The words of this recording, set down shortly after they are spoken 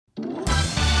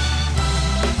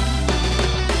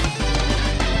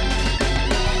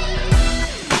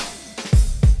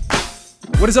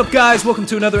What is up, guys? Welcome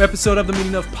to another episode of the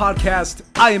Meaning of Podcast.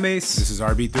 I am Ace. This is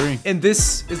RB3. And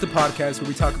this is the podcast where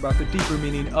we talk about the deeper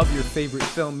meaning of your favorite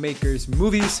filmmakers'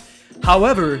 movies.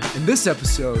 However, in this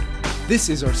episode, this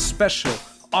is our special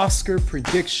Oscar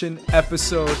prediction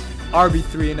episode.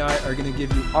 RB3 and I are going to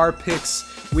give you our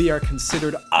picks. We are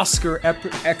considered Oscar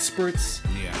experts.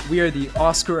 Yeah. We are the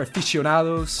Oscar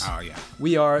aficionados. Oh, yeah.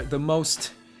 We are the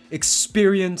most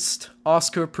experienced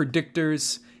Oscar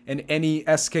predictors in any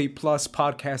SK Plus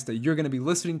podcast that you're going to be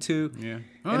listening to. Yeah.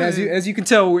 And as you can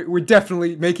tell, we're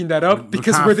definitely making that up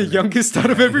because we're the youngest out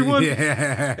of everyone.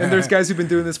 Yeah. And there's guys who've been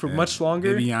doing this for much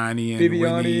longer.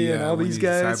 Bibiani and all these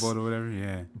guys. Or whatever.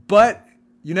 Yeah. But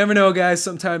you never know, guys.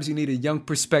 Sometimes you need a young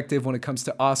perspective when it comes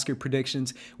to Oscar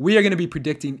predictions. We are going to be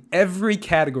predicting every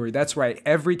category. That's right,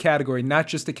 every category, not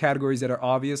just the categories that are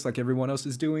obvious like everyone else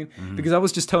is doing. Mm-hmm. Because I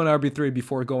was just telling RB3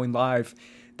 before going live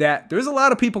that there's a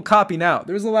lot of people copying out.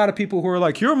 There's a lot of people who are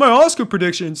like, here are my Oscar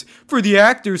predictions for the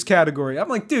actors category. I'm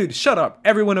like, dude, shut up.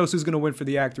 Everyone knows who's going to win for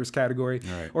the actors category.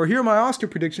 Right. Or here are my Oscar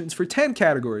predictions for 10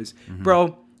 categories. Mm-hmm.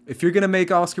 Bro, if you're going to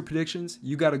make Oscar predictions,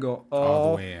 you got to go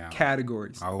all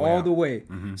categories. All the way.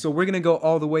 Mm-hmm. So we're going to go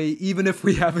all the way, even if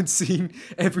we haven't seen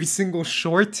every single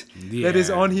short that is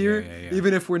on here. Yeah.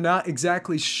 Even if we're not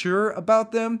exactly sure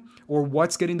about them or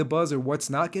what's getting the buzz or what's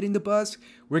not getting the buzz.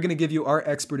 We're going to give you our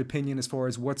expert opinion as far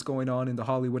as what's going on in the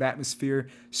Hollywood atmosphere,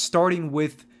 starting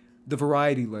with the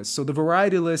variety list. So the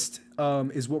variety list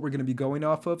is what we're going to be going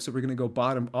off of. So we're going to go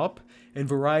bottom up, and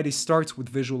variety starts with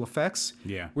visual effects.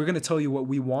 Yeah. We're going to tell you what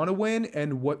we want to win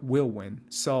and what will win.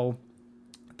 So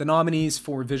the nominees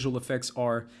for visual effects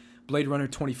are Blade Runner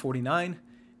 2049,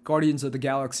 Guardians of the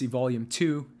Galaxy Volume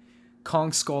 2,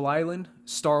 Kong Skull Island,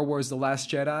 Star Wars The Last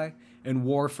Jedi, and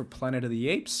War for Planet of the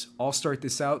Apes. I'll start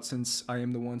this out since I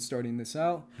am the one starting this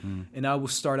out. And I will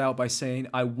start out by saying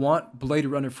I want Blade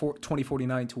Runner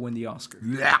 2049 to win the Oscar.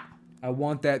 Yeah. I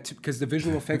want that to, because the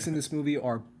visual effects in this movie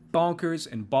are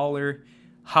bonkers and baller.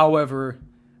 However,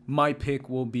 my pick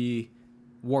will be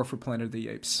War for Planet of the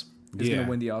Apes. Is going to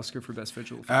win the Oscar for Best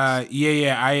Visual Effects.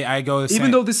 I go the same.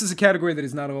 Even though this is a category that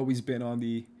has not always been on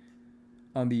the,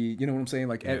 you know what I'm saying?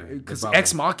 Like, because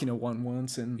Ex Machina won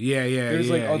once, and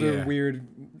there's other weird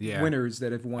winners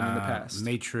that have won in the past.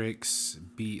 Matrix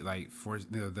beat for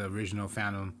the original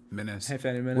Phantom Menace,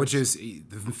 Menace, which is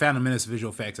the Phantom Menace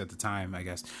visual effects at the time, I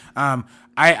guess.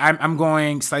 I'm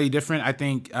going slightly different. I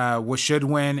think what should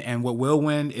win and what will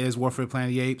win is War for the Planet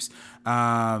of the Apes.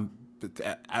 I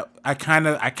kind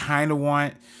of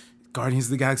want Guardians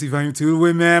of the Galaxy Volume 2 to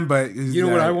win, man, but... You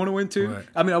know what I want to win, too? What?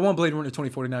 I mean, I want Blade Runner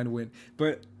 2049 to win,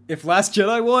 but if Last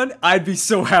Jedi won, I'd be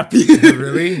so happy.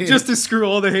 Really? Just to screw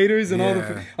all the haters and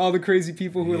all the crazy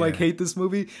people who, hate this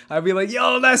movie. I'd be like,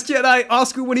 yo, Last Jedi,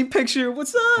 Oscar-winning picture,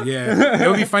 what's up? Yeah, it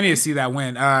would be funny to see that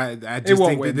win. I just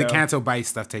think the Canto Bight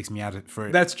stuff takes me out for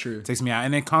it. That's true. Takes me out.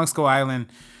 And then Kong Skull Island...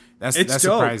 That's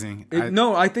surprising.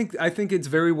 I think it's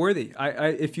very worthy.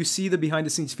 If you see the behind the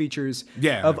scenes features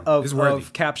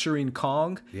of capturing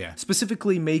Kong,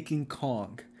 specifically making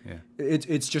Kong,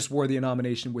 it's just worthy a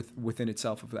nomination within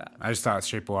itself of that. I just thought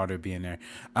Shape of Water would be in there.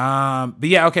 But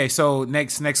yeah, okay. So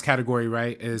next category,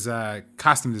 right, is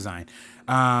costume design.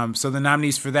 So the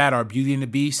nominees for that are Beauty and the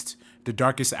Beast, The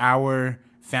Darkest Hour,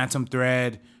 Phantom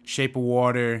Thread, Shape of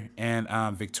Water,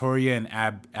 and Victoria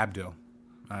and Abdul.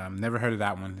 Never heard of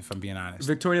that one, if I'm being honest.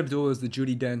 Victoria Abdul is the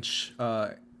Judi Dench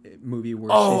movie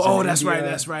where she's in India.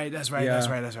 That's right.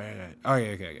 Oh,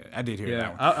 yeah, okay. I did hear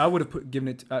that one. I would have given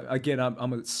it, again,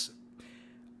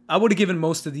 I would have given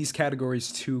most of these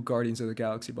categories to Guardians of the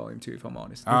Galaxy Volume 2, if I'm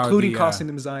honest. Including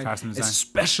costume design,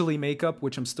 especially makeup,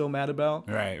 which I'm still mad about.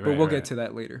 Right. But we'll get to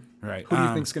that later. Right. Who do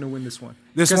you think's going to win this one?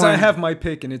 Because I have my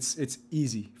pick, and it's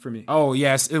easy for me. Oh,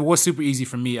 yes. It was super easy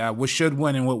for me. What should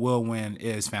win and what will win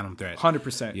is Phantom Thread.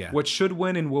 100%. Yeah. What should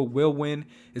win and what will win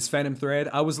is Phantom Thread.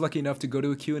 I was lucky enough to go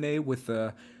to a Q&A with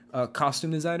the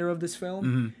costume designer of this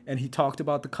film, and he talked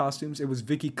about the costumes. It was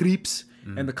Vicky Krieps,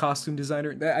 and the costume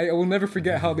designer. I will never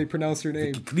forget how they pronounce her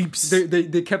name. Vicky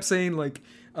Krieps. They kept saying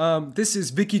this is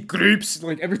Vicky Krieps.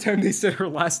 Like every time they said her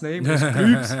last name was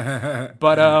Krieps.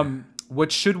 But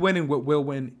what should win and what will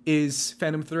win is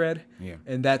Phantom Thread,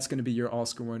 and that's going to be your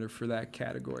Oscar winner for that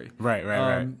category.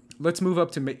 Right. Let's move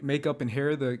up to makeup and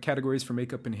hair. The categories for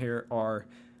makeup and hair are,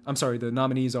 the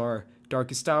nominees are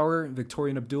Darkest Hour,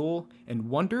 Victoria and Abdul, and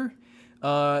Wonder.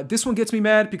 This one gets me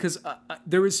mad because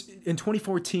there was, in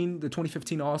 2014, the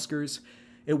 2015 Oscars,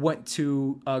 it went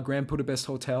to Grand Budapest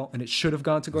Hotel, and it should have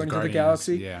gone to Guardians of the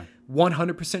Galaxy. Yeah.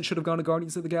 100% should have gone to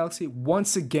Guardians of the Galaxy.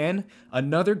 Once again,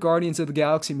 another Guardians of the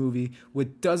Galaxy movie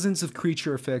with dozens of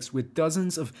creature effects, with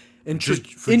dozens of Just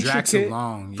for Drax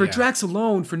alone, for Drax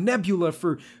alone, for Nebula,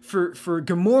 for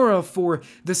Gamora, for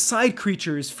the side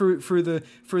creatures, for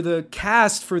the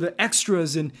cast, for the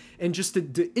extras, and just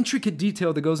the intricate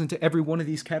detail that goes into every one of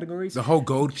these categories. The whole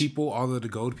gold people, all of the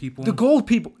gold people. The gold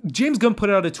people. James Gunn put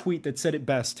out a tweet that said it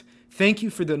best. Thank you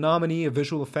for the nominee of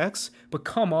visual effects, but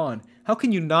come on, how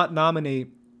can you not nominate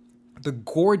the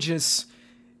gorgeous,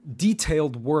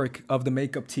 detailed work of the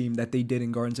makeup team that they did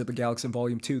in Guardians of the Galaxy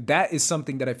Volume 2. That is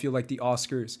something that I feel like the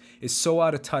Oscars is so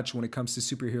out of touch when it comes to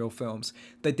superhero films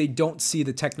that they don't see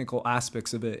the technical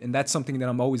aspects of it. And that's something that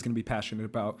I'm always going to be passionate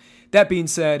about. That being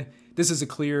said, this is a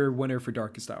clear winner for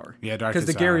Darkest Hour. Yeah, Darkest Hour. Because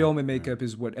the Gary Oldman makeup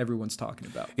is what everyone's talking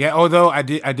about. Yeah, although I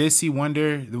did see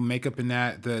Wonder, the makeup in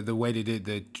that, the way they did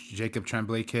the Jacob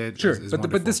Tremblay kid. Sure, is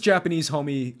but this Japanese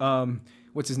homie,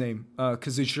 what's his name?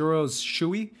 Kazushiro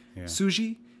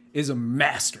Suji is a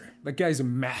master. That guy's a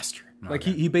master. Like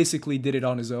he basically did it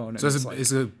on his own. So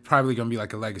it's probably gonna be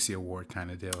like a legacy award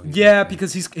kind of deal. Yeah,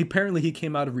 because he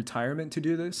came out of retirement to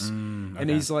do this, and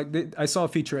he's like, I saw a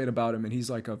featurette about him, and he's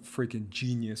like a freaking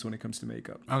genius when it comes to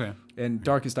makeup. Okay. And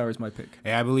Darkest Hour is my pick.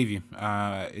 Yeah, I believe you.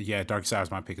 Yeah, Darkest Hour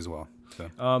is my pick as well.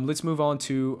 So. Let's move on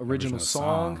to original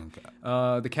song.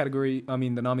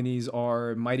 The nominees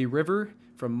are Mighty River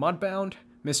from Mudbound,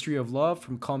 Mystery of Love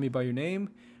from Call Me by Your Name,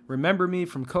 Remember Me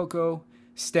from Coco,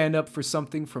 Stand Up for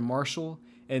Something from Marshall,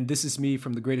 and This Is Me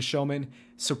from The Greatest Showman.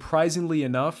 Surprisingly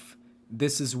enough,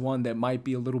 this is one that might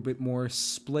be a little bit more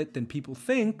split than people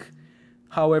think.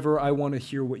 However, I want to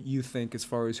hear what you think as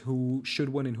far as who should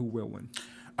win and who will win.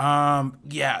 I'm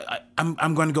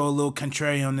going to go a little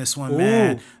contrary on this one,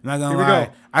 man. I'm not going to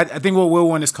lie. I think what will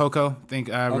win is Coco. I think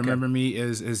Remember Me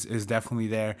is definitely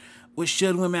there. What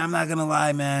should win, man? I'm not going to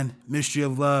lie, man. Mystery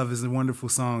of Love is a wonderful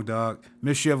song, dog.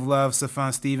 Mystery of Love,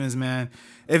 Sufjan Stevens, man.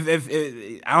 If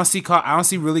I don't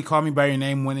see really Call Me by Your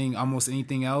Name winning almost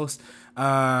anything else.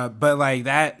 But like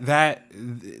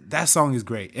that song is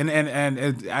great, and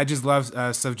I just love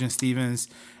Sufjan Stevens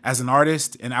as an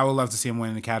artist, and I would love to see him win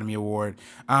an Academy Award.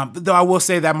 But though I will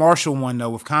say that Marshall one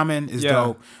though with Common is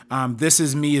dope. This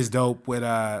Is Me is dope with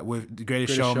The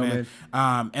Greatest Showman.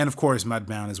 And of course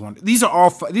Mudbound is one. These are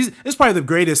all it's probably the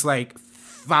greatest like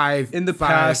five in the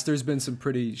past. There's been some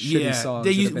pretty shitty songs.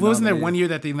 Wasn't there one year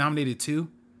that they nominated two?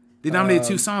 They nominated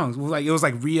two songs. It was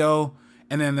like Rio.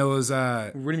 And then there was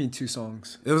what do you mean 2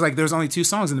 songs? It was like there was only 2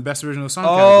 songs in the best original song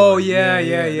category. Oh yeah.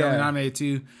 They nominated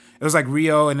 2. It was like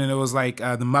Rio, and then it was like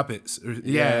the Muppets.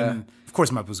 And of course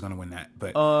Muppets was gonna win that.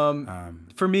 But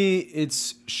for me,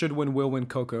 it's should win, will win.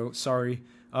 Coco. Sorry.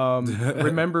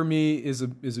 Remember Me is a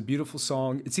beautiful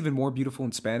song. It's even more beautiful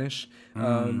in Spanish.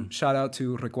 Shout out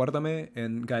to Recuérdame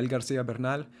and Gael García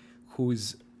Bernal,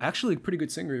 who's actually a pretty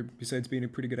good singer besides being a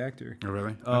pretty good actor. Oh,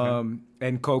 really? Okay.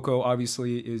 And Coco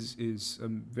obviously is a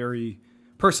very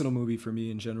personal movie for me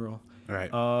in general. All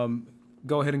right.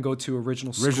 Go ahead and go to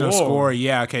original score. Original score,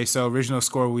 yeah. Okay, so original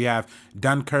score, we have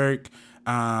Dunkirk,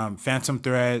 Phantom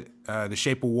Thread, The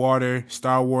Shape of Water,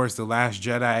 Star Wars, The Last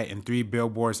Jedi, and 3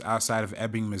 Billboards Outside of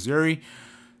Ebbing, Missouri.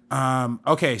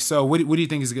 Okay, so what do you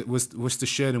think is what's the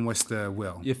should and what's the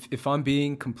will? If I'm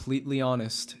being completely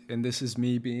honest, and this is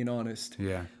me being honest,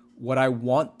 yeah, what I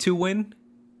want to win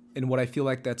and what I feel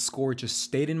like that score just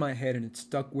stayed in my head and it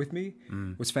stuck with me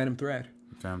was Phantom Thread.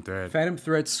 Phantom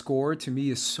Thread's score to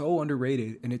me is so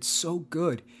underrated and it's so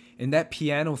good. And that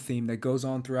piano theme that goes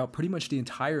on throughout pretty much the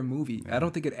entire movie, I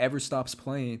don't think it ever stops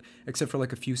playing except for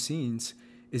like a few scenes,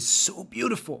 is so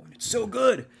beautiful. It's so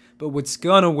good. But what's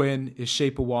gonna win is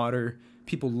Shape of Water.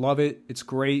 People love it. It's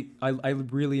great. I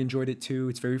really enjoyed it too.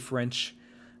 It's very French,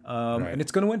 and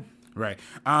it's gonna win. Right.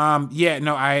 Yeah.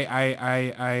 No.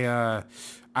 I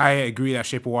agree that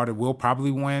Shape of Water will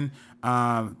probably win.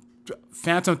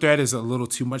 Phantom Thread is a little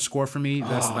too much score for me.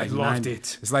 That's I loved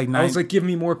it. It's like 9. I was like, give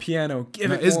me more piano.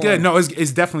 It's more. good. No,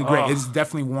 it's definitely great. It's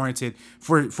definitely warranted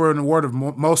for an award of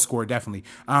most score, definitely.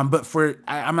 But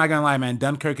I'm not gonna lie, man.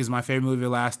 Dunkirk is my favorite movie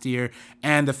of last year,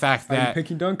 and the fact that are you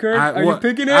picking Dunkirk? Are you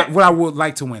picking it? What I would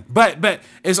like to win, but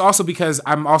it's also because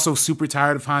I'm also super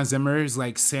tired of Hans Zimmer's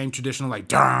like same traditional like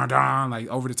dun dun like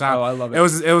over the top. Oh, I love it.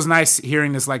 It was nice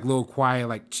hearing this like little quiet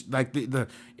like the.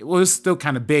 It was still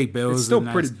kind of big, but it was still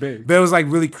nice, pretty big. But it was like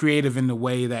really creative in the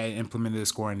way that it implemented the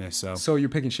score in this. So you're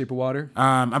picking Shape of Water?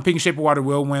 I'm picking Shape of Water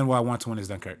will win. What I want to win is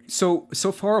Dunkirk. So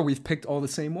far we've picked all the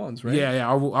same ones, right? Yeah.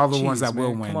 All the ones that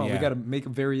will win. Come on, yeah. we got to make a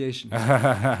variation.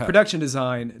 Production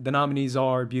design. The nominees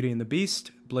are Beauty and the Beast,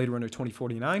 Blade Runner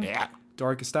 2049,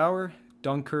 Darkest Hour,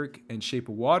 Dunkirk, and Shape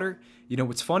of Water. You know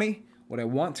what's funny? What I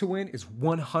want to win is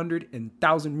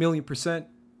 100,000,000,000%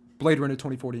 Blade Runner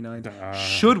 2049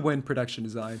 should win production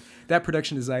design. That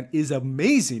production design is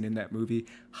amazing in that movie.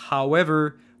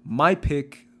 However, My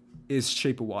pick is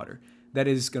Shape of Water. That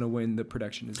is going to win the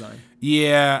production design.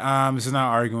 Yeah, this is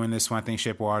not arguing this one. I think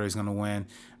Shape of Water is going to win.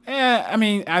 I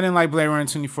mean, I didn't like Blade Runner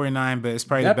 2049, but it's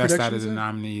probably the best out of the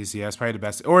nominees. Yeah, it's probably the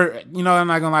best. Or, I'm not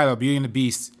going to lie, though, Beauty and the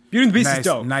Beast. Beauty and the Beast is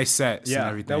dope. Nice sets and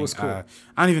everything. That was cool.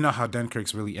 I don't even know how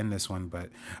Dunkirk's really in this one, but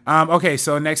okay.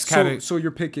 So next category. So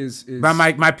your pick is. But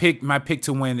my pick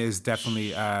to win is definitely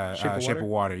Shape of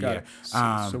Water. Yeah.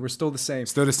 So we're still the same.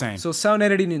 Still the same. So sound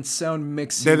editing and sound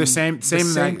mixing. They're the same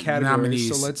categories.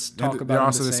 Nominees. So let's talk about. They're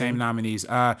also the same nominees.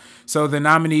 So the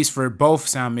nominees for both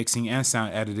sound mixing and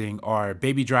sound editing are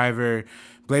Baby Driver,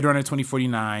 Blade Runner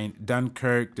 2049,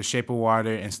 Dunkirk, The Shape of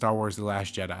Water, and Star Wars: The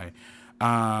Last Jedi.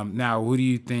 Now, who do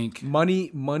you think? Money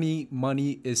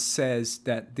says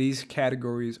that these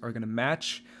categories are going to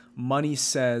match. Money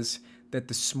says that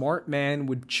the smart man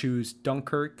would choose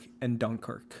Dunkirk and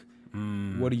Dunkirk.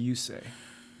 What do you say?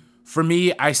 For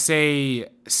me, I say...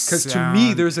 Because to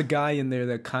me, there's a guy in there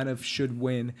that kind of should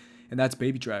win, and that's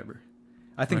Baby Driver.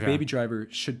 I think Baby Driver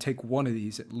should take one of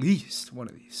these, at least one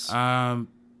of these.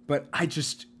 But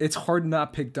it's hard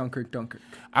not pick Dunkirk.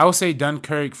 I will say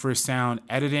Dunkirk for sound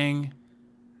editing.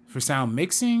 For sound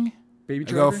mixing, Baby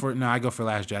Driver? I go for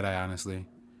Last Jedi, honestly.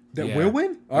 That will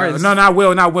win? All right. No, not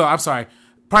will. I'm sorry.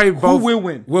 Probably both. Who will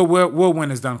win? Will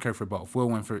win is Dunkirk for both. Will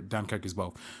win for Dunkirk is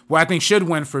both. What I think should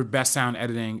win for best sound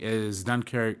editing is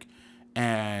Dunkirk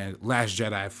and Last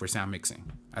Jedi for sound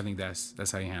mixing. I think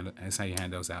that's how you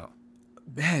hand those out.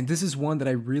 Man, this is one that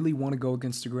I really want to go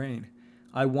against the grain.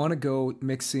 I want to go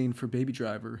mixing for Baby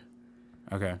Driver.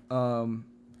 Okay. And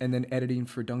then editing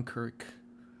for Dunkirk.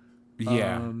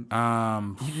 Yeah.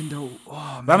 Even though,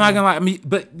 but I'm not gonna lie.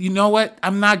 But you know what?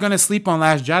 I'm not gonna sleep on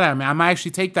Last Jedi. I mean, I might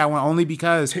actually take that one only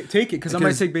because take it because I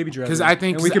might take Baby Driver. Because I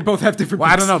think we could both have different.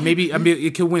 Well, picks. I don't know. Maybe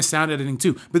it could win sound editing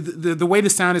too. But the way the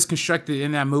sound is constructed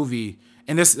in that movie,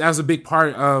 and that was a big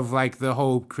part of like the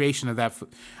whole creation of that.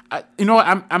 You know what?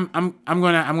 I'm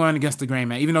going against the grain,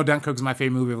 man. Even though Dunkirk was my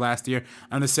favorite movie of last year,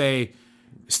 I'm gonna say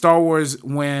Star Wars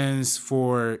wins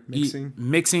for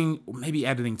mixing, maybe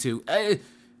editing too.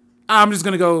 I'm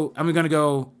gonna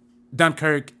go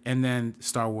Dunkirk and then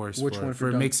Star Wars. Which one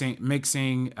for mixing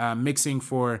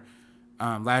for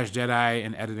Last Jedi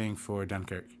and editing for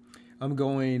Dunkirk? I'm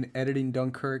going editing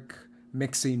Dunkirk,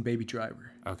 mixing Baby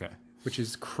Driver. Okay. Which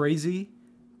is crazy,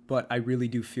 but I really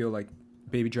do feel like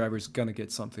Baby Driver's gonna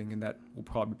get something, and that will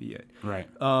probably be it. Right.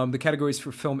 The categories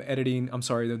for film editing.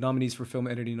 The nominees for film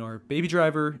editing are Baby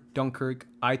Driver, Dunkirk,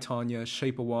 I, Tonya,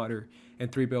 Shape of Water,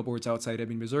 and 3 Billboards Outside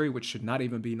Ebbing, Missouri, which should not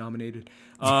even be nominated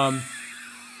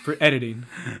for editing.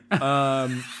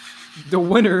 The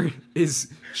winner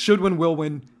will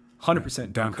win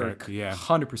 100% Dunkirk. Yeah.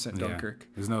 100% Dunkirk.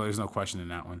 There's no question in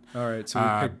that one. All right, so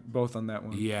we picked both on that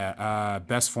one. Yeah.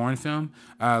 Best foreign film.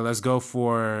 Let's go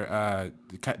for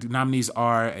the nominees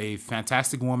are A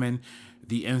Fantastic Woman,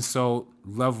 The Insult,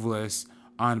 Loveless,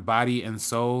 On Body and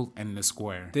Soul, and The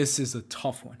Square. This is a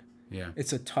tough one. Yeah.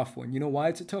 It's a tough one. You know why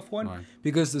it's a tough one? Why?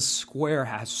 Because The Square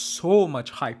has so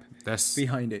much hype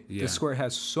behind it. Yeah. The Square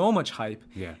has so much hype.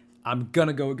 Yeah. I'm going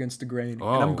to go against the grain.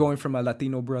 And I'm going for my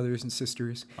Latino brothers and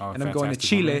sisters. And I'm going to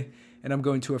Chile. Woman. And I'm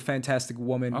going to A Fantastic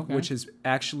Woman, which has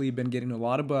actually been getting a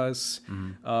lot of buzz.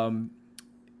 Mm-hmm.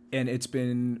 And it's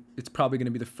probably going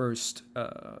to be the first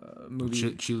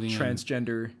movie Chilean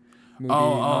transgender movie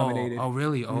nominated. Oh,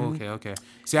 really? Oh, okay.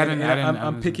 See,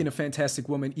 I'm picking A Fantastic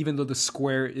Woman, even though The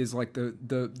Square is like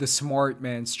the smart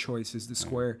man's choice is The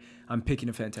Square. I'm picking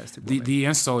A Fantastic Woman. The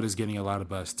Insult is getting a lot of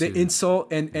buzz too. The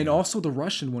Insult and also the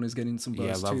Russian one is getting some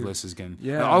buzz too. Yeah, Loveless is getting.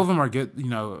 Yeah, all of them are good. You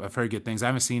know, I've heard good things. I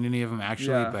haven't seen any of them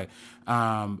actually, but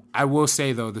I will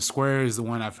say though, The Square is the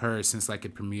one I've heard since like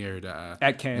it premiered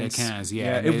at Cannes. At Cannes,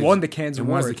 yeah. It won the Cannes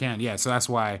Award. It won the Cannes, yeah. So that's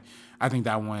why I think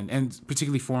that one, and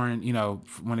particularly foreign, you know,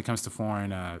 when it comes to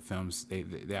foreign films, they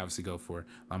obviously go for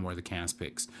a lot more of the Cannes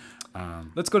picks.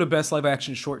 Let's go to Best Live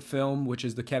Action Short Film, which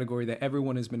is the category that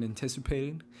everyone has been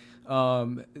anticipating.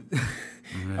 I'm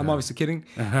obviously kidding.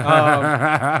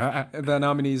 The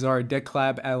nominees are Dead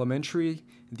Clab Elementary,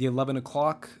 The 11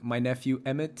 O'Clock, My Nephew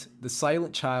Emmett, The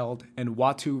Silent Child, and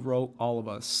Watu Wrote All of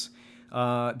Us.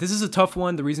 This is a tough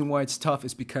one. The reason why it's tough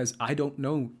is because I don't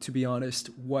know, to be honest,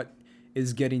 what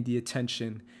is getting the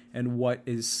attention and what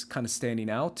is kind of standing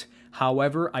out.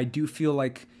 However, I do feel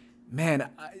like, man,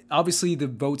 obviously the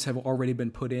votes have already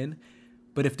been put in,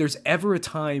 but if there's ever a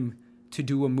time to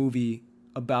do a movie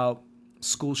about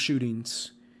school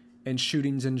shootings and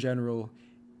shootings in general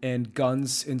and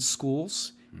guns in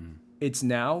schools, it's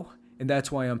now. And that's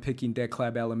why I'm picking Dead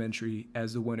Clab Elementary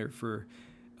as the winner for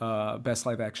best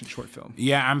live action short film.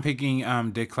 Yeah, I'm picking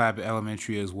Dick Clap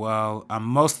Elementary as well.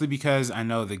 Mostly because I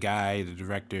know the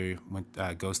director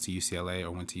goes to UCLA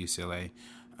or went to UCLA.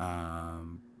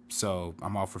 So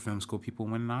I'm all for film school people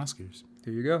winning Oscars.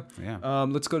 There you go. Yeah.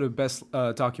 Let's go to best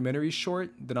documentary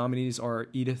short. The nominees are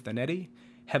Edith and Eddie,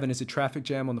 Heaven is a Traffic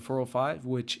Jam on the 405,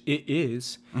 which it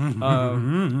is,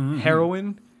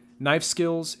 Heroin, Knife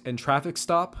Skills, and Traffic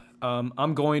Stop.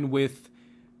 I'm going with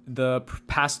the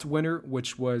past winner,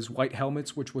 which was White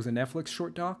Helmets, which was a Netflix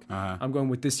short doc. I'm going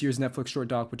with this year's Netflix short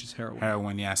doc, which is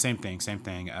Heroin. Yeah, same thing.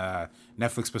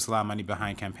 Netflix puts a lot of money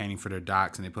behind campaigning for their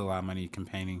docs, and they put a lot of money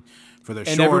campaigning for their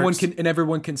shorts.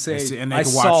 Everyone can say, and I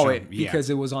saw it because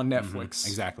it was on Netflix.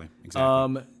 Exactly.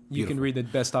 You can read the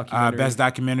best documentary. Best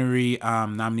documentary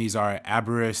nominees are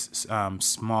Aberrus,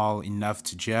 Small Enough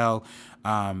to Gel,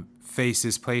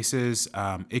 Faces, Places,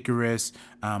 Icarus,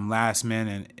 Last Men,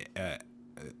 and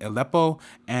Aleppo,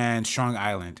 and Strong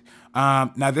Island.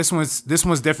 Now this one's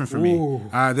different for me.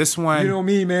 This one, you know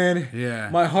me, man. Yeah,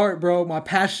 my heart, bro, my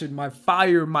passion, my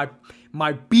fire, my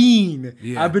being.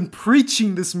 Yeah. I've been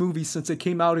preaching this movie since it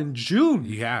came out in June.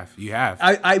 You have.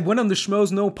 I went on the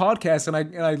Schmoes No podcast and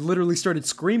I literally started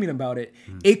screaming about it.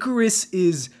 Icarus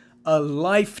is a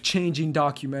life-changing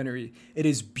documentary. It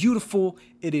is beautiful.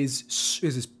 It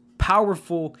is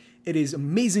powerful. It is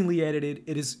amazingly edited.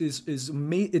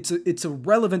 It's a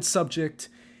relevant subject.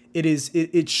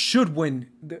 It should win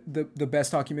the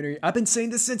best documentary. I've been saying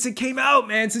this since it came out,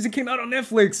 man. Since it came out on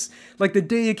Netflix, like the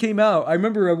day it came out. I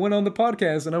remember I went on the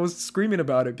podcast and I was screaming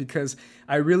about it because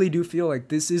I really do feel like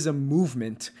this is a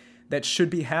movement that should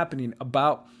be happening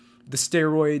about the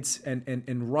steroids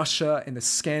and Russia and the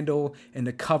scandal and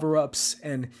the cover-ups,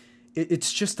 and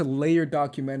it's just a layered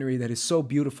documentary that is so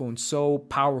beautiful and so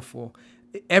powerful.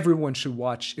 Everyone should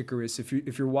watch Icarus.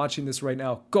 If you're watching this right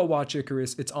now, go watch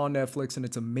Icarus. It's on Netflix and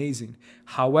it's amazing.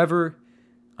 However,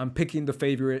 I'm picking the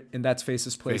favorite, and that's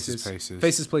Faces, Places.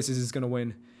 Faces, Places is going to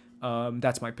win.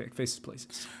 That's my pick, Faces,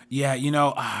 Places. Yeah,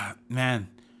 man,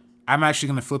 I'm actually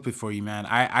going to flip it for you, man.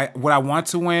 What I want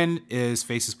to win is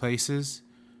Faces, Places,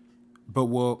 but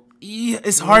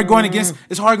it's hard going against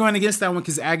that one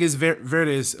because Agus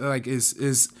Verdes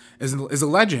is a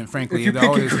legend, frankly. If you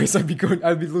pick Icarus,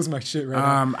 I'd be losing my shit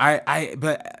right now.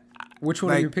 But which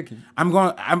one are you picking? I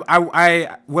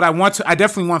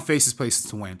definitely want Faces, Places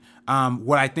to win.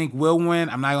 What I think will win,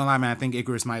 I'm not gonna lie, man. I think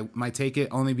Icarus might take it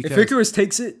only because if Icarus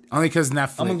takes it, only because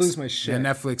Netflix. I'm gonna lose my shit. Yeah,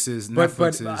 Netflix is. But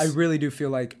I really do feel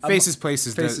like Faces,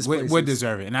 Places would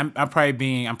deserve it, and I'm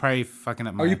probably fucking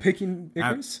up. Are you picking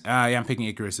Icarus? Yeah, I'm picking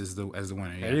Icarus as the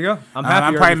winner. Yeah. There you go. I'm happy.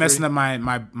 I'm probably messing up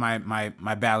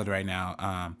my ballot right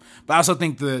now. But I also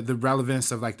think the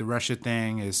relevance of like the Russia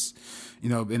thing is, in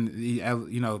the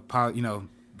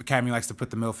Academy likes to put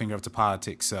the middle finger up to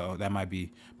politics, so that might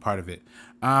be part of it.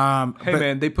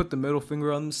 Man, they put the middle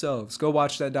finger on themselves. Go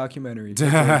watch that documentary.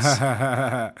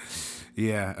 Yeah,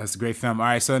 that's a great film. All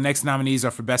right, so the next nominees are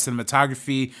for Best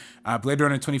Cinematography, Blade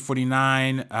Runner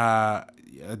 2049,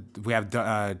 we have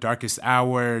Darkest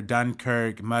Hour,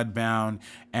 Dunkirk, Mudbound,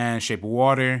 and Shape of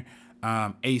Water.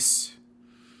 Ace.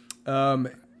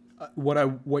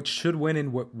 What should win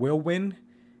and what will win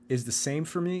is the same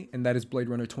for me, and that is Blade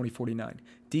Runner 2049.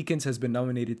 Deakins has been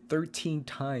nominated 13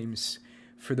 times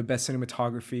for the best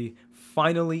cinematography.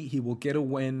 Finally, he will get a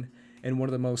win in one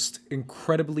of the most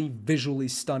incredibly visually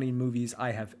stunning movies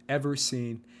I have ever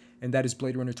seen, and that is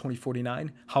Blade Runner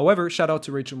 2049. However, shout out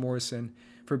to Rachel Morrison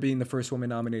for being the first woman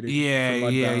nominated.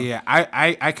 Yeah.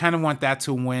 I kind of want that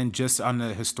to win just on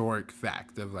the historic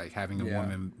fact of like having a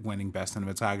woman winning best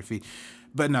cinematography.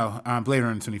 But no, Blade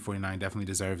Runner 2049 definitely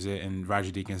deserves it, and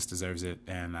Roger Deakins deserves it,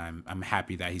 and I'm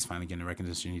happy that he's finally getting the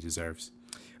recognition he deserves.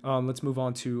 Let's move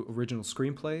on to original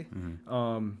screenplay.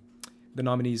 The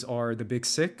nominees are The Big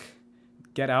Sick,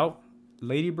 Get Out,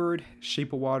 Lady Bird,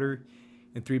 Shape of Water,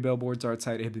 and Three Billboards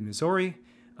Outside Ebbing, Missouri.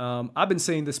 I've been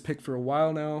saying this pick for a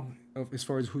while now, as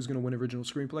far as who's going to win original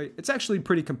screenplay. It's actually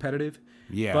pretty competitive.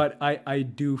 Yeah. But I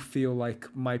do feel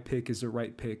like my pick is the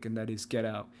right pick, and that is Get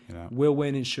Out. Will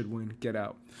win and should win Get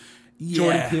Out. Yeah.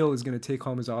 Jordan Peele is going to take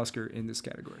home his Oscar in this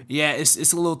category. Yeah, it's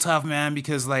a little tough, man,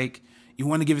 because like you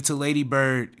want to give it to Lady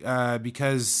Bird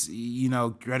because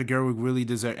Greta Gerwig really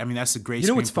deserves. I mean, that's a great. You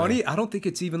know what's funny? I don't think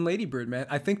it's even Lady Bird, man.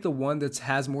 I think the one that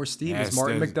has more steam is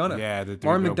Martin McDonagh. Yeah,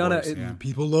 Martin McDonagh.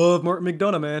 People love Martin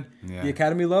McDonagh, man. Yeah. The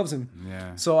Academy loves him.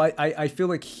 Yeah. So I feel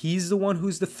like he's the one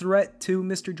who's the threat to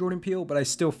Mr. Jordan Peele, but I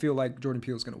still feel like Jordan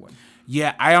Peele is going to win.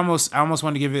 Yeah, I almost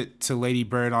want to give it to Lady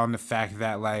Bird on the fact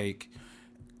that like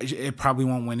it probably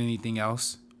won't win anything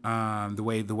else. The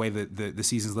way the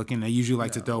season's looking, they usually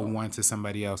like to throw one to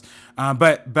somebody else.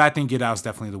 But I think Get Out's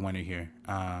definitely the winner here.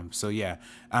 So yeah.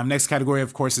 Next category,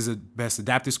 of course, is a best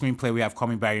adapted screenplay. We have Call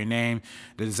Me by Your Name,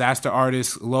 The Disaster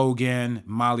Artist, Logan,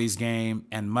 Molly's Game,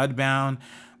 and Mudbound.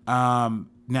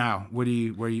 Now, where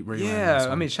you yeah,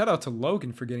 I mean, shout out to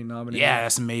Logan for getting nominated. Yeah,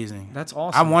 that's amazing. That's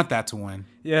awesome. I want that to win.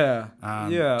 Yeah,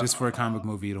 yeah. Just for a comic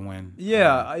movie to win.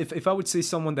 Yeah, if I would say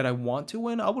someone that I want to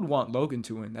win, I would want Logan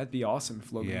to win. That'd be awesome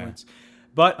if Logan wins.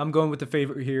 But I'm going with the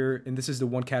favorite here, and this is the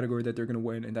one category that they're going to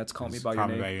win, and that's Call Me By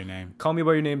Your Name. Call Me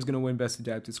By Your Name is going to win Best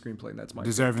Adapted Screenplay, and that's my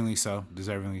Deservingly so.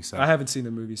 Deservingly so. I haven't seen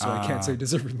the movie, so I can't say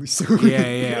deservingly so.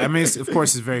 Yeah. I mean, of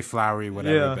course, it's very flowery,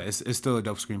 whatever, but it's still a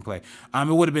dope screenplay. It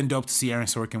would have been dope to see Aaron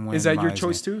Sorkin win. Is that your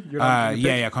choice too?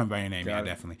 Yeah, Call Me By Your Name. Yeah,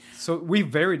 definitely. So we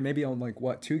varied maybe on like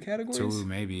what, 2 categories? 2,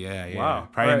 maybe. Yeah. Wow.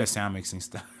 Probably in the sound mixing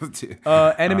stuff too.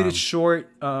 Animated short.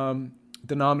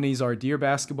 The nominees are Dear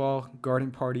Basketball,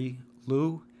 Garden Party,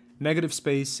 Lou, Negative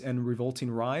Space, and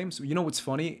Revolting Rhymes. You know what's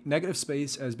funny? Negative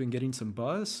Space has been getting some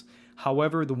buzz.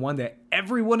 However, the one that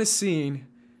everyone is seeing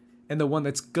and the one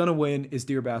that's gonna win is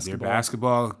Dear Basketball. Dear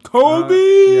Basketball.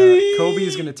 Kobe! Kobe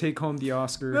is gonna take home the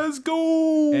Oscar. Let's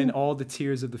go! And all the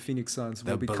tears of the Phoenix Suns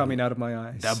will be coming out of my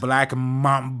eyes. The Black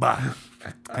Mamba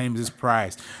claims his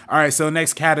prize. All right, so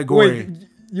next category. Wait,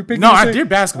 you picked Dear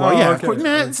Basketball. Yeah, okay. Of course,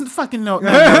 man, it's a fucking no.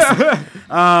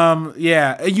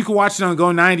 Yeah, you can watch it on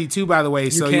Go 92, by the way.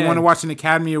 So you want to watch an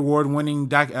Academy Award winning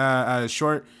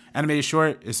short, animated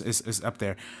short, is up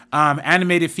there.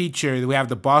 Animated feature, we have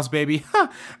The Boss Baby,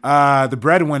 The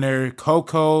Breadwinner,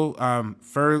 Coco,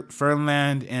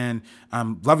 Fernland, and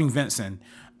Loving Vincent.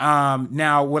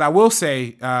 Now, what I will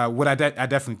say, what I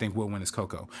definitely think will win is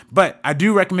Coco. But I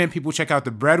do recommend people check out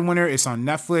The Breadwinner. It's on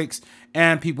Netflix.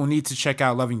 And people need to check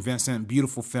out Loving Vincent.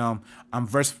 Beautiful film.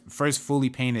 First fully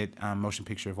painted motion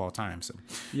picture of all time. So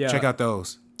check out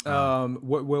those.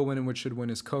 What will win and what should win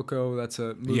is Coco. That's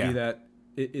a movie that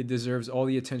it deserves all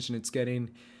the attention it's getting.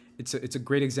 It's a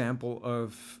great example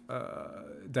of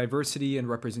diversity and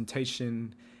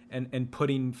representation and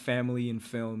putting family in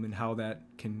film and how that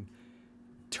can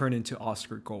turn into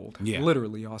Oscar gold. Yeah.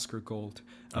 Literally Oscar gold.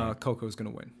 Coco's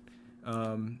going to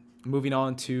win. Moving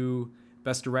on to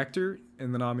Best Director,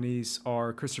 and the nominees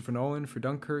are Christopher Nolan for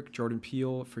Dunkirk, Jordan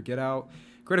Peele for Get Out,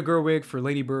 Greta Gerwig for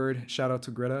Lady Bird, shout out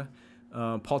to Greta,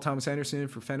 Paul Thomas Anderson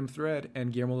for Phantom Thread,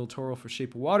 and Guillermo del Toro for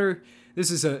Shape of Water. This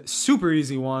is a super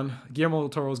easy one. Guillermo del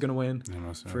Toro is going to win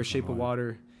for Shape of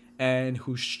Water. And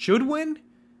who should win?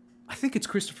 I think it's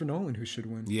Christopher Nolan who should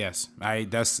win. Yes,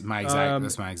 that's my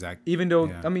exact. Even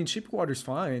though I mean, Shape of Water's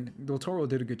fine. Del Toro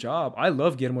did a good job. I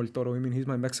love Guillermo del Toro. I mean, he's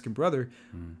my Mexican brother,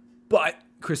 but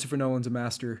Christopher Nolan's a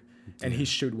master, and he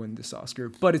should win this Oscar.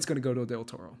 But it's gonna go to Del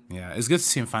Toro. Yeah, it's good to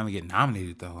see him finally get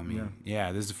nominated, though. I mean,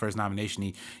 this is the first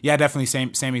nomination. Definitely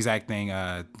same exact thing.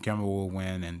 Guillermo will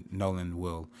win, and Nolan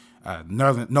will.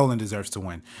 Nolan deserves to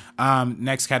win.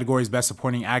 Next category is Best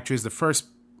Supporting Actress. The first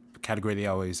category they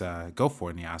always go for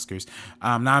in the Oscars.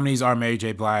 Nominees are Mary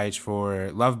J. Blige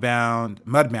for Mudbound,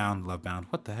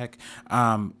 what the heck?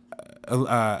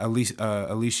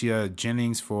 Alicia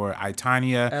Jennings for I,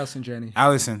 Tonya.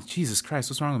 Allison, Jesus Christ,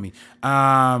 what's wrong with me?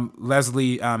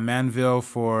 Leslie Manville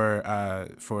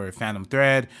for Phantom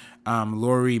Thread.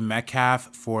 Laurie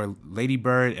Metcalf for Lady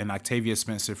Bird, and Octavia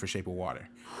Spencer for Shape of Water.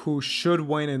 Who should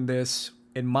win in this,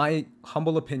 in my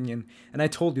humble opinion, and I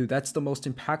told you that's the most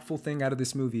impactful thing out of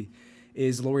this movie,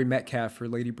 is Laurie Metcalf for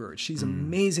Lady Bird. She's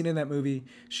amazing in that movie.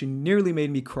 She nearly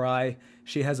made me cry.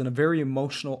 She has a very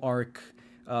emotional arc.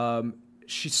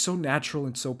 She's so natural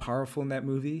and so powerful in that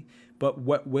movie. But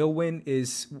what will win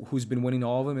is who's been winning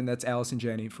all of them, and that's Allison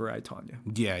Janney for I, Tonya.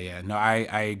 Yeah. No,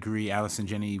 I agree. Allison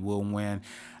Janney will win.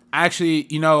 Actually,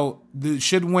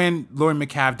 should win Laurie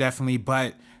Metcalf definitely,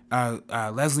 but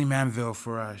Leslie Manville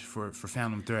for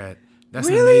Phantom Thread. That's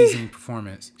an amazing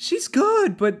performance. She's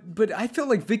good, but I felt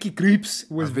like Vicky Krieps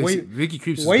was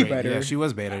way better. Yeah, she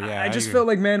was better. Yeah, I just felt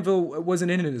like Manville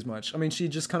wasn't in it as much. I mean, she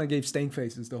just kind of gave stank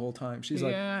faces the whole time. She's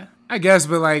I guess,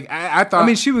 but like I thought. I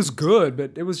mean, she was good,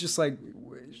 but it was just like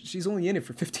she's only in it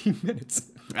for 15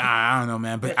 minutes. I don't know,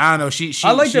 man, but I don't know. She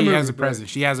has a presence.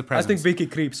 She has a presence. I think Vicky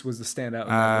Krieps was the standout in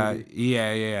that movie.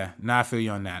 Yeah. No, I feel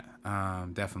you on that.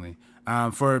 Definitely.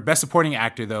 For Best Supporting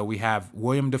Actor, though, we have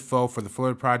William Dafoe for The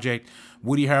Florida Project,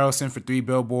 Woody Harrelson for 3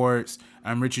 Billboards,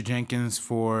 Richard Jenkins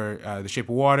for The Shape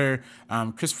of Water,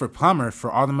 Christopher Plummer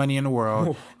for All the Money in the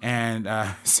World, and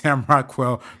Sam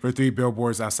Rockwell for 3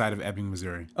 Billboards Outside of Ebbing,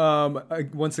 Missouri.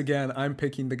 Once again, I'm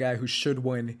picking the guy who should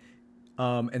win,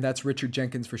 and that's Richard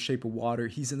Jenkins for Shape of Water.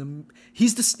 He's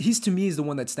to me is the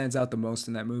one that stands out the most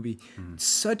in that movie.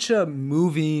 Such a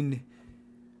moving,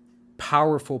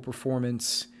 powerful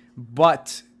performance.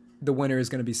 but the winner is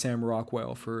going to be Sam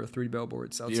Rockwell for 3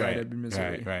 Billboards outside Ebbing,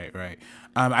 Missouri. Right.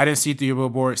 I didn't see 3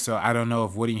 Billboards, so I don't know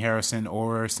if Woody Harrelson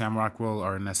or Sam Rockwell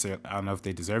are necessarily. I don't know if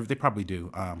they deserve it. They probably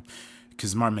do.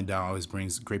 Because Martin Mandel always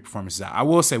brings great performances out. I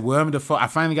will say, William Dafoe, I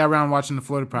finally got around watching the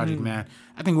Florida Project, man.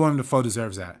 I think William Dafoe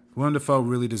deserves that. William Dafoe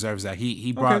really deserves that.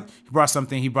 He brought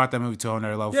something. He brought that movie to a whole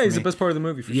nother level. Yeah, he's the best part of the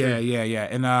movie for sure. Yeah.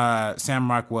 And Sam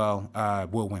Rockwell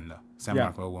will win, though. Sam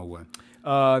Rockwell will win.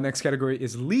 Next category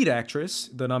is lead actress.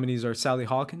 The nominees are Sally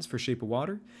Hawkins for Shape of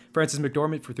Water, Frances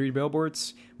McDormand for 3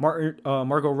 Billboards,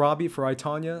 Margot Robbie for I,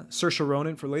 Tonya, Saoirse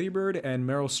Ronan for Lady Bird, and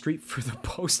Meryl Streep for The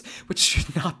Post, which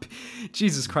should not be.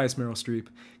 Jesus Christ, Meryl Streep.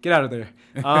 Get out of there.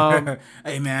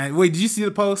 Hey, man. Wait, did you see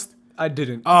The Post? I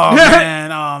didn't. Oh,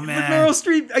 man. With Meryl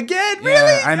Streep again? Really?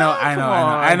 Yeah,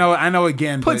 I know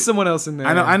again. Put someone else in there.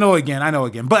 I know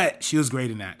again. But she was great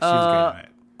in that.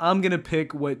 I'm going to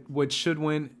pick what should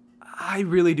win. I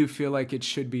really do feel like it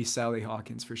should be Sally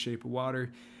Hawkins for Shape of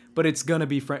Water, but it's going to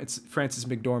be Frances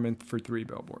McDormand for 3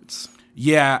 Billboards.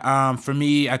 Yeah, for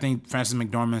me, I think Frances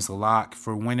McDormand's a lock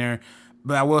for winner.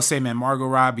 But I will say, man, Margot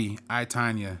Robbie, I,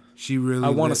 Tonya, she really. I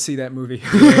want to see that movie.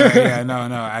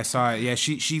 No, I saw it. Yeah,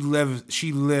 she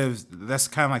lives. That's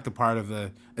kind of like the part of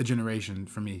a generation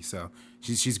for me. So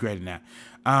she's great in that.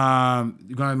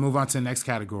 You're going to move on to the next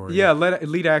category. Yeah,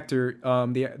 lead actor.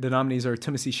 The nominees are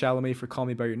Timothée Chalamet for Call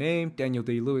Me by Your Name, Daniel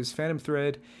Day-Lewis, Phantom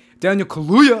Thread, Daniel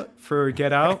Kaluuya for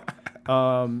Get Out.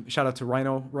 Shout out to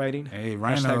Rhino Writing. Hey,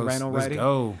 Rhino Writing.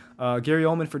 Go. Gary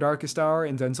Oldman for Darkest Hour,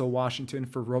 and Denzel Washington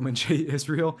for Roman J.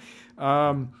 Israel.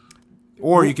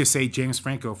 Or you could say James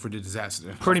Franco for The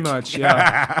Disaster. Pretty much,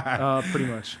 yeah. Pretty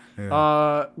much.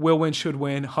 Yeah. Will win, should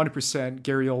win, 100%.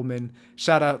 Gary Oldman.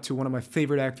 Shout out to one of my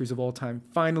favorite actors of all time.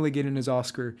 Finally getting his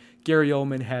Oscar. Gary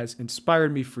Oldman has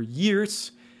inspired me for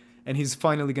years, and he's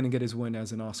finally going to get his win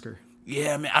as an Oscar.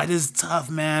 Yeah, man, it is tough,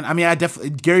 man. I mean,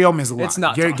 Gary Oldman's a lock. It's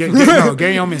not Gary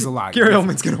Oldman's a lock. Gary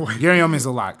Oldman's gonna win. Gary Oldman's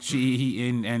a lock.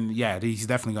 He's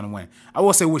definitely gonna win. I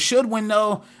will say what should win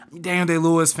though. Daniel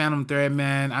Day-Lewis, Phantom Thread,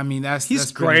 man. I mean,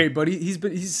 that's great, but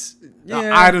he's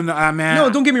yeah. I don't know, man.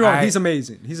 No, don't get me wrong. He's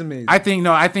amazing. I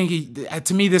think he.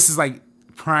 To me, this is like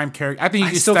prime character.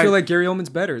 I still feel like Gary Oldman's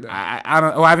better though. I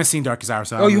haven't seen Darkest Hour.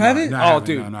 So you haven't?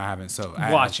 Dude, no, I haven't. So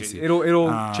watch it.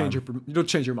 It'll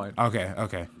change your mind.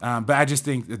 Okay. But I just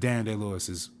think that Daniel Day-Lewis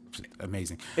is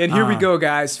amazing. And here we go,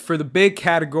 guys, for the big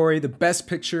category, the best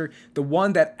picture, the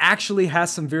one that actually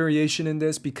has some variation in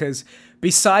this, because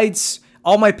besides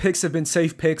all my picks have been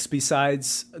safe picks,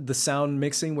 besides the sound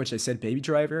mixing, which I said Baby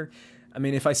Driver. I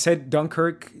mean, if I said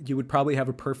Dunkirk, you would probably have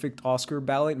a perfect Oscar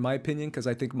ballot, in my opinion, because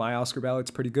I think my Oscar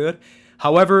ballot's pretty good.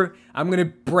 However, I'm going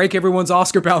to break everyone's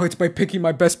Oscar ballots by picking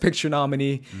my Best Picture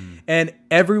nominee. And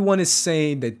everyone is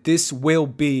saying that this will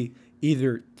be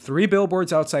either 3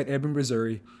 Billboards Outside Ebbing,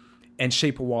 Missouri, and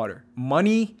Shape of Water.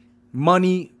 Money.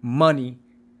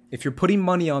 If you're putting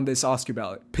money on this Oscar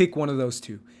ballot, pick one of those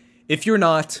two. If you're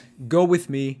not, go with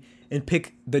me and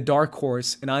pick the dark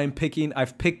horse. And I've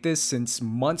picked this since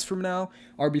months from now.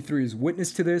 RB3 is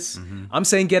witness to this. I'm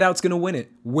saying Get Out's going to win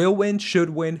it. Will win, should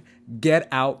win. Get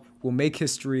Out will make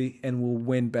history and will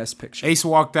win Best Picture. Ace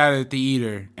walked out of the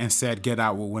theater and said Get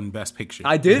Out will win Best Picture.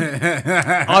 I did.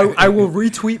 I will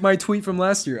retweet my tweet from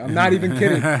last year. I'm not even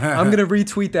kidding. I'm going to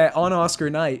retweet that on Oscar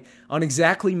night. On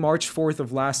exactly March 4th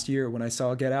of last year when I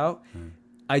saw Get Out,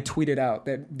 I tweeted out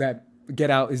that Get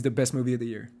Out is the best movie of the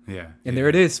year. Yeah. And there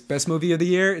it is. Best movie of the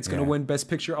year. It's going to win Best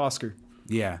Picture Oscar.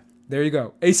 Yeah. There you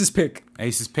go. Ace's pick. All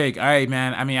right,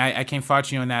 man. I mean, I can't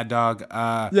fault you on that, dog.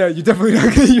 Yeah, you definitely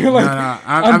not. You're like,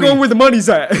 I'm going where the money's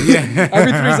at. Yeah.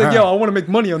 RB3's like, yo, I want to make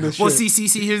money on this shit. Well, see,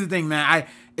 here's the thing, man.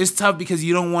 It's tough because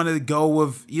you don't want to go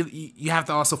with you have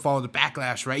to also follow the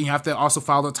backlash, right? You have to also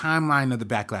follow the timeline of the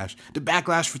backlash. The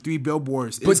backlash for 3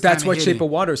 Billboards. But that's what Shape of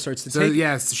Water starts to take.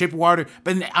 Yeah, it's Shape of Water.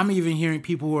 But I'm even hearing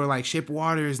people who are like, Shape of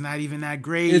Water is not even that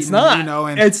great. It's not. You know,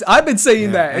 and I've been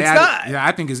saying that. It's not. Yeah,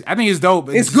 I think it's dope.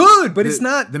 It's good, but it's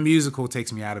not. The musical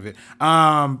takes me out of it.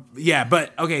 Yeah,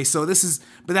 but okay, so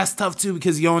but that's tough too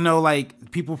because you don't know,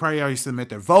 like, people probably already submit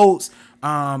their votes.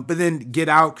 But then Get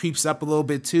Out creeps up a little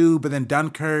bit too. But then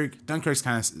Dunkirk's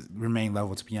kind of remain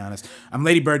level, to be honest.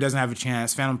 Lady Bird doesn't have a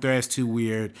chance. Phantom Thread is too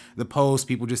weird. The Post,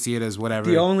 people just see it as whatever.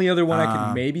 The only other one I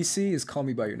can maybe see is Call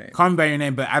Me by Your Name. Call Me by Your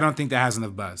Name, but I don't think that has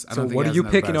enough buzz. So what are you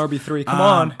picking, RB3? Come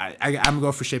on. I'm gonna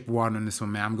go for Shape of Water on this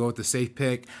one, man. I'm going with the safe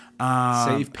pick.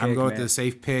 I'm going with the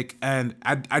safe pick, and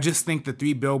I just think the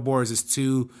 3 Billboards is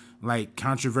too, like,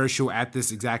 controversial at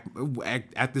this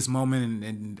moment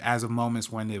and as of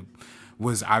moments when it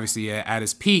was obviously at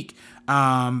its peak.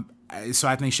 So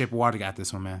I think Shape of Water got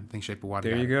this one, man. I think Shape of Water.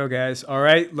 There you go, guys. All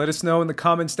right, let us know in the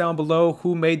comments down below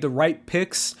who made the right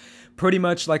picks. Pretty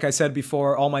much, like I said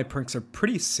before, all my picks are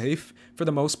pretty safe for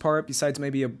the most part. Besides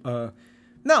maybe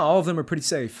no, all of them are pretty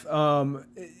safe.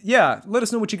 Yeah, let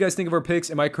us know what you guys think of our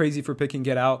picks. Am I crazy for picking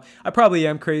Get Out? I probably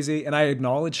am crazy, and I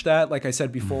acknowledge that. Like I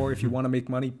said before, if you want to make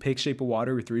money, pick Shape of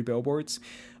Water or 3 Billboards.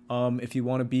 If you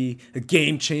want to be a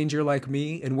game changer like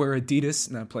me and wear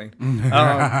Adidas, not playing. They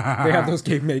have those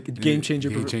game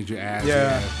changer ads.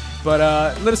 Yeah. But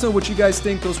let us know what you guys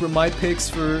think. Those were my picks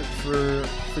for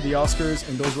the Oscars,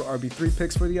 and those were RB3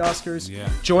 picks for the Oscars. Yeah.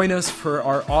 Join us for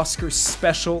our Oscar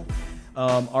special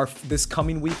this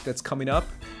coming week that's coming up.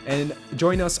 And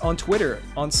join us on Twitter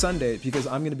on Sunday, because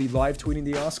I'm going to be live tweeting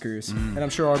the Oscars. And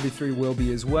I'm sure RB3 will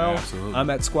be as well. Yeah, absolutely.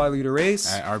 I'm at Squad Leader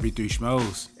Ace. At RB3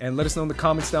 Schmoes. And let us know in the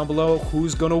comments down below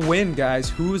who's going to win, guys.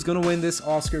 Who's going to win this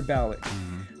Oscar ballot?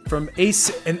 From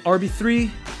Ace and RB3,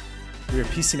 we are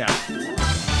peacing out.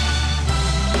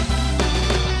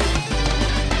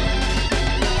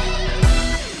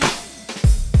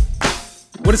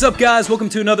 What is up, guys? Welcome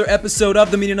to another episode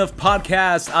of the Meaning of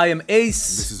Podcast. I am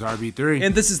Ace. This is RB3.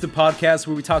 And this is the podcast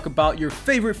where we talk about your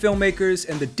favorite filmmakers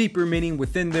and the deeper meaning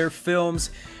within their films.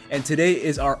 And today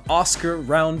is our Oscar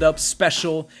Roundup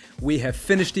special. We have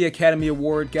finished the Academy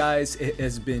Award, guys. It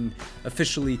has been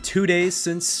officially 2 days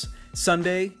since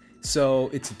Sunday. So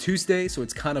it's a Tuesday, so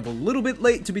it's kind of a little bit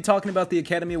late to be talking about the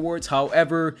Academy Awards.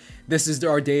 However, this is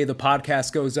our day the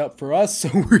podcast goes up for us,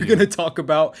 so we're going to talk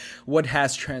about what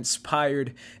has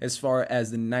transpired as far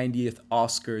as the 90th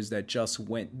Oscars that just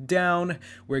went down.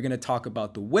 We're going to talk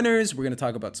about the winners. We're going to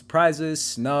talk about surprises,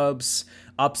 snubs,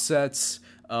 upsets.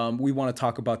 We want to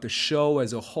talk about the show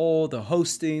as a whole, the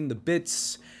hosting, the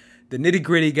bits, the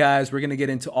nitty-gritty, guys. We're going to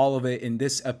get into all of it in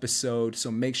this episode,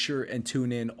 so make sure and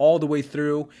tune in all the way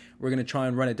through. We're going to try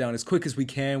and run it down as quick as we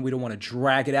can. We don't want to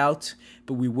drag it out,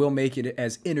 but we will make it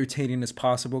as entertaining as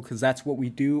possible, because that's what we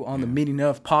do on the Meaning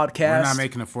of Podcast. We're not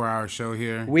making a 4-hour show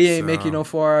here. We ain't making no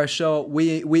 4-hour show.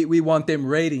 We want them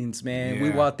ratings, man. Yeah.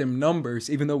 We want them numbers,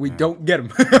 even though we don't get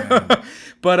them.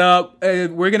 But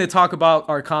we're going to talk about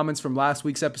our comments from last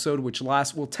week's episode,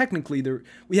 technically,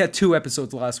 we had 2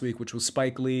 episodes last week, which was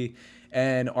Spike Lee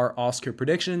and our Oscar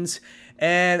predictions.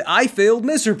 And I failed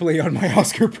miserably on my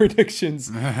Oscar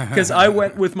predictions because I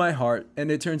went with my heart,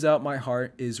 and it turns out my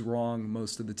heart is wrong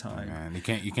most of the time. Man,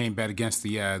 you can't bet against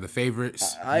the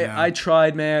favorites. I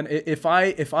tried, man. If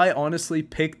I honestly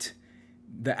picked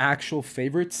the actual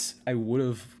favorites, I would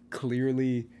have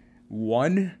clearly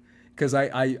won, because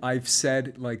I've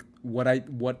said like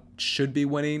what should be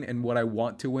winning and what I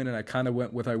want to win, and I kind of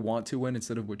went with I want to win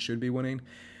instead of what should be winning.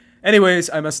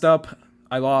 Anyways, I messed up.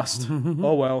 I lost.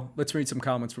 Oh well. Let's read some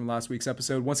comments from last week's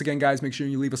episode. Once again, guys, make sure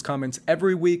you leave us comments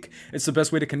every week. It's the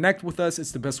best way to connect with us.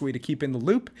 It's the best way to keep in the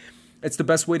loop. It's the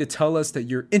best way to tell us that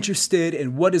you're interested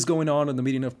in what is going on the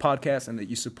Meaning of Podcast, and that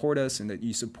you support us and that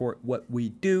you support what we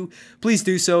do. Please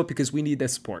do so, because we need that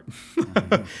support.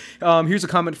 Here's a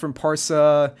comment from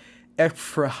Parsa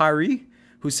Ep24,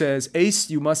 who says, Ace,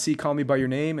 you must see Call Me By Your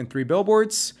Name and 3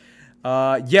 Billboards.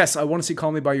 Yes, I want to see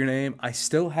Call Me By Your Name. I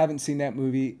still haven't seen that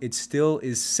movie. It still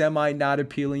is semi not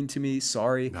appealing to me.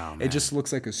 Sorry. No, it just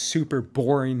looks like a super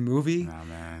boring movie. No,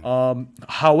 man.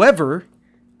 However,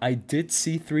 I did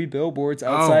see 3 Billboards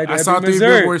outside I saw 3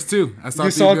 Missouri. Billboards too. You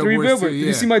saw 3 Billboards. Did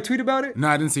you see my tweet about it? No,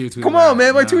 I didn't see your tweet. Come on,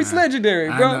 man. My tweet's legendary,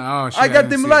 bro. I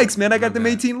got them likes, man. I got them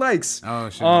 18 likes. Oh,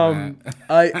 shit.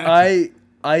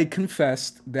 I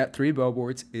confessed that 3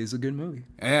 Billboards is a good movie.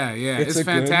 Yeah. It's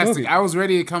fantastic. I was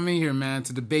ready to come in here, man,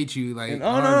 to debate you. Like,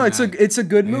 no, it's a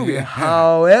good movie. Yeah.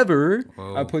 However,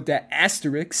 I put that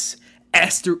asterisk,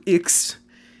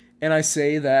 and I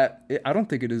say that I don't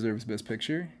think it deserves Best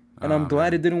Picture, and I'm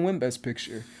glad it didn't win Best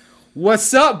Picture.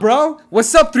 What's up, bro?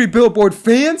 What's up, 3 Billboard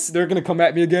fans? They're going to come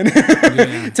at me again.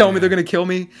 Tell me they're going to kill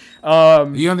me.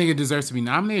 You don't think it deserves to be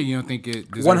nominated? You don't think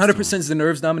it deserves 100%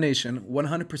 deserves nomination.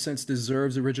 100%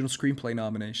 deserves original screenplay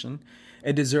nomination.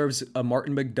 It deserves a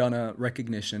Martin McDonagh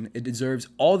recognition. It deserves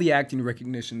all the acting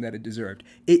recognition that it deserved.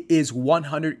 It is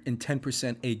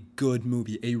 110% a good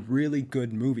movie, a really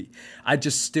good movie. I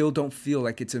just still don't feel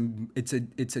like it's a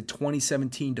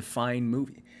 2017 defined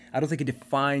movie. I don't think it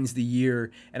defines the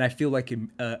year, and I feel like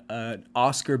an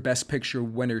Oscar Best Picture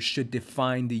winner should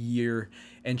define the year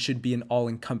and should be an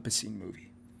all-encompassing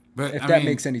movie. But if that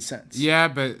makes any sense. Yeah,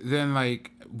 but then,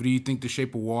 like, do you think The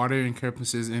Shape of Water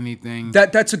encompasses anything?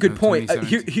 That's a good point.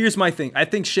 Here's my thing. I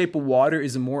think Shape of Water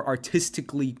is a more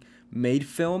artistically made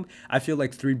film. I feel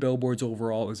like 3 Billboards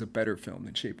overall is a better film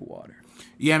than Shape of Water.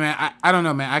 Yeah, man. I don't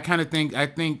know, man. I think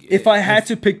if I had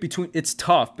to pick between, it's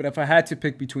tough, but if I had to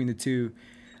pick between the two,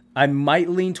 I might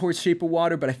lean towards Shape of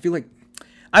Water, but I feel like,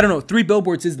 I don't know, Three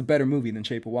Billboards is the better movie than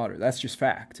Shape of Water. That's just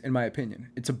fact, in my opinion.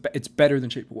 It's better than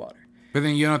Shape of Water. But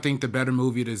then you don't think the better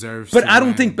movie deserves? But I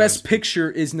don't think Best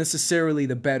Picture is necessarily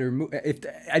the better movie.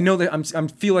 I know that I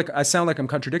feel like I sound like I'm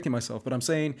contradicting myself, but I'm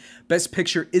saying Best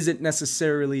Picture isn't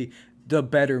necessarily the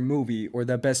better movie or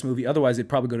the best movie. Otherwise, it'd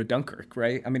probably go to Dunkirk,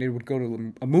 right? I mean, it would go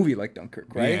to a movie like Dunkirk,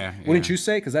 right? Yeah, Wouldn't you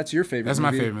say? Because that's your favorite. That's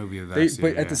movie. my favorite movie of that year.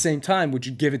 But at the same time, would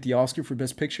you give it the Oscar for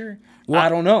Best Picture? Well, I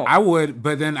don't know. I would,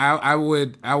 but then I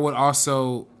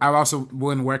also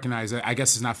wouldn't recognize it. I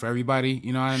guess it's not for everybody.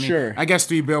 You know what I mean? Sure. I guess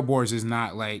Three Billboards is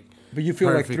not like. But you feel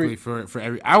perfectly like for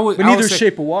every. I would. But neither is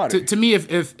Shape of Water. To me,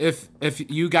 if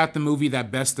you got the movie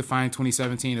that best defined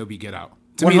 2017, it would be Get Out.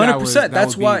 100%.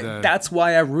 That's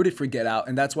why I rooted for Get Out,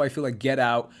 and that's why I feel like Get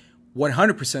Out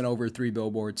 100% over Three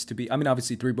Billboards to be. I mean,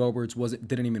 obviously Three Billboards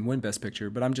didn't even win Best Picture,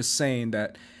 but I'm just saying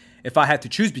that if I had to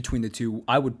choose between the two,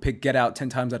 I would pick Get Out 10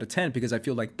 times out of 10 because I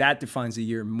feel like that defines the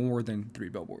year more than Three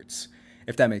Billboards,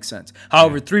 if that makes sense.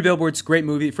 However, Three Billboards, great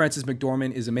movie. Frances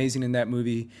McDormand is amazing in that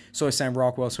movie. So is Sam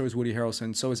Rockwell. So is Woody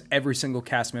Harrelson. So is every single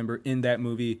cast member in that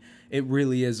movie. It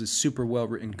really is a super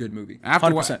well-written, good movie.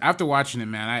 100%. After watching it,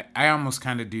 man, I almost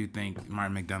kind of do think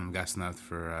Martin McDonagh got snubbed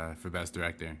for Best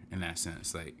Director in that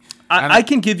sense. Like, I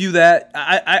can give you that.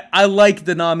 I like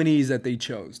the nominees that they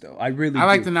chose, though. I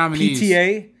like the nominees.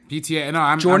 PTA. No,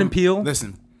 I'm Jordan Peele.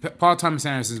 Listen, Paul Thomas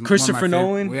Anderson is Christopher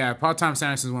Nolan. Yeah, Paul Thomas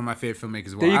Anderson is one of my favorite filmmakers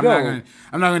as well. There you go.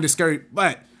 I'm not going to discourage,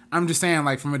 but I'm just saying,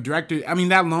 like, from a director, I mean,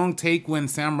 that long take when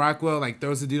Sam Rockwell like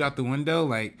throws the dude out the window,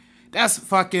 like, that's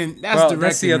directing. That's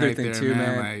the other right thing there, too,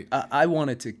 man. Like, I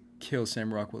wanted to kill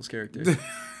Sam Rockwell's character.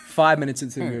 5 minutes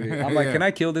into the movie, I'm like, can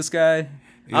I kill this guy?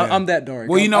 Yeah. I'm that dark.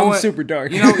 Well, I'm super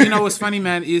dark. You know what's funny,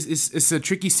 man? It's a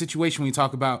tricky situation when you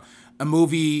talk about a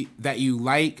movie that you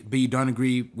like but you don't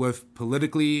agree with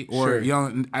politically, or Sure. you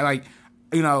know, I like,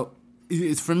 you know,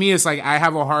 it's for me. It's like I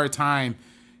have a hard time,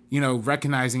 you know,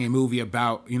 recognizing a movie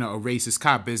about, you know, a racist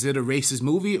cop. Is it a racist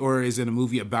movie or is it a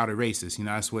movie about a racist? You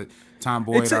know, that's what Tom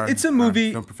Boyd, it's a movie.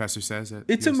 Our film professor, says.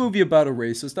 It's a movie about a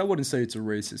racist. I wouldn't say it's a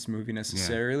racist movie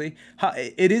necessarily. Yeah.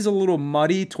 It is a little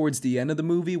muddy towards the end of the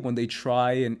movie when they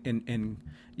try and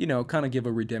you know, kind of give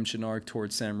a redemption arc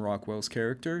towards Sam Rockwell's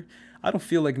character. I don't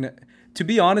feel like, to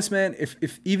be honest, man,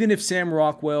 even if Sam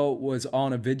Rockwell was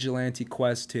on a vigilante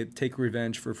quest to take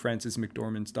revenge for Frances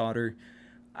McDormand's daughter,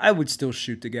 I would still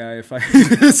shoot the guy if I.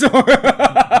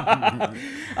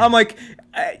 I'm like,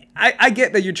 I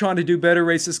get that you're trying to do better,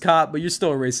 racist cop, but you're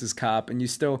still a racist cop, and you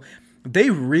still.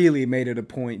 They really made it a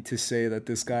point to say that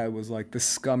this guy was like the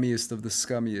scummiest of the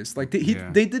scummiest. Like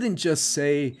they didn't just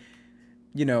say,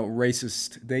 you know,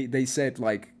 racist. They said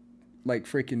like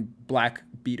freaking black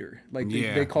beater. Like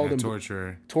they called him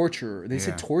torturer. They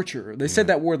said torturer. They said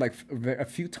that word like a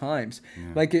few times.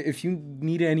 Yeah. Like if you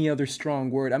need any other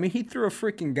strong word, I mean, he threw a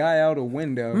freaking guy out a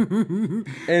window. And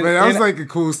that was like a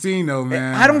cool scene though,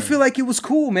 man. I don't feel like it was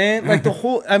cool, man. Like the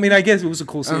whole, I mean, I guess it was a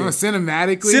cool scene.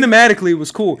 Cinematically it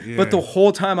was cool. Yeah. But the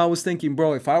whole time I was thinking,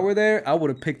 bro, if I were there, I would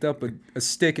have picked up a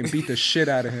stick and beat the shit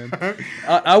out of him.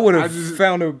 I would have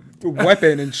found a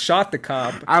weapon and shot the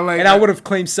cop. I would have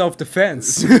claimed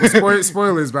self-defense.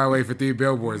 Spoilers, by the way, for Three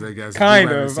Billboards, I guess.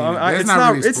 Kind of.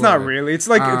 It's not really. It's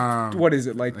like, what is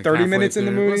it, like 30 minutes in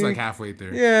the movie? It's like halfway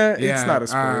through. Yeah, it's not a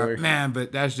spoiler. Man,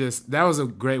 but that was a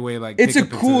great way, like, it's a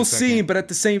cool scene, but at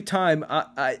the same time,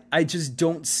 I just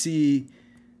don't see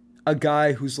a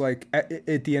guy who's like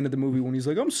at the end of the movie when he's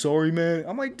like, I'm sorry, man.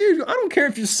 I'm like, dude, I don't care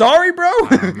if you're sorry, bro.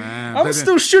 Oh, man. I'm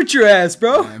still shoot your ass,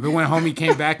 bro. Man, but when homie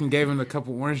came back and gave him a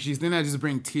couple orange juice, didn't that just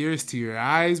bring tears to your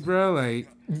eyes, bro? Like,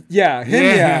 yeah.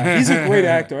 He's a great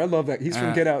actor. I love that. He's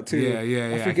from Get Out too.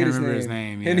 Yeah. I forget his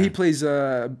name. And he plays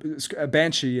a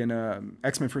Banshee in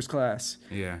X-Men First Class.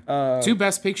 Yeah. 2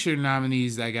 Best Picture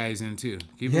nominees that guy's in too.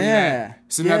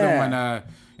 It's another one.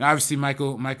 Obviously,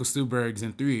 Michael Stuhlbarg's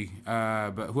in 3,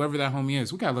 but whoever that homie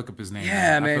is, we gotta look up his name.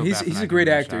 Yeah, man, he's a great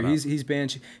actor. He's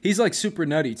Banshee. He's like super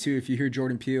nutty too. If you hear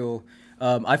Jordan Peele,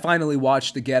 I finally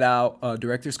watched the Get Out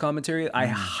director's commentary. I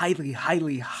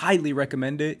highly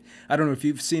recommend it. I don't know if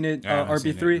you've seen it,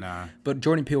 RB3, but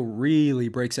Jordan Peele really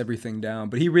breaks everything down.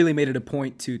 But he really made it a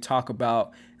point to talk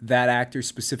about that actor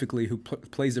specifically who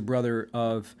plays the brother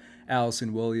of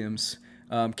Allison Williams.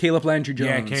 Caleb Landry Jones.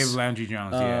 Yeah, Caleb Landry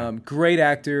Jones. Great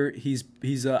actor. He's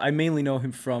I mainly know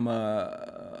him from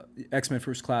X-Men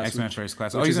First Class. X-Men First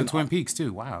Class. Oh, he's in Twin Peaks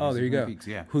too. Wow. Oh, there you go. Peaks,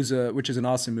 yeah. Which is an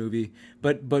awesome movie.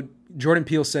 But Jordan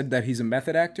Peele said that he's a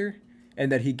method actor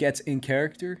and that he gets in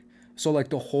character. So like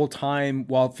the whole time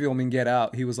while filming Get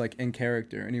Out, he was like in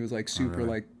character, and he was like super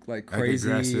like crazy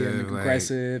and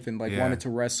aggressive and like wanted to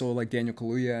wrestle like Daniel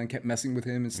Kaluuya and kept messing with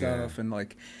him and stuff. And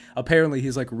like apparently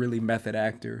he's like a really method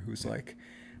actor who's like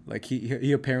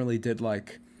he apparently did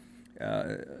like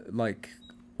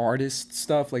artist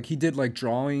stuff. Like he did like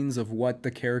drawings of what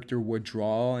the character would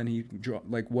draw, and he draw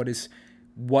like what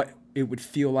it would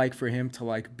feel like for him to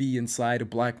like be inside a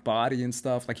black body and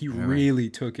stuff. Like he really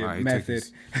took it method.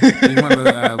 He's one of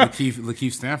the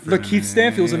Lakeith Stanfield. Lakeith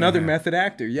Stanfield's another method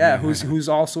actor, who's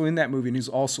also in that movie, and who's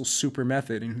also super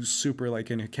method and who's super like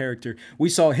in a character. We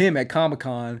saw him at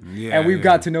Comic-Con, and we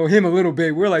got to know him a little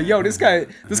bit. We're like, yo, this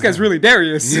guy's really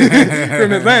Darius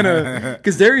from Atlanta,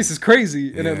 because Darius is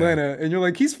crazy in Atlanta, and you're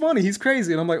like, he's funny, he's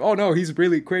crazy, and I'm like, oh no, he's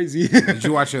really crazy. Did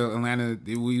you watch Atlanta?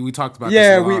 We talked about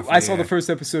this a lot. I saw the first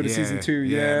episode of season 2.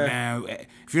 Man.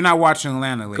 If you're not watching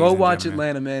Atlanta, go watch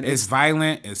Atlanta, man. It's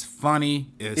violent, it's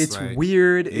funny, it's like,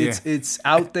 weird, it's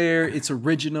out there, it's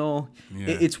original.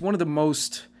 It's one of the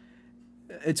most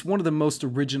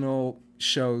original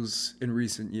shows in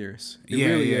recent years. It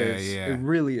really is. It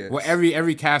really is. Well,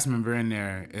 every cast member in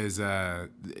there is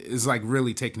like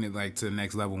really taking it like to the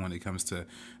next level when it comes to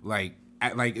like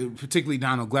particularly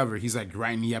Donald Glover. He's like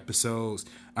writing the episodes.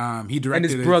 He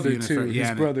directed and his brother too.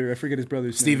 His brother, I forget his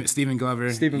brother's name. Stephen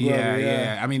Glover. Stephen Glover.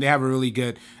 Yeah. I mean, they have a really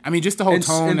good. I mean, just the whole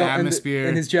tone, the atmosphere,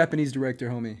 and his Japanese director,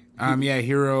 homie.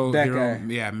 Hiro. Guy.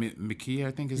 Yeah, Miki,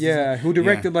 I think is. Yeah, who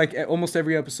directed like almost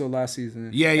every episode last season.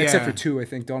 Yeah. Except for 2, I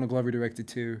think. Donald Glover directed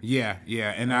 2. Yeah.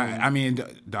 And I mean,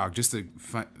 dog, just a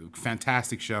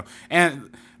fantastic show.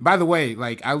 And by the way,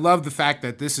 like I love the fact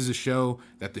that this is a show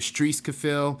that the streets could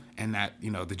feel, and that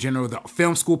the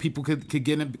film school people could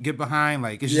get behind.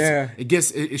 Like it's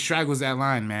just it straggles that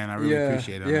line, man. I really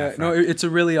appreciate it. Yeah, no, it's a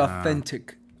really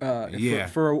authentic.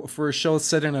 For a show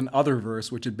set in an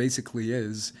otherverse, which it basically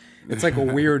is. It's like a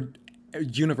weird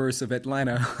universe of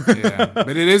Atlanta. But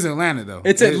it is Atlanta though.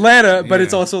 It's Atlanta, but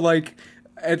it's also like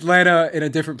Atlanta in a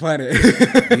different planet.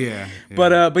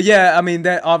 But yeah, I mean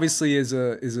that obviously is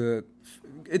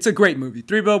it's a great movie.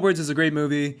 3 Billboards is a great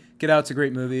movie. Get Out's a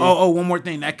great movie. Oh, one more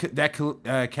thing. Caleb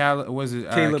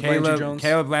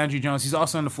Landry Jones. He's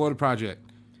also in the Florida Project.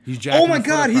 He's Jack. Oh my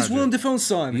God, he's Willem Dafoe's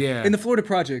son. Yeah. In the Florida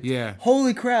Project. Yeah.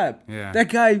 Holy crap. Yeah. That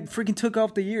guy freaking took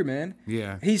off the year, man.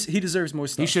 Yeah. He deserves more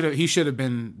stuff. He should have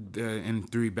been in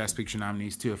 3 Best Picture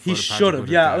nominees too. He should have.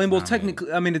 Yeah. I mean, well,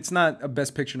 technically, I mean, it's not a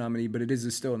Best Picture nominee, but it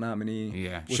is still a nominee.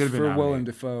 Yeah. Should have been for Willem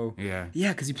Dafoe. Yeah.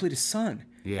 Yeah, because he played his son.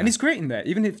 Yeah. And he's great in that.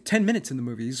 Even if 10 minutes in the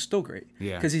movie, he's still great.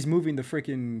 Yeah. Because he's moving the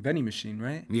freaking vending machine,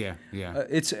 right? Yeah.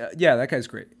 That guy's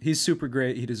great. He's super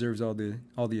great. He deserves all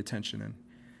the attention, and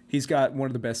he's got one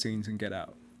of the best scenes in Get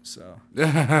Out. So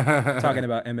talking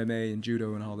about MMA and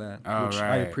judo and all that, which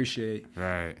I appreciate.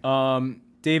 Right.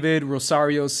 David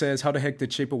Rosario says, how the heck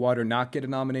did Shape of Water not get a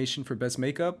nomination for Best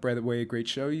Makeup? By the way, a great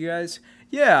show, you guys.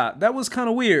 Yeah, that was kind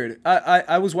of weird.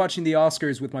 I was watching the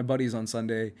Oscars with my buddies on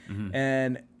Sunday,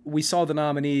 and we saw the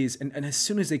nominees, and as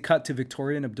soon as they cut to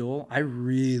Victoria and Abdul, I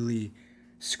really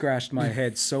scratched my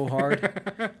head so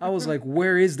hard. I was like,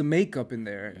 where is the makeup in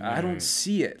there? Right. I don't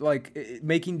see it. Like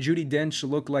making Judi Dench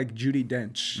look like Judi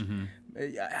Dench.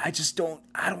 I just don't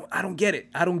get it.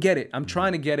 I don't get it. I'm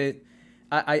trying to get it.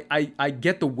 I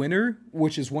get the winner,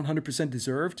 which is 100%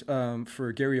 deserved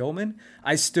for Gary Oldman.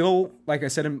 I still, like I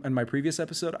said in my previous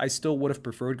episode, I still would have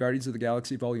preferred Guardians of the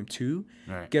Galaxy Volume 2.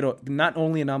 Right. Get not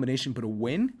only a nomination, but a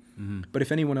win. But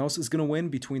if anyone else is going to win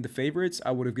between the favorites, I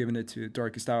would have given it to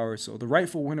Darkest Hour. So the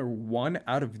rightful winner won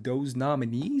out of those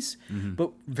nominees.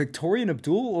 But Victoria and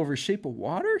Abdul over Shape of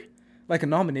Water? Like a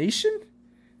nomination?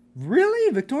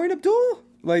 Really? Victoria and Abdul?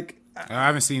 Like... I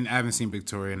haven't seen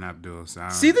Victoria and Abdul. So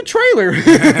see the trailer.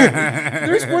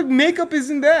 There's what makeup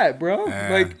isn't that, bro.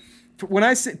 Like when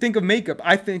I think of makeup,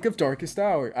 I think of Darkest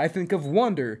Hour. I think of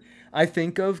Wonder. I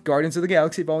think of Guardians of the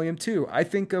Galaxy Volume 2. I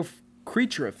think of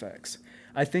creature effects.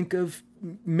 I think of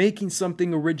making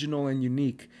something original and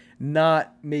unique,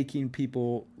 not making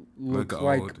people look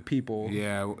like people.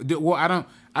 Yeah. Well,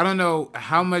 I don't know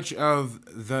how much of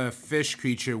the fish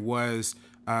creature was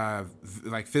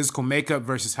like physical makeup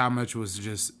versus how much was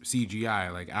just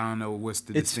CGI. Like I don't know what's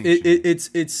the distinction.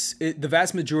 The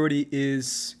vast majority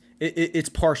is it's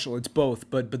partial. It's both,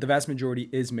 but the vast majority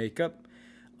is makeup.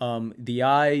 The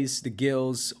eyes, the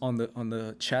gills on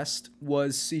the chest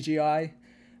was CGI,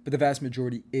 but the vast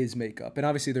majority is makeup. And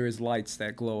obviously there is lights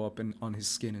that glow up on his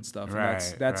skin and stuff. And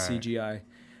that's CGI.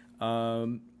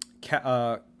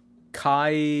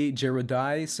 Kai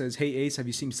Gerodai says, "Hey Ace, have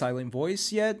you seen Silent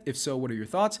Voice yet? If so, what are your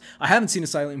thoughts?" I haven't seen A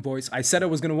Silent Voice. I said I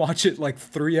was gonna watch it like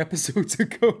 3 episodes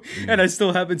ago, and I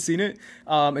still haven't seen it.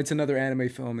 It's another anime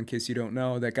film, in case you don't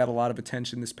know, that got a lot of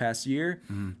attention this past year.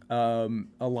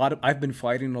 I've been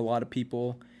fighting a lot of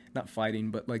people. Not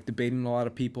fighting, but like debating a lot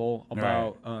of people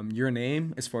about Your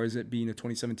Name, as far as it being a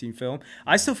 2017 film.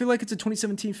 I still feel like it's a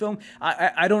 2017 film.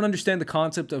 I don't understand the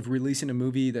concept of releasing a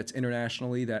movie that's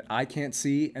internationally that I can't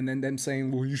see, and then them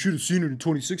saying, well, you should have seen it in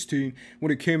 2016 when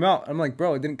it came out. I'm like,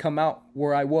 bro, it didn't come out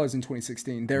where I was in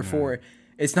 2016. Therefore,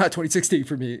 it's not 2016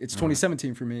 for me. It's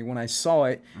 2017 for me when I saw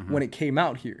it when it came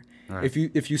out here.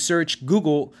 If you search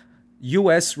Google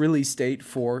U.S. release date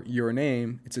for Your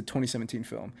Name, it's a 2017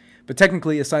 film. But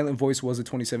technically, A Silent Voice was a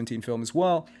 2017 film as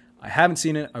well. I haven't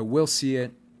seen it. I will see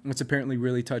it. It's apparently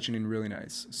really touching and really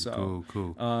nice. So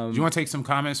cool. Do you want to take some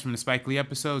comments from the Spike Lee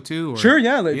episode too? Or? Sure,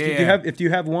 yeah. If you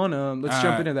have one, let's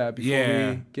jump into that before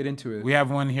we get into it. We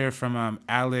have one here from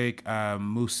Alec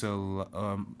Musila.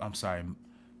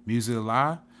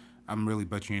 I'm really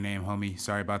butchering your name, homie.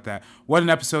 Sorry about that. What an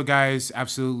episode, guys.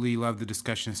 Absolutely love the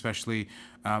discussion, especially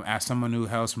as someone who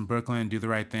hails from Brooklyn. Do the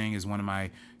Right Thing is one of my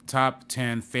top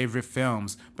 10 favorite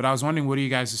films. But I was wondering, what are you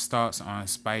guys' thoughts on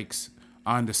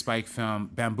the Spike film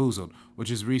Bamboozled, which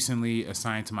is recently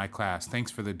assigned to my class?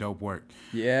 Thanks for the dope work.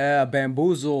 Yeah,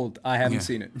 Bamboozled. I haven't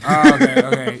seen it.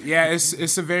 Okay. Yeah,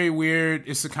 it's a very weird.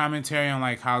 It's a commentary on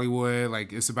like Hollywood.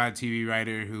 Like it's about a TV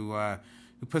writer who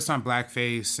puts on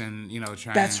blackface and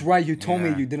trying. That's right. You told me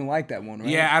you didn't like that one, right?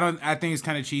 Yeah, I think it's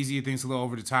kind of cheesy. I think it's a little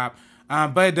over the top.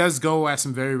 But it does go at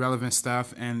some very relevant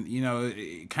stuff, and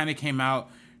it kind of came out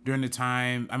during the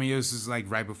time. I mean, it was just like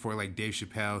right before like Dave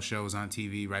Chappelle show was on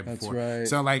TV right before. That's right.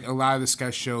 So like a lot of the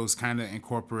sketch shows kind of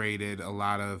incorporated a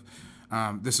lot of.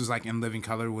 This was like In Living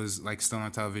Color was like still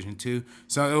on television too.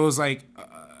 So it was like.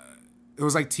 It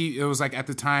was like at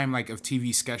the time like of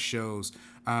TV sketch shows.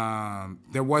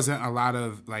 There wasn't a lot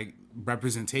of like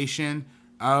representation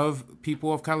of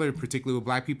people of color, particularly with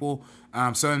black people.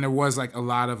 So then there was like a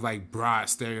lot of like broad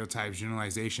stereotypes,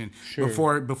 generalization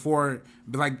before,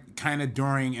 like kind of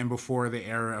during and before the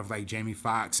era of like Jamie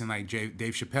Foxx and like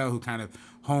Dave Chappelle, who kind of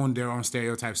honed their own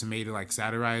stereotypes and made it like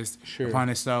satirized upon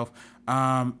itself.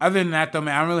 Other than that though,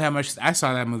 man, I don't really have much. I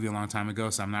saw that movie a long time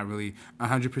ago, so I'm not really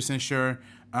 100% sure.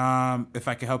 If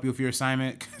I can help you with your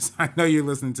assignment, because I know you're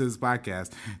listening to this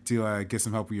podcast to get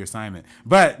some help with your assignment.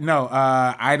 But no,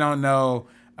 I don't know.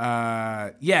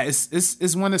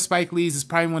 It's one of Spike Lee's. It's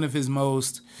probably one of his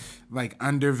most like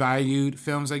undervalued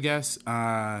films, I guess.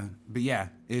 But yeah,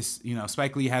 it's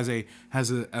Spike Lee has a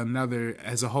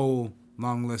whole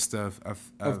long list of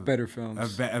better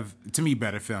films. To me,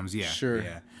 better films. Yeah, sure.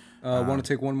 Yeah. Want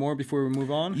to take one more before we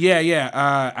move on? Yeah.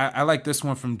 I like this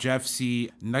one from Jeff C.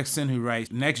 Nexon, who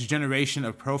writes, "Next generation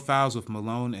of profiles with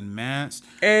Malone and Mance."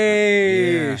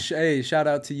 Hey, shout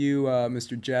out to you,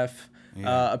 Mr. Jeff.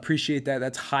 Yeah. Appreciate that.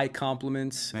 That's high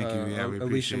compliments. Thank you. Yeah, we Alicia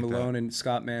appreciate Malone that. And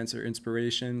Scott Mance are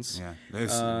inspirations. Yeah, we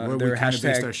kind of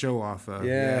based our show off of.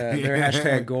 Yeah, their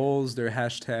hashtag goals, their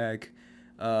hashtag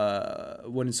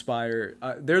what inspire.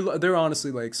 They're honestly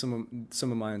like some of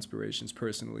my inspirations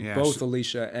personally. Yeah, both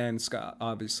Alicia and Scott,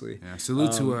 obviously. Yeah,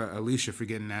 salute to Alicia for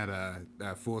getting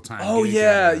that full-time. Oh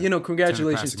yeah,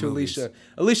 congratulations to Alicia.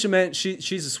 Alicia, man,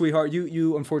 she's a sweetheart.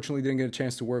 You unfortunately didn't get a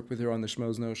chance to work with her on the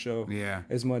Schmoes Know show. Yeah,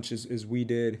 as much as we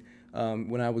did.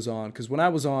 When I was on, because when I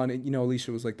was on,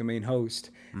 Alicia was like the main host,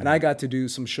 and I got to do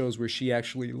some shows where she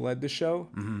actually led the show.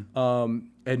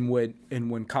 And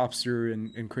when Copster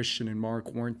and Christian and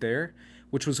Mark weren't there,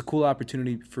 which was a cool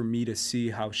opportunity for me to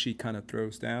see how she kind of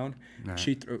throws down. Right.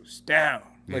 She throws down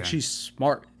like she's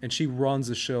smart, and she runs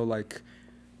the show like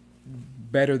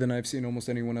better than I've seen almost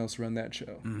anyone else run that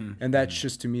show. And that's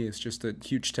just, to me, it's just a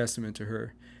huge testament to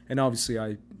her. And obviously,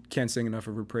 I can't sing enough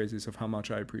of her praises of how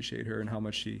much I appreciate her and how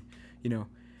much she,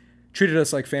 treated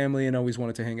us like family and always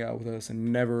wanted to hang out with us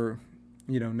and never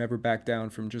back down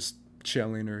from just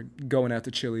chilling or going out to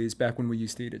Chili's back when we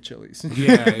used to eat at Chili's.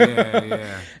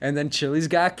 Yeah. And then Chili's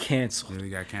got canceled.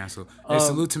 Really got canceled.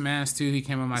 Salute to Mance too. He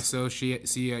came on my show, see at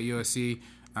USC.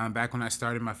 Back when I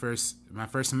started my first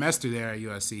semester there at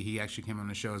USC, he actually came on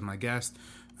the show as my guest.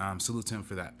 Salute to him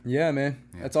for that. Yeah, man.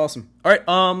 Yeah. That's awesome. All right,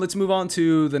 let's move on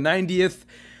to the 90th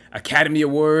Academy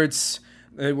Awards.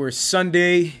 They were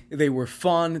Sunday. They were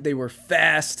fun. They were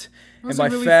fast. And by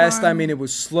really fast, fun? I mean it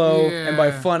was slow. Yeah. And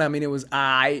by fun, I mean it was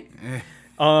aight.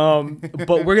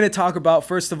 But we're going to talk about,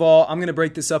 first of all, I'm going to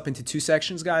break this up into 2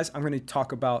 sections, guys. I'm going to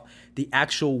talk about the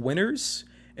actual winners.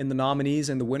 and the nominees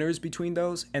and the winners between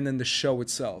those, and then the show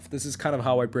itself. This is kind of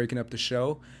how I'm breaking up the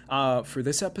show for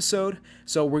this episode.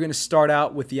 So we're going to start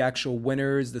out with the actual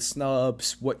winners, the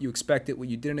snubs, what you expected, what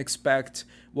you didn't expect,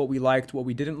 what we liked, what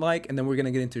we didn't like, and then we're going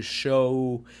to get into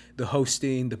show, the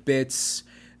hosting, the bits,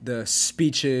 the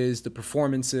speeches, the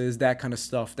performances, that kind of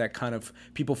stuff that kind of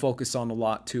people focus on a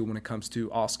lot too when it comes to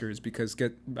Oscars, because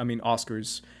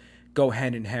Oscars go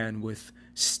hand in hand with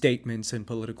statements and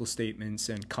political statements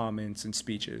and comments and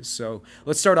speeches. So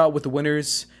let's start out with the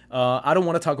winners. I don't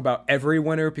want to talk about every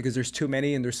winner because there's too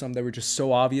many, and there's some that were just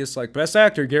so obvious, like Best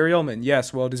Actor, Gary Oldman.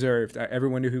 Yes, well deserved.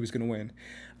 Everyone knew who was going to win.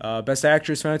 Best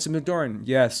Actress, Frances McDormand.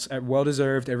 Yes, well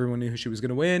deserved. Everyone knew who she was going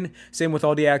to win. Same with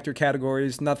all the actor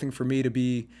categories. Nothing for me to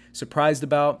be surprised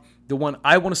about. The one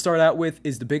I want to start out with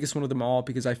is the biggest one of them all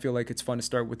because I feel like it's fun to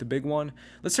start with the big one.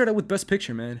 Let's start out with Best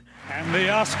Picture, man. And the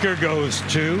Oscar goes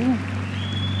to...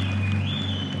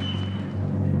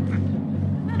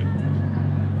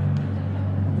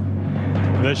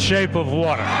 The Shape of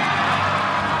Water.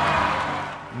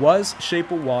 Was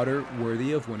Shape of Water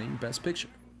worthy of winning Best Picture?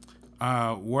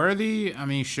 Worthy? I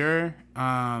mean, sure. But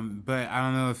I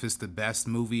don't know if it's the best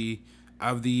movie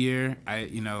of the year.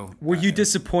 Were you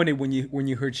disappointed when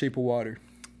you heard Shape of Water?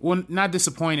 Well, not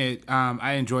disappointed.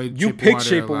 I enjoyed. You picked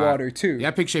Shape of Water too. Yeah,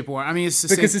 I picked Shape of Water. I mean, it's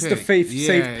because safe it's pick. the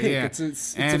safe pick. Yeah.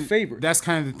 It's a favorite. That's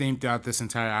kind of the theme throughout this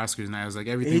entire Oscars night. I was like,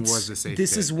 everything was a safe.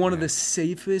 This is one of the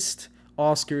safest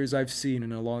Oscars I've seen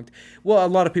in a long time. Well, a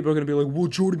lot of people are going to be like, well,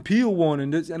 Jordan Peele won,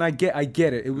 and I get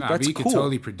it. That's but you cool. could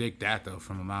totally predict that, though,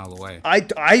 from a mile away.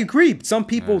 I agree. Some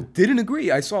people didn't agree.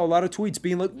 I saw a lot of tweets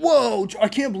being like, whoa, I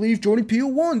can't believe Jordan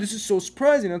Peele won. This is so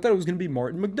surprising. I thought it was going to be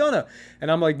Martin McDonagh. And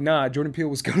I'm like, nah, Jordan Peele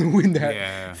was going to win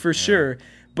that for sure.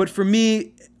 But for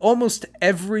me, almost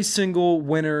every single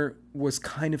winner was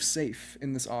kind of safe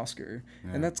in this Oscar.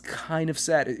 And that's kind of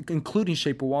sad, including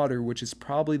Shape of Water, which is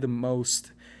probably the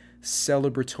most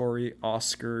celebratory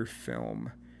Oscar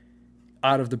film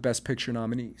out of the Best Picture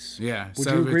nominees. Yeah, would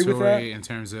you agree with that? In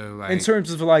terms of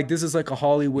this is like a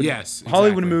Hollywood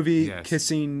movie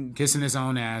kissing his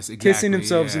own ass, kissing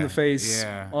themselves in the face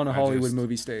on a Hollywood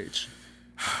movie stage.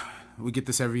 We get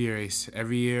this every year, Ace.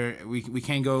 Every year we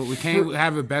can't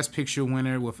have a Best Picture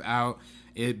winner without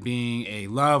it being a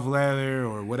love letter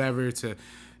or whatever to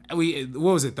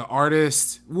what was it?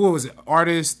 Artist,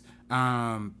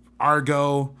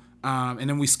 Argo. And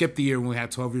then we skip the year when we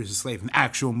had 12 Years a Slave, an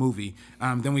actual movie.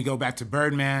 Then we go back to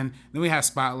Birdman. Then we have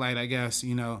Spotlight, I guess,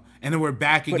 and then we're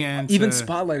back again. Even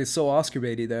Spotlight is so Oscar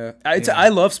baity, though. I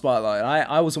love Spotlight.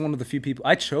 I was one of the few people.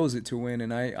 I chose it to win,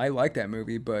 and I like that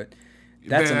movie, but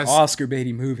that's an Oscar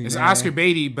baity movie. It's Oscar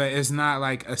baity, but it's not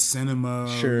like a cinema.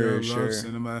 Sure.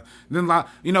 Cinema. Then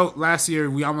last year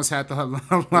we almost had the La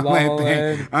La Land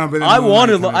thing. But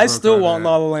I still want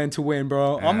La La Land to win,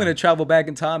 bro. Yeah. I'm gonna travel back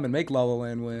in time and make La La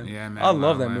Land win. Yeah, man. I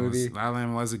love that movie. La La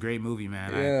Land was a great movie,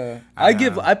 man. Yeah,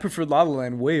 I prefer La La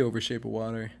Land way over Shape of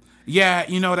Water. Yeah,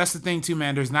 that's the thing too,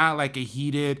 man. There's not like a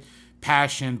heated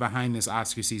passion behind this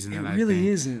Oscar season. It really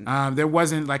isn't. There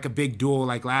wasn't like a big duel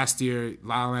like last year,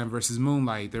 La La Land versus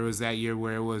Moonlight. There was that year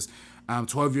where it was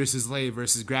 12 Years a Slave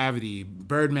versus Gravity,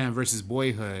 Birdman versus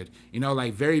Boyhood.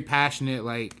 Like very passionate,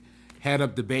 like head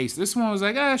up debates. This one was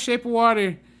like, Shape of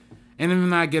Water. And then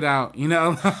not Get Out,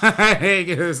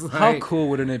 It was like, how cool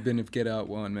wouldn't it have been if Get Out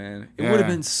won, man? It would have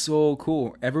been so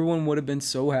cool. Everyone would have been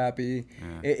so happy.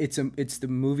 Yeah. It's the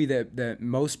movie that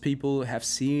most people have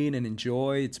seen and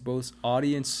enjoy. It's both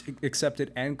audience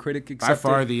accepted and critic accepted. By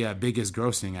far the biggest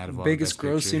grossing out of all. Biggest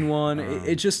grossing one.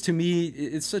 It just, to me,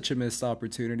 it's such a missed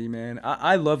opportunity, man.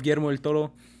 I love Guillermo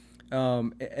del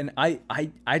Toro, and I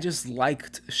just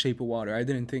liked Shape of Water. I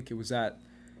didn't think it was that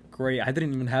great. I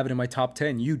didn't even have it in my top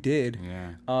 10. You did.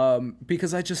 Yeah.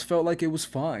 Because I just felt like it was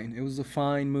fine. It was a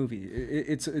fine movie.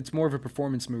 It's more of a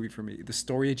performance movie for me. The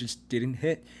story just didn't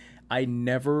hit. I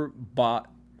never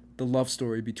bought the love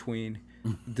story between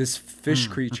this fish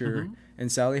creature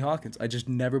and Sally Hawkins. I just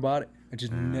never bought it. I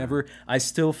just never. I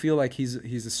still feel like he's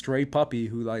a stray puppy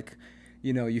who, like,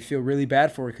 you feel really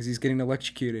bad for because he's getting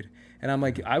electrocuted. And I'm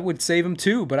like, I would save him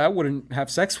too, but I wouldn't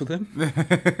have sex with him.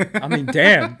 I mean,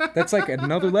 damn, that's like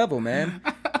another level, man.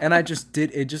 And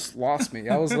it just lost me.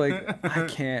 I was like, I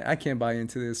can't buy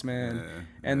into this, man.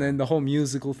 And then the whole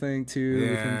musical thing too,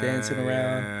 with him dancing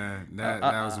around. Yeah,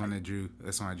 that was when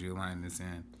that's when I drew a line in the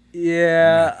sand.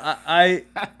 Yeah,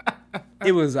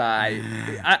 it was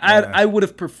I would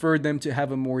have preferred them to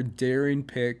have a more daring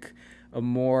pick, a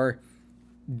more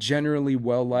generally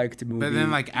well-liked movie, But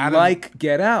then, like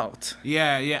Get Out.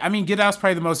 Yeah. I mean, Get Out's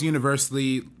probably the most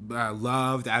universally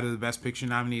loved out of the Best Picture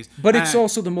nominees. But it's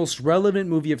also the most relevant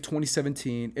movie of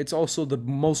 2017. It's also the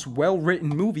most well-written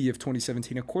movie of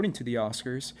 2017, according to the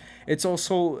Oscars. It's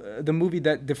also the movie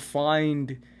that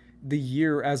defined the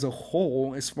year as a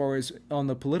whole, as far as on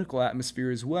the political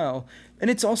atmosphere as well. And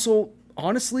it's also,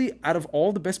 honestly, out of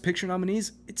all the Best Picture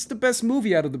nominees, it's the best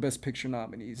movie out of the Best Picture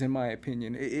nominees, in my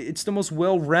opinion. It's the most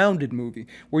well-rounded movie,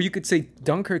 where you could say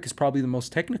Dunkirk is probably the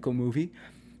most technical movie,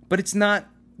 but it's not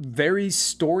very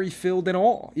story-filled at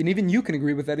all. And even you can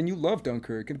agree with that, and you love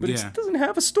Dunkirk. But it doesn't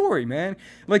have a story, man.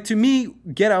 Like, to me,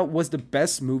 Get Out was the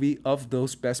best movie of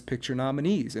those Best Picture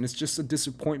nominees, and it's just a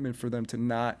disappointment for them to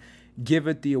not give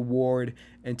it the award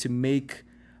and to make...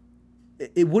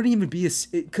 It wouldn't even be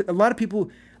a lot of people...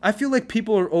 I feel like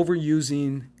people are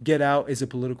overusing Get Out as a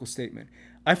political statement.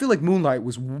 I feel like Moonlight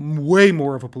was way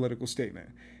more of a political statement.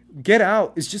 Get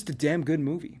Out is just a damn good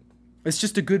movie. It's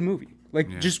just a good movie.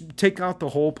 Just take out the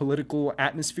whole political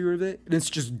atmosphere of it, and it's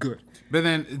just good. But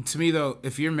then, to me, though,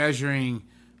 if you're measuring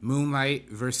Moonlight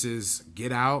versus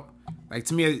Get Out, like,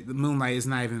 to me, Moonlight is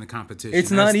not even a competition.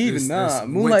 It's not even,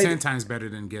 Moonlight 10 times better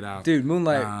than Get Out. Dude,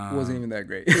 Moonlight wasn't even that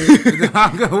great.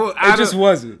 It just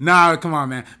wasn't. Nah, come on,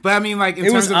 man. But I mean, like,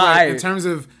 in terms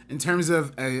of a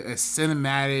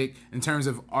cinematic, in terms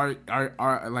of art,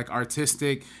 like,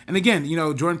 artistic, and again, you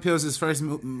know, Jordan Peele's first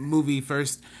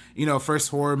first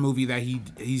horror movie that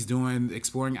he's doing,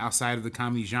 exploring outside of the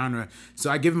comedy genre. So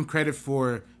I give him credit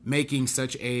for making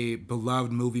such a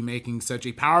beloved movie, making such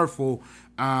a powerful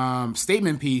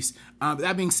statement piece.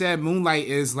 That being said, Moonlight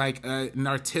is like an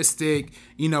artistic,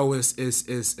 you know,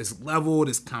 is leveled,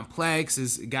 is complex,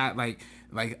 is got like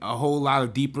a whole lot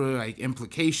of deeper like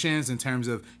implications in terms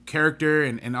of character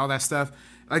and all that stuff.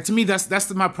 Like, to me,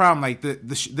 that's my problem. Like,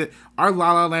 our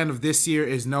La La Land of this year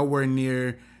is nowhere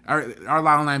near. Our La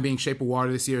La Land being Shape of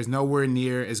Water this year is nowhere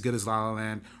near as good as La La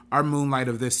Land. Our Moonlight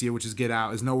of this year, which is Get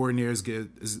Out, is nowhere near as good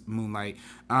as Moonlight.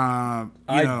 I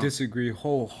disagree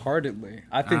wholehearedly.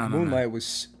 I think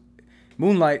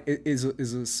Moonlight is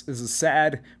a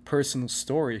sad personal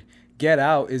story. Get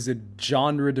Out is a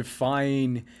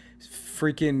genre-defying,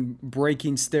 freaking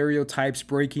breaking stereotypes,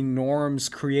 breaking norms,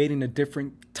 creating a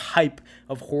different type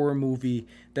of horror movie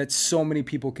that so many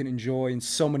people can enjoy and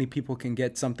so many people can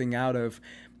get something out of.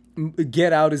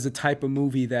 Get Out is the type of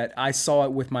movie that I saw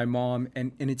it with my mom,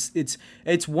 and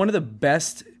it's one of the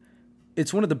best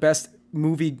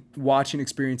movie watching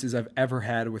experiences I've ever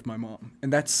had with my mom.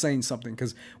 And that's saying something,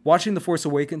 because watching The Force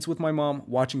Awakens with my mom,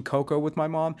 watching Coco with my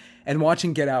mom, and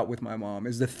watching Get Out with my mom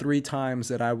is the 3 times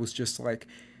that I was just like,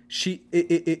 she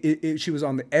was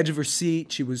on the edge of her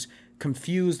seat. She was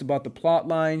confused about the plot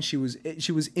line. She was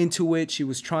into it. She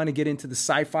was trying to get into the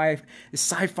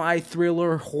sci-fi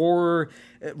thriller, horror,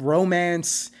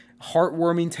 romance,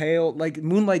 heartwarming tale. Like,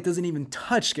 Moonlight doesn't even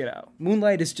touch Get Out.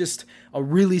 Moonlight is just a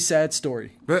really sad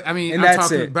story. But I mean,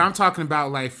 I'm talking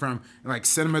about like from like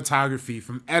cinematography,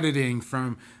 from editing,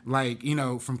 from like, you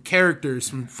know, from characters,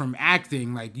 from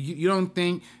acting. Like, you don't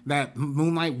think that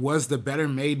Moonlight was the better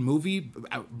made movie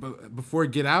before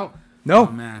Get Out? No,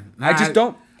 oh, man, I just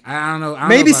don't. I don't know.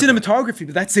 Maybe cinematography,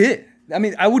 but that's it. I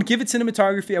mean, I would give it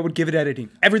cinematography. I would give it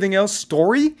editing. Everything else,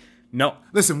 story. No.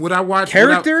 Listen, would I watch...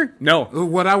 Character? No.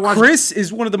 Would I watch... Chris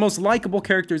is one of the most likable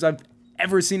characters I've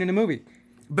ever seen in a movie.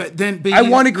 But I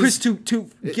wanted Chris to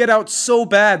get out so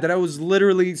bad that I was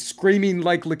literally screaming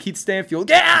like Lakeith Stanfield,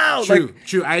 get out!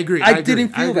 True, I agree. I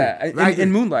didn't feel that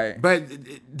in Moonlight. But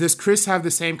does Chris have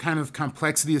the same kind of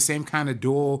complexity, the same kind of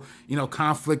dual, you know,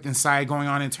 conflict inside going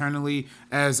on internally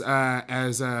as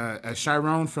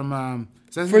Chiron from...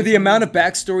 For the amount of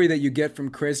backstory that you get from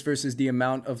Chris versus the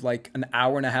amount of like an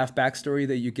hour and a half backstory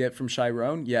that you get from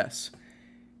Chiron, yes.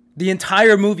 The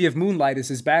entire movie of Moonlight is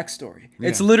his backstory. Yeah.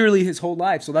 It's literally his whole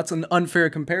life, so that's an unfair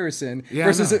comparison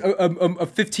versus a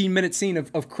 15-minute scene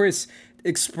of Chris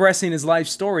expressing his life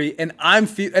story, and I'm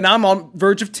on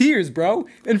verge of tears, bro.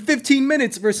 In 15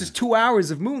 minutes versus 2 hours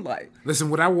of Moonlight.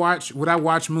 Listen, would I watch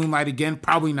Moonlight again?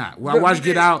 Probably not. Would I watch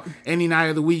Get Out any night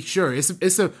of the week? Sure.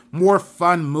 It's a more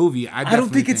fun movie. I don't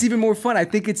think it's even more fun. I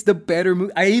think it's the better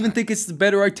movie. I even think it's the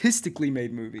better artistically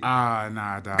made movie.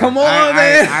 Nah, dog. Come on,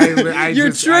 man.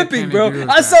 You're tripping, bro.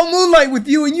 I saw Moonlight with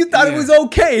you, and you thought it was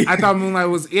okay. I thought Moonlight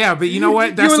was, but you know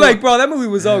what? You were like, bro, that movie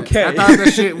was okay. I thought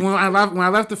that shit, when I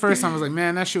left the first time, I was like,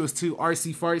 man, that shit was too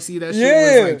artsy-fartsy. That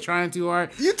shit was like trying too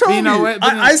hard. You told me. What?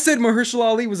 I said Mahershala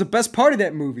Ali was the best part of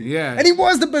that movie. Yeah. And he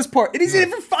was the best part. And he's in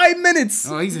it for 5 minutes.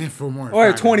 Oh, he's in it for more.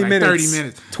 Or 20 minutes. 30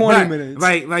 minutes. 20 minutes.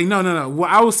 Like, no. Well,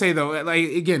 I will say, though,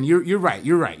 like, again, you're right.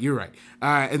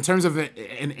 In terms of an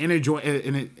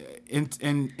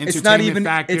entertainment It's not even.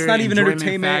 factor, It's not even enjoyment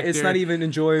entertainment. factor, It's not even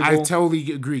enjoyable. I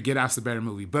totally agree. Get Out's the better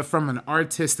movie, but from an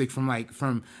artistic, from a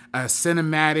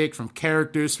cinematic, from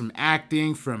characters, from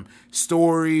acting, from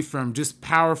story, from just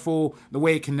powerful, the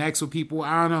way it connects with people.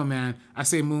 I don't know, man. I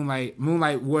say Moonlight.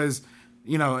 Moonlight was.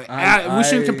 We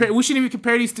shouldn't compare. We shouldn't even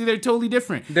compare these two. They're totally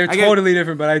different. They're totally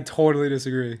different, but I totally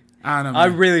disagree. I don't know. I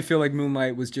really feel like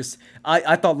Moonlight was just.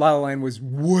 I thought La La Land was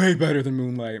way better than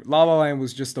Moonlight. La La Land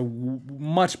was just a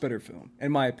much better film,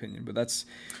 in my opinion. But that's.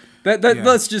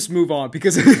 Let's just move on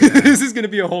because this is going to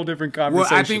be a whole different conversation.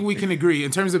 Well, I think we can agree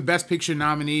in terms of Best Picture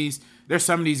nominees. There's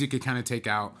some of these you could kind of take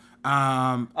out.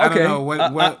 I don't know what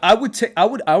I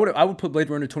would put Blade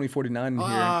Runner 2049 in here.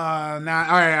 All right.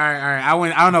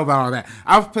 I don't know about all that.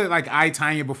 I'll put like I,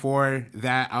 Tanya before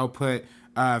that. I'll put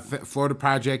Florida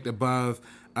Project above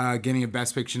getting a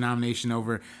Best Picture nomination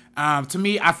over. To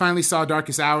me, I finally saw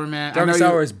Darkest Hour, man. Darkest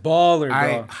Hour is baller,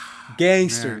 bro.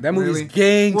 Gangster. Man, that movie's really?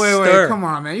 gangster. Wait, come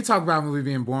on, man. You talk about a movie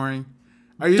being boring.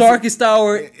 Darkest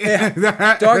Hour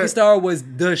was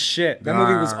the shit. That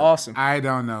movie was awesome. I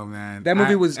don't know, man. That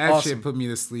movie was awesome. That shit put me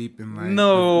to sleep in like the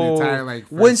entire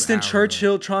Winston hour,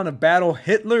 Churchill trying to battle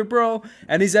Hitler, bro,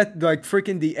 and he's at like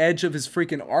freaking the edge of his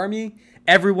freaking army.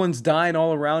 Everyone's dying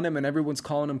all around him, and everyone's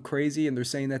calling him crazy, and they're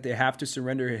saying that they have to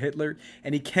surrender to Hitler,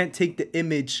 and he can't take the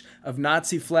image of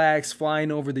Nazi flags flying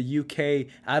over the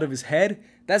UK out of his head.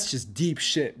 That's just deep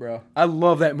shit, bro. I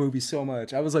love that movie so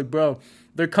much. I was like, bro,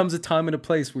 there comes a time and a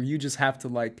place where you just have to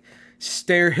like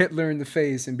stare Hitler in the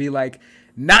face and be like,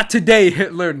 not today,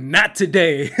 Hitler, not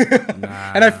today.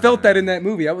 And I felt that in that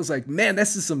movie. I was like, man,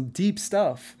 this is some deep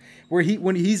stuff.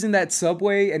 When he's in that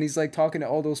subway and he's like talking to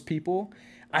all those people,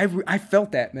 I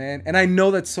felt that, man. And I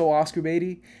know that's so Oscar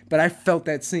baity, but I felt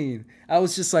that scene. I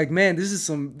was just like, man, this is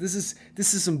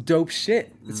some dope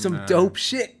shit. It's some dope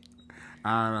shit.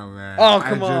 I don't know, man. Oh,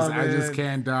 come on, man. I just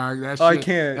can't, dog. That shit, I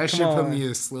can't. That shit put me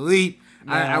to sleep.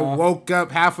 No. I woke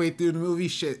up halfway through the movie.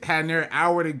 Shit, had near an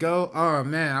hour to go. Oh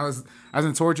man, I was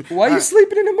in torture. Why are you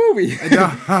sleeping in the movie?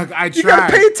 Dog, I tried. You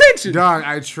gotta pay attention, dog.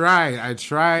 I tried.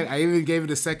 I even gave it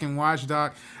a second watch,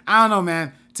 dog. I don't know,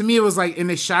 man. To me, it was like, and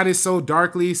they shot it so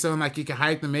darkly, so like you could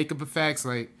hide the makeup effects.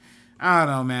 Like, I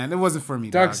don't know, man. It wasn't for me.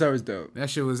 Darkest Hour was dope.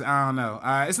 That shit was. I don't know.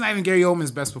 It's not even Gary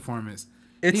Oldman's best performance.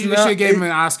 They should give him an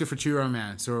Oscar for True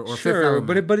Romance or Fifth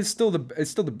Element. but it's still the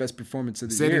best performance of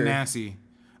the year. Sid and Nancy.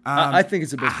 I think it's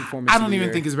the best performance. I don't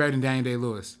even think it's better than Daniel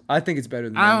Day-Lewis. I think it's better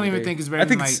than. I don't even think it's better. I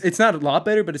think it's not a lot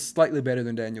better, but it's slightly better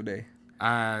than Daniel Day.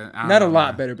 Not a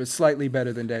lot better, but slightly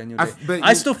better than Daniel Day.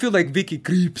 I still feel like Vicky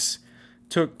Krieps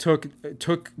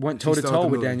went toe to toe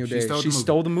with Daniel Day. She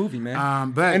stole the movie,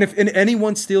 man. And if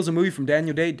anyone steals a movie from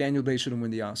Daniel Day shouldn't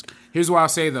win the Oscar. Here's what I'll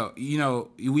say though.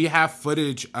 We have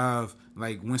footage of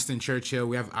like Winston Churchill.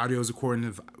 We have audios recording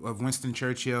of Winston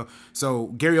Churchill. So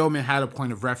Gary Oldman had a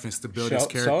point of reference to build his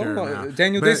character around.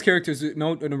 Daniel Day's character is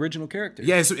an original character.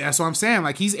 Yeah, that's what I'm saying.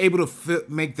 Like he's able to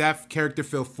make that character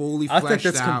feel fully fleshed out. I think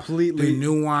that's completely through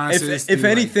nuances, if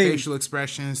anything, like facial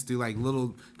expressions, through like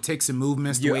little ticks and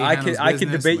movements. I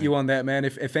can debate you on that, man.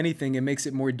 If anything, it makes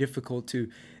it more difficult to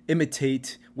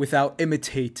imitate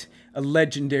a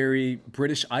legendary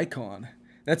British icon.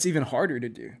 That's even harder to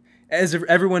do. As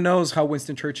everyone knows how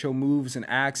Winston Churchill moves and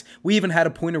acts. We even had a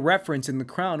point of reference in The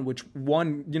Crown, which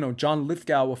won, John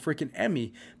Lithgow a freaking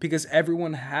Emmy, because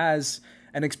everyone has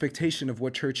an expectation of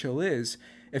what Churchill is.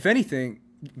 If anything,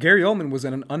 Gary Oldman was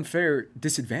at an unfair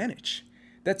disadvantage.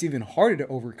 That's even harder to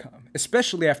overcome,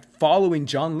 especially after following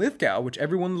John Lithgow, which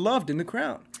everyone loved in The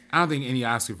Crown. I don't think any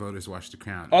Oscar voters watched The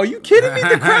Crown. Are you kidding me?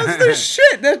 The Crown's their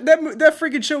shit. That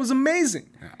freaking show was amazing.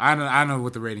 I don't know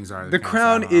what the ratings are. The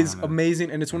Crown is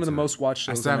amazing, and it's one of the most watched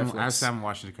shows on Netflix. I still haven't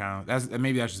watched The Crown.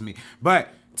 Maybe that's just me. But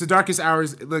to Darkest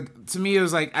Hours, look, to me it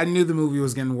was like I knew the movie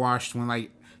was getting washed when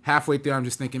like halfway through I'm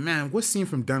just thinking, man, what scene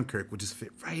from Dunkirk would just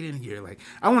fit right in here? Like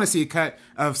I want to see a cut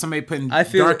of somebody putting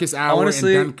Darkest Hour and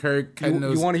Dunkirk.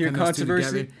 You want to hear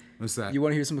controversy? What's that? You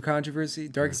want to hear some controversy?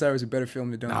 Darkest Hour is a better film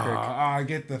than Dunkirk. Oh,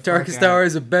 get the Darkest Hour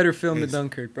is a better film than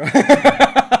Dunkirk, bro.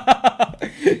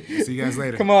 See you guys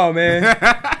later. Come on, man.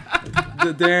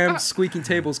 The damn squeaking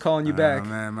table's calling you back.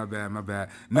 Man, my bad.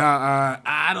 No,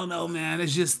 I don't know, man.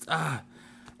 It's just I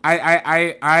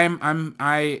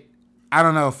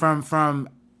don't know, from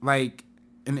like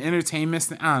an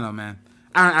entertainment. I don't know, man.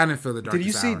 I didn't feel the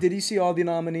Darkest Hour. Did you see all the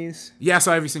nominees? Yeah, I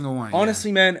saw every single one.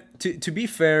 Honestly, man, to be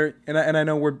fair, and I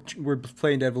know we're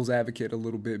playing devil's advocate a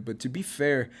little bit, but to be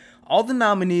fair, all the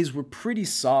nominees were pretty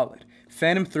solid.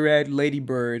 Phantom Thread, Lady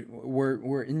Bird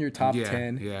were in your top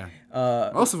 10. Yeah.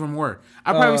 Most of them were.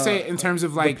 I'd probably say in terms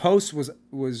of like... The Post was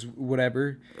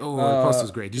whatever. Oh, The Post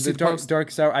was great. Did you see The Post?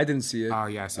 Darkest Hour, I didn't see it. Oh,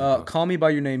 yeah, I see The Post. Call Me By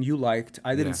Your Name, you liked.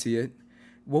 I didn't see it.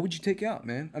 What would you take out,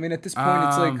 man? I mean, at this point,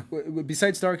 it's like,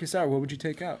 besides Darkest Hour, what would you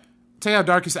take out? Take out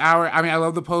Darkest Hour. I mean, I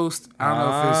love The Post. I don't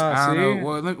know if it's... I don't know.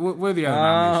 Well, what are the other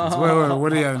nominations?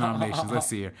 What are the other nominations? Let's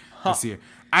see here.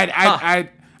 I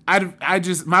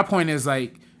just... My point is,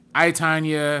 like, I,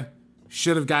 Tonya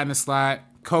should have gotten a slot.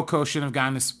 Coco should have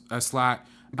gotten a slot.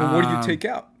 But what do you take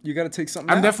out? You got to take something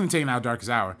out. I'm definitely taking out Darkest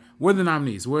Hour. What are the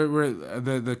nominees? We're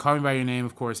the Call Me By Your Name,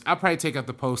 of course. I'll probably take out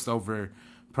The Post over...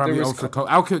 Probably over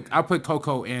I'll put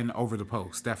Coco in over The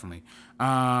Post, definitely.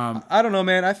 I don't know,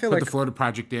 man. I feel like the Florida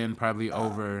Project in probably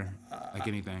over like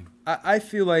anything. I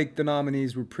feel like the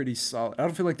nominees were pretty solid. I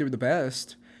don't feel like they were the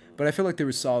best, but I feel like they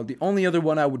were solid. The only other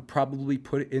one I would probably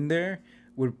put in there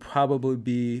would probably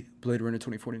be Blade Runner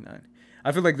 2049.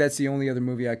 I feel like that's the only other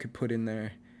movie I could put in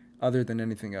there other than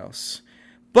anything else.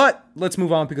 But let's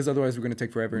move on because otherwise we're going to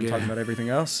take forever and talk about everything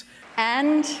else.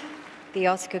 And the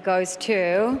Oscar goes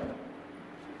to...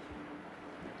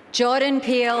 Jordan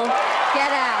Peele,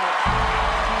 Get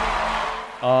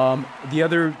Out. The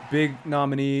other big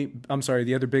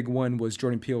one was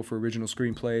Jordan Peele for original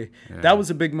screenplay. Yeah. That was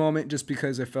a big moment just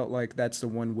because I felt like that's the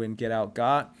one win Get Out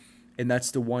got, and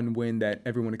that's the one win that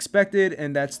everyone expected,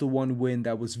 and that's the one win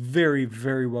that was very,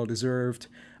 very well deserved.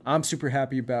 I'm super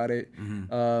happy about it.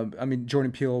 Mm-hmm. I mean,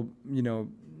 Jordan Peele,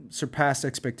 surpassed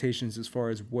expectations as far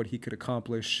as what he could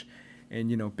accomplish.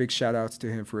 And, big shout outs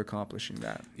to him for accomplishing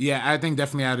that. Yeah, I think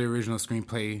definitely out of the original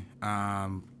screenplay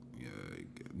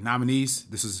nominees,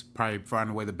 this is probably far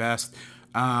and away the best.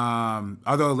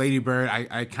 Although Lady Bird,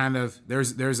 I kind of,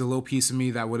 there's a little piece of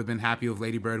me that would have been happy with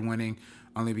Lady Bird winning,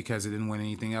 only because it didn't win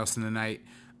anything else in the night.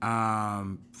 I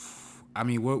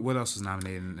mean, what else was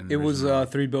nominated? It was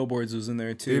Three Billboards was in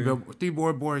there too. Three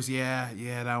Billboards, yeah,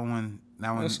 that one.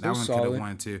 That one could have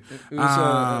won too. It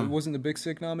was, wasn't the Big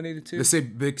Sick nominated too? The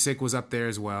Big Sick was up there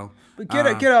as well. But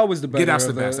Get Out was the best. Get Out's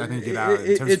the best. I think Get Out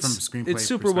in terms from screenplay. It's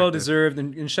super well deserved,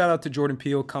 and shout out to Jordan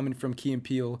Peele coming from Key and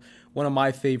Peele, one of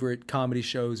my favorite comedy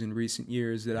shows in recent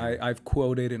years that I've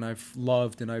quoted and I've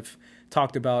loved and I've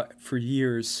talked about for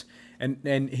years.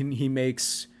 And he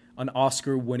makes an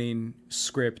Oscar-winning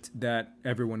script that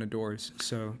everyone adores.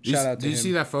 So shout out to him. Did you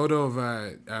see that photo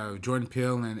of Jordan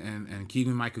Peele and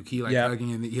Keegan-Michael Key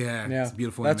hugging? It's a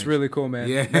beautiful. That's image. Really cool, man.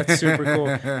 Yeah, that's super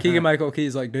cool. Keegan-Michael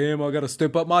Key's like, damn, I gotta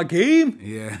step up my game.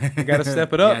 Yeah, I gotta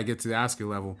step it up. Yeah, get to the Oscar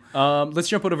level. Let's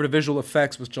jump over to visual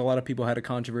effects, which a lot of people had a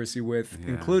controversy with,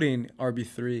 including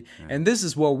RB3. Yeah. And this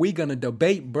is what we gonna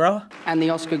debate, bruh. And the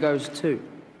Oscar goes to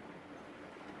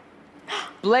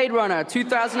Blade Runner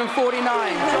 2049,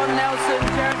 John Nelson,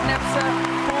 Jared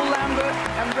Nipser, Paul Lambert,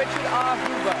 and Richard R.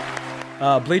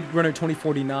 Hoover. Blade Runner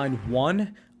 2049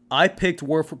 won. I picked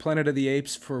War for Planet of the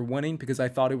Apes for winning because I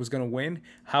thought it was going to win.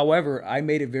 However, I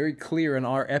made it very clear in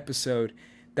our episode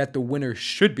that the winner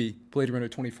should be Blade Runner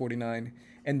 2049.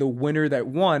 And the winner that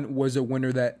won was a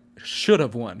winner that should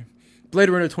have won. Blade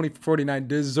Runner 2049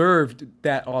 deserved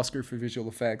that Oscar for visual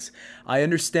effects. I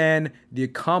understand the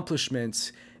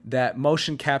accomplishments that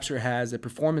motion capture has, that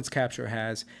performance capture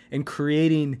has, in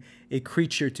creating a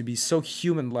creature to be so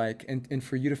human-like and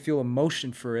for you to feel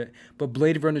emotion for it. But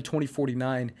Blade Runner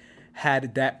 2049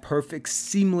 had that perfect,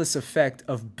 seamless effect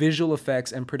of visual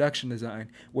effects and production design,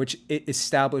 which it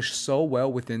established so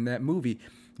well within that movie.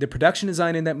 The production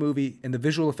design in that movie and the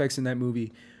visual effects in that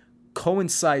movie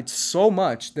coincide so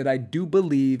much that I do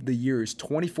believe the year is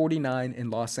 2049 in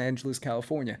Los Angeles,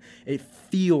 California. It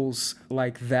feels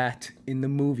like that in the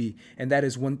movie, and that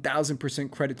is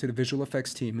 1,000% credit to the visual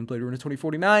effects team in Blade Runner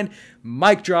 2049.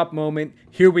 Mic drop moment.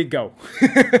 Here we go.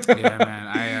 Yeah, man.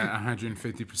 I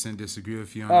 150% disagree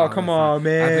with you on Oh, come on,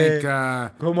 man. I think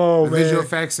come on, the visual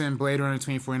effects in Blade Runner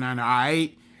 2049 are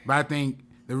alright, but I think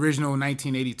the original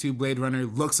 1982 Blade Runner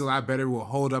looks a lot better, will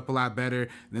hold up a lot better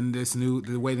than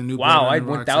the way the new Blade Runner I'd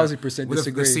 1,000%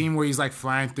 disagree. The scene where he's like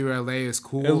flying through LA is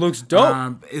cool. It looks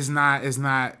dope.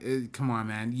 Come on,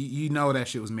 man. You know that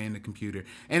shit was made in the computer.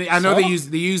 And I know they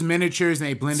use miniatures and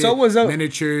they blended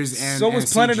miniatures and so was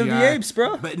and Planet CGI, of the Apes,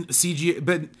 bro. But CGI,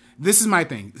 but this is my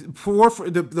thing. For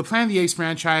the Planet of the Apes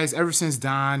franchise, ever since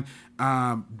Rise,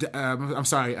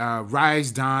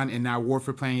 Dawn, and now War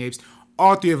for Planet of the Apes,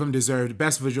 all three of them deserved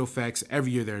best visual effects.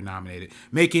 Every year they're nominated.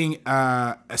 Making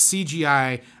a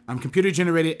CGI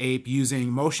computer-generated ape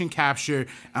using motion capture,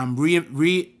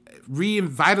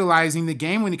 revitalizing the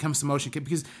game when it comes to motion capture.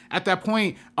 Because at that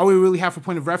point, all we really have for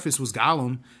point of reference was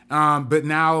Gollum. But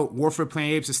now War for Planet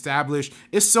of the Apes established.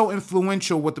 It's so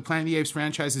influential what the Planet of the Apes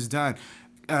franchise has done.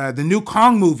 the new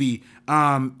Kong movie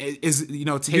is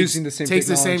takes Using the same takes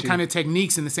the same technology. kind of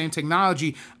techniques and the same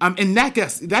technology, and that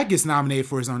gets nominated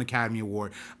for his own Academy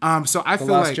Award. So I feel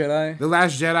Last like Jedi? The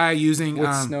Last Jedi using With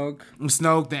Snoke.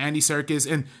 Snoke, the Andy Serkis,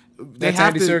 and That's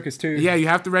Andy Serkis, too. Yeah, you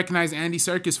have to recognize Andy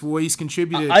Serkis for what he's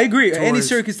contributed. I agree. Andy towards-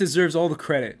 Serkis deserves all the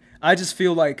credit. I just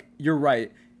feel like you're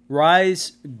right.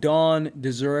 Rise, Dawn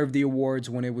deserved the awards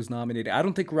when it was nominated. I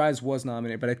don't think Rise was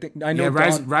nominated, but I know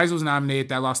Dawn, Rise was nominated.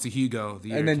 That lost to Hugo. The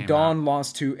year and it then came Dawn out.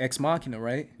 lost to Ex Machina,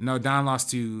 right? No, Dawn lost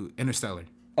to Interstellar.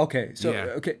 Okay, so Yeah.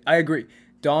 okay, I agree.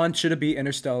 Dawn should have beat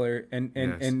Interstellar, and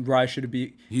Yes. and Rise should have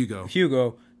beat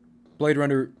Hugo. Blade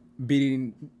Runner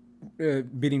beating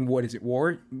what is it?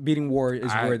 War? Beating War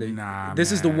is worthy.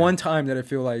 This is the man. one time that I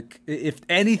feel like if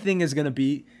anything is gonna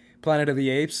beat Planet of the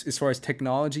Apes as far as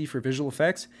technology for visual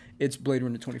effects, it's Blade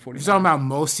Runner 2049. If you're talking about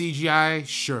most CGI,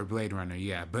 sure, Blade Runner,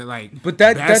 yeah. But like,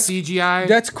 that's CGI.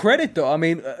 That's credit though. I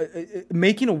mean,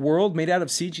 making a world made out of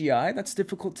CGI, that's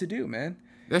difficult to do, man.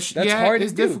 That's That's hard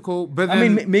it's to do. difficult. But I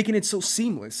then, mean, making it so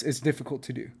seamless is difficult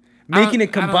to do. Making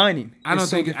it combining. I don't is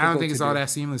so think difficult it's to all do. that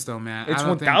seamless though, man. It's I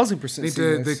don't think- 1000% I think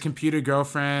seamless. the computer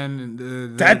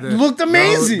girlfriend, That looked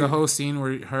amazing. The whole scene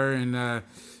where her and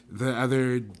the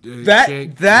other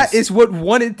chick That is what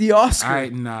won it the Oscar.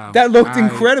 That looked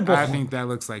incredible. I think that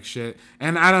looks like shit,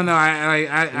 and I don't know.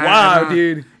 Wow,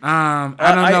 dude. I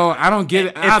don't know. I don't get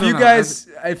it.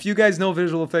 If you guys know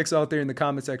visual effects out there in the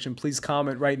comment section, please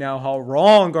comment right now how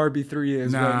wrong RB3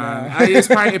 is right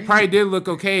now. It probably did look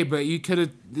okay, but you could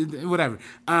have whatever.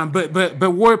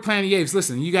 But War Planet of the Apes.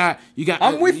 Listen, you got.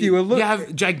 I'm with you. You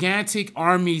have gigantic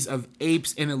armies of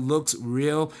apes, and it looks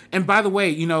real. And by the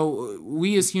way,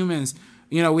 we as humans,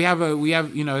 we have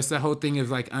it's the whole thing of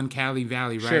like uncanny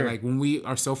valley, right? Sure. Like when we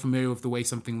are so familiar with the way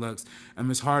something looks,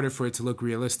 it's harder for it to look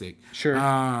realistic. Sure.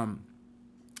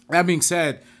 That being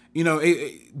said,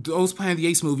 those Planet of the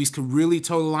Apes movies could really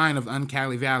toe the line of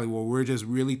Uncanny Valley, where we're just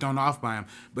really thrown off by them.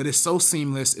 But it's so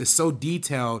seamless, it's so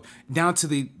detailed, down to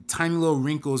the tiny little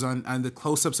wrinkles on the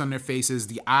close-ups on their faces,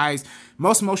 the eyes.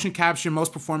 Most motion capture,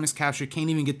 most performance capture can't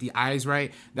even get the eyes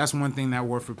right. That's one thing that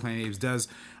War for Planet of the Apes does.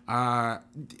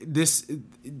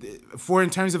 In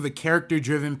terms of a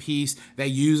character-driven piece that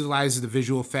utilizes the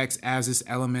visual effects as this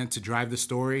element to drive the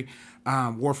story,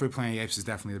 War for Planet of the Apes is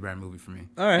definitely the better movie for me.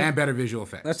 All right. And better visual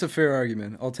effects. That's a fair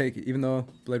argument. I'll take it, even though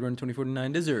Blade Runner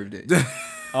 2049 deserved it.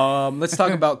 Let's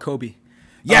talk about Kobe.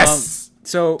 Yes.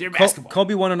 So Dear basketball.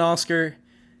 Kobe won an Oscar,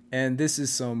 and this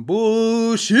is some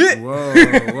bullshit.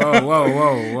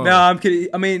 Whoa. No, I'm kidding.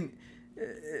 I mean,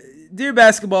 Dear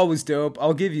Basketball was dope.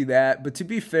 I'll give you that. But to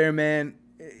be fair, man,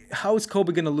 how is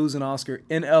Kobe going to lose an Oscar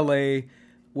in LA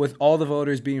with all the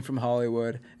voters being from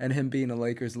Hollywood and him being a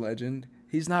Lakers legend?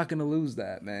 He's not going to lose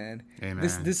that, man. Hey, man.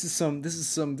 This is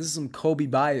some Kobe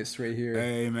bias right here.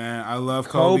 Hey, man, I love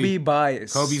Kobe. Kobe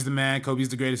bias. Kobe's the man. Kobe's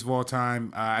the greatest of all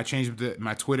time. I changed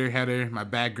my Twitter header, my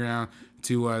background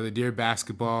to the Dear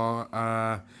Basketball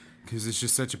because it's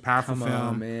just such a powerful Come film.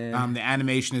 on, man. The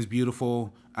animation is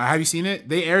beautiful. Have you seen it?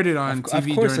 They aired it on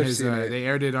TV course during I've his. seen it. They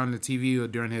aired it on the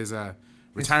TV during his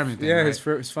retirement thing. Yeah,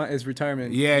 right? his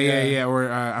retirement. Yeah. Or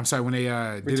I'm sorry, when they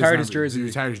Retired his jersey.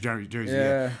 Retired his jersey.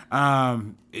 Yeah.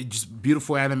 Just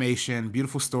beautiful animation,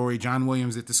 beautiful story. John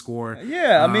Williams at the score.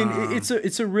 Yeah, I mean,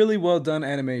 it's a really well done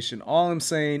animation. All I'm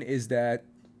saying is that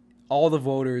all the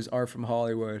voters are from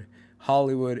Hollywood.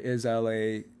 Hollywood is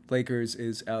LA. Lakers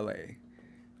is LA.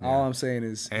 All I'm saying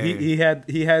is he had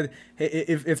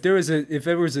if there was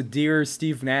a Dear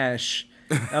Steve Nash,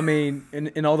 I mean,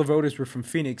 and all the voters were from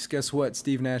Phoenix, guess what?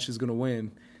 Steve Nash is gonna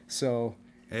win. So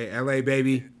hey, LA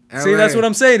baby. See, that's what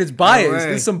I'm saying. It's biased. LA.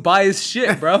 This is some biased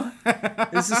shit, bro.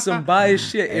 This is some biased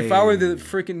shit. If I were the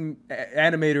freaking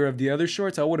animator of the other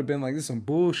shorts, I would have been like, this is some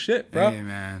bullshit, bro. Hey,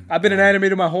 man. I've been an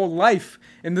animator my whole life,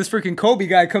 and this freaking Kobe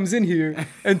guy comes in here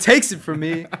and takes it from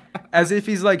me as if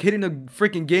he's like hitting a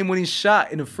freaking game-winning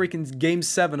shot in a freaking Game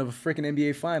 7 of a freaking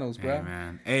NBA Finals, bro. Hey,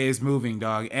 man. Hey, it's moving,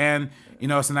 dog. And,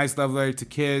 it's a nice love letter to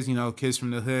kids. Kids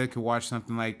from the hood could watch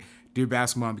something like Dear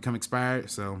Basketball and become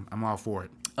inspired, so I'm all for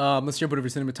it. Let's jump over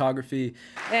to cinematography.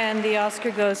 And the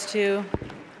Oscar goes to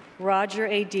Roger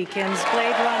A. Deakins,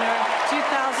 Blade Runner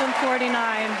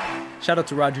 2049. Shout out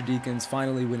to Roger Deakins,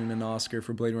 finally winning an Oscar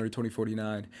for Blade Runner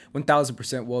 2049.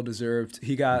 1,000% well-deserved.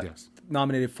 He got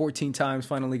nominated 14 times,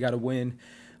 finally got a win.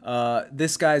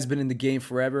 This guy's been in the game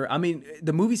forever. I mean,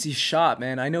 the movies he shot,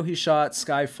 man. I know he shot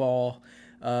Skyfall.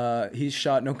 He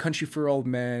shot No Country for Old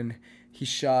Men. He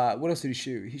shot, what else did he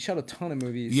shoot? He shot a ton of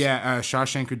movies. Yeah,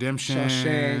 Shawshank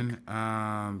Redemption.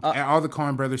 All the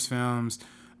Coen Brothers films.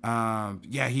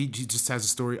 He just has a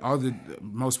story.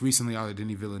 Most recently, all the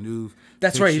Denis Villeneuve.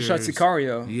 That's right, he shot pictures.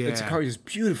 Sicario. Yeah. And Sicario is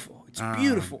beautiful. It's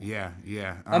beautiful. Yeah,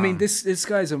 yeah. I mean, this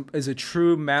guy is a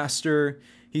true master.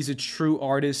 He's a true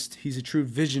artist. He's a true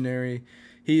visionary.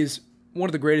 He is one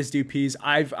of the greatest DPs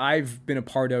I've been a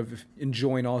part of,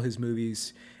 enjoying all his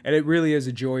movies. And it really is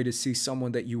a joy to see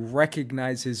someone that you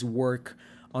recognize his work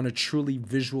on a truly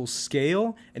visual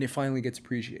scale, and it finally gets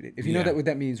appreciated. If you know what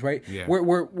that means, right? Yeah.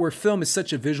 Where film is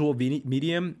such a visual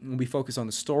medium, and we focus on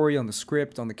the story, on the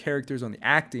script, on the characters, on the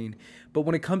acting. But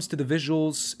when it comes to the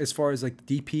visuals, as far as like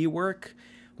DP work,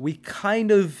 we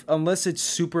kind of, unless it's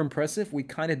super impressive, we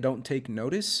kind of don't take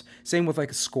notice. Same with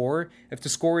like a score. If the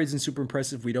score isn't super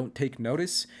impressive, we don't take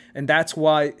notice. And that's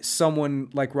why someone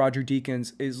like Roger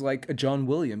Deakins is like a John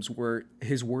Williams, where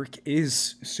his work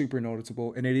is super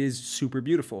noticeable and it is super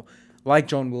beautiful. Like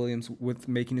John Williams with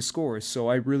making his scores. So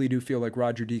I really do feel like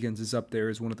Roger Deakins is up there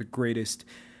as one of the greatest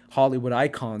Hollywood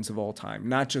icons of all time,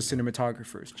 not just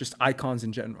cinematographers, just icons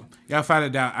in general. Yeah, without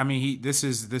a doubt. I mean, this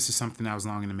is something that was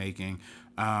long in the making.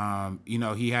 You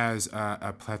know, he has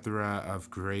a plethora of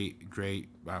great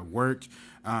work.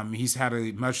 He's had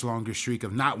a much longer streak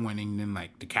of not winning than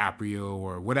like DiCaprio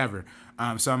or whatever.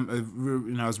 So I'm,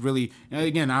 you know, it's really,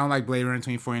 again, I don't like Blade Runner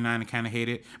 2049. I kind of hate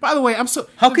it. By the way,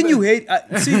 How can you hate?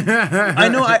 See, I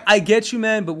know I get you,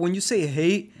 man, but when you say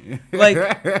hate,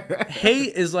 like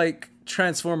hate is like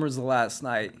Transformers: The Last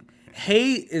Night.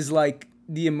 Hate is like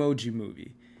the Emoji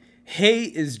Movie.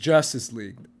 Hate is Justice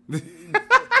League.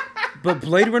 But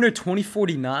Blade Runner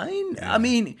 2049? I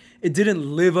mean, it didn't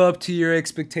live up to your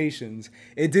expectations.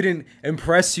 It didn't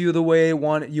impress you the way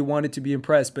you wanted to be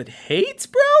impressed. But hate,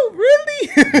 bro? Really?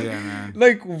 Yeah, man.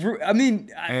 Like, I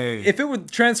mean, if it were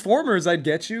Transformers, I'd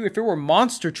get you. If it were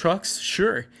Monster Trucks,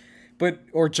 sure.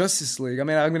 Or Justice League. I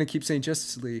mean, I'm going to keep saying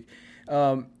Justice League.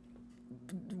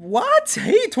 What?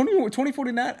 Hey,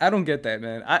 2049? I don't get that,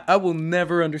 man. I will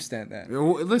never understand that.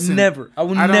 Listen, never. I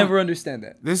will never understand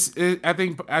that. I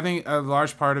think a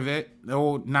large part of it,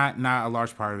 not a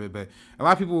large part of it, but a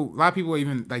lot of people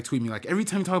even like tweet me like, every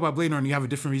time you talk about Blade Runner, you have a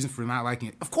different reason for not liking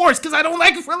it. Of course, because I don't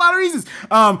like it for a lot of reasons.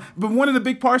 But one of the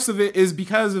big parts of it is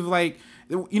because of like,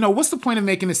 you know, what's the point of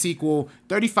making a sequel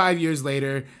 35 years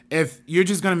later if you're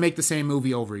just gonna make the same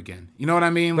movie over again? You know what I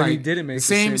mean? But like, he didn't make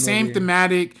same the same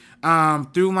thematic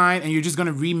through line, and you're just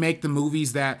gonna remake the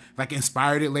movies that like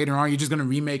inspired it later on. You're just gonna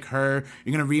remake her.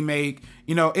 You're gonna remake,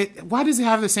 you know, it. Why does it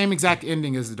have the same exact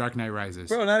ending as The Dark Knight Rises?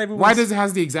 Bro, not everyone. Why does it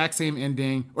have the exact same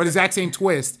ending or the exact same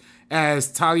twist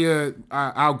as Talia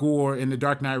al Ghul in The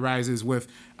Dark Knight Rises with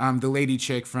the lady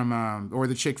chick from or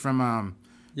the chick from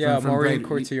from Maureen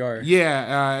Cotillard.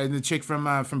 Yeah, the chick from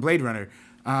Blade Runner.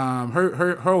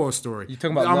 Her whole story. You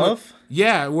talking about Love?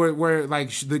 Yeah, where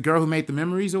like the girl who made the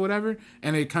memories or whatever,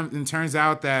 and it comes and turns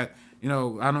out that, you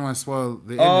know, I don't want to spoil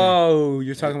the ending. Oh,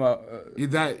 you're talking about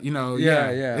that, you know,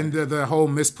 yeah, and the whole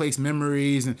misplaced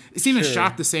memories, and it's even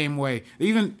shot the same way,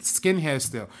 even skinhead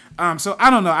still. So I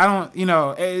don't know. I don't, you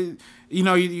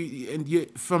know,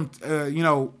 you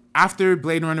know. After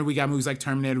Blade Runner, we got movies like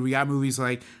Terminator, we got movies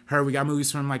like Her, we got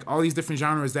movies from like all these different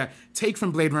genres that take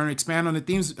from Blade Runner, expand on the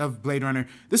themes of Blade Runner.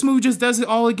 This movie just does it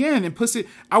all again and puts it,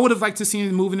 I would have liked to see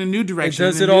it move in a new direction. It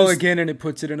does it all again and it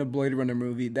puts it in a Blade Runner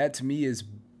movie. That to me is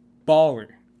baller.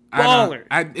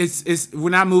 Baller. We're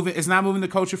not moving, it's not moving the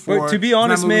culture forward. But to be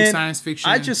honest, man, science fiction.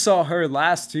 I just saw Her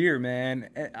last year, man.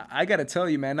 I gotta tell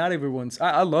you, man, not everyone's,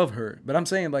 I love Her, but I'm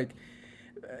saying like,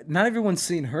 not everyone's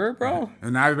seen Her, bro.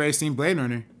 And not everybody's seen Blade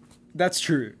Runner. That's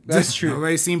true. That's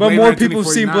true. Seen but Blade more Runner people have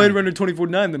seen 2049. Blade Runner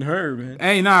 2049 than Her, man.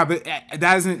 Hey, nah, but that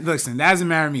doesn't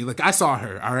matter to me. Look, I saw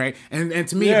Her, all right, and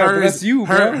to me,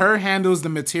 her handles the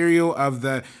material of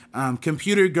the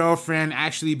computer girlfriend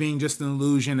actually being just an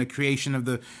illusion, a creation of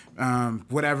the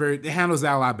whatever. It handles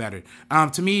that a lot better.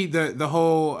 To me, the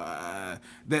whole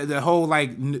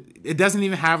like, it doesn't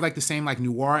even have like the same like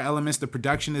noir elements. The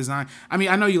production design. I mean,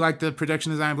 I know you like the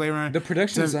production design of Blade Runner. The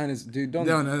production design is, dude.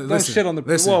 Don't listen, shit on the.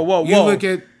 Listen, whoa. You look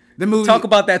at the movie. Talk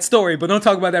about that story, but don't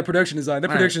talk about that production design.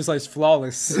 That production design is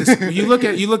flawless. You look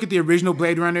at the original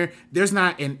Blade Runner. There's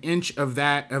not an inch of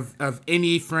that of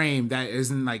any frame that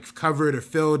isn't like covered or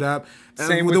filled up.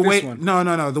 Same with this one.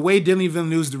 No. The way Denis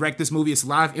Villeneuve directed this movie, it's a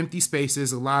lot of empty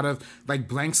spaces, a lot of like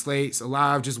blank slates, a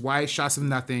lot of just wide shots of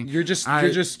nothing. You're just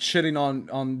shitting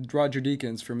on Roger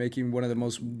Deakins for making one of the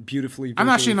most beautifully. I'm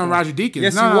not shitting on Roger Deakins.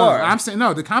 Yes, no, you are. I'm saying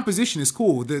no. The composition is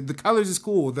cool. The colors is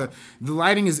cool. The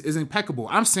lighting is impeccable.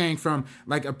 I'm saying saying from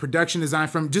like a production design,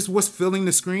 from just what's filling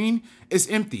the screen, is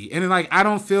empty. And like I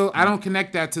don't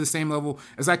connect that to the same level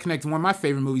as I connect to one of my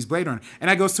favorite movies, Blade Runner. And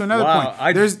that goes to another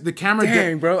point. There's the camera.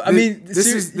 Dang, bro. I mean,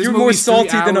 you're more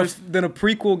salty than a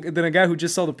prequel, than a guy who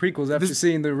just saw the prequels after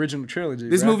seeing the original trilogy.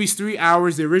 This movie's 3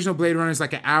 hours. The original Blade Runner is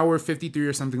like an hour 53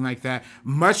 or something like that.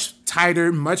 Much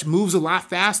tighter, much moves a lot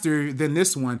faster than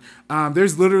this one.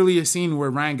 There's literally a scene where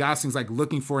Ryan Gosling's like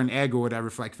looking for an egg or whatever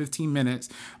for like 15 minutes.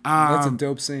 That's a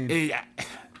dope scene.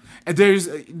 There's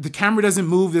the camera doesn't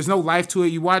move. There's no life to it.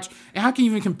 You watch, and how can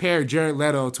you even compare Jared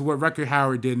Leto to what Rutger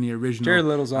Hauer did in the original? Jared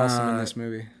Leto's awesome in this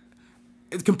movie.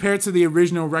 Compared to the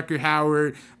original Rutger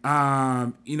Hauer,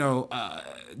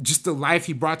 just the life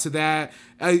he brought to that.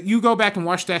 You go back and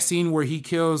watch that scene where he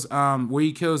kills the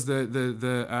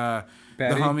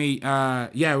homie,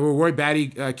 where Roy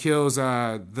Batty kills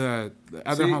the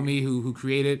other homie who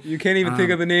created. You can't even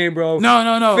think of the name, bro.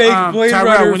 No. Fake Blade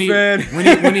Tyrell, Runner fan.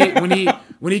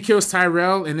 when he kills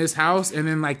Tyrell in his house, and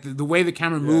then like the way the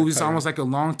camera moves, it's almost like a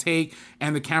long take,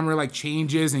 and the camera like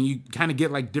changes, and you kind of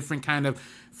get like different kind of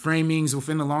framings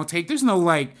within the long take. There's none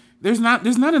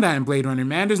of that in Blade Runner,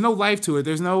 man. There's no life to it.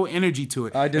 There's no energy to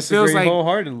it. I disagree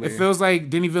wholeheartedly. It feels like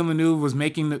Denis Villeneuve was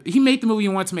he made the movie he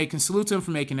wanted to make, and salute to him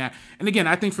for making that. And again,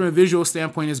 I think from a visual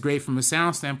standpoint is great, from a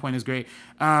sound standpoint is great.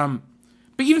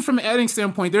 But even from an editing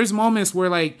standpoint, there's moments where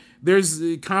like there's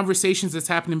conversations that's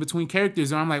happening between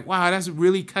characters, and I'm like, wow, that's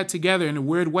really cut together in a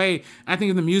weird way. I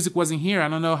think if the music wasn't here, I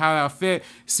don't know how that'll fit.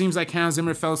 Seems like Hans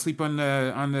Zimmer fell asleep on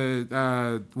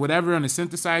the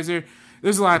synthesizer.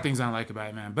 There's a lot of things I don't like about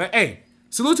it, man. But hey,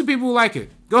 salute to people who like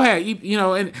it. Go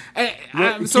ahead,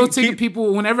 I'm so sick of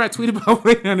people whenever I tweet about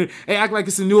Blade Runner, they act like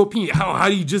it's a new opinion. How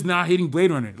are you just not hating Blade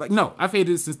Runner? Like, no, I've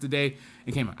hated it since the day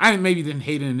it came out. I maybe didn't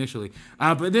hate it initially,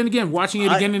 but then again, watching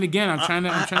it again and again, I'm trying to.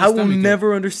 I will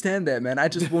never understand that, man. I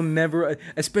just will never,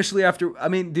 especially after. I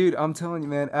mean, dude, I'm telling you,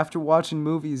 man. After watching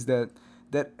movies that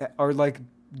are like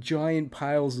giant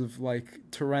piles of like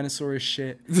Tyrannosaurus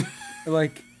shit,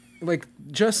 like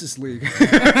Justice League.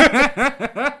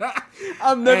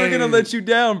 I'm never gonna let you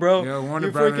down, bro. Yo,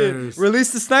 Warner Brothers.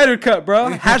 Release the Snyder Cut,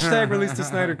 bro. Hashtag release the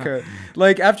Snyder Cut.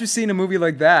 Like, after seeing a movie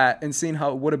like that and seeing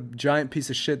what a giant piece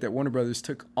of shit that Warner Brothers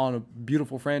took on a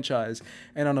beautiful franchise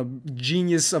and on a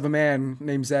genius of a man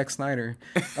named Zack Snyder,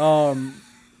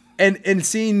 and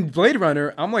seeing Blade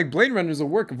Runner, I'm like, Blade Runner is a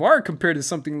work of art compared to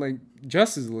something like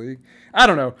Justice League. I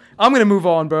don't know. I'm gonna move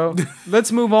on, bro.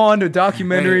 Let's move on to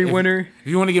documentary winner. If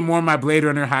you want to get more of my Blade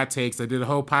Runner hot takes, I did a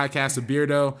whole podcast with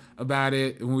Beardo about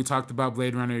it when we talked about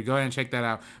Blade Runner. Go ahead and check that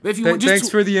out. But if you thanks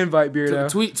for the invite, Beardo.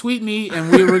 Tweet me,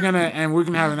 and we're gonna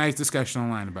have a nice discussion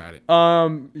online about it.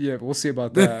 Yeah, we'll see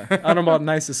about that. I don't know about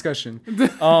nice discussion.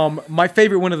 My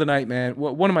favorite one of the night, man.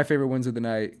 One of my favorite ones of the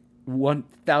night.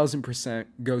 1000%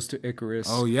 goes to Icarus.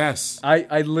 Oh yes.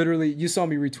 I literally, you saw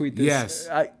me retweet this. Yes.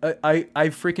 I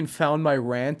freaking found my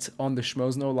rant on the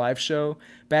Schmoes live show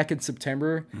back in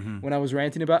September when I was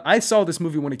ranting about. I saw this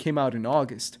movie when it came out in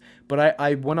August, but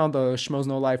I went on the Schmoes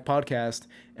Live podcast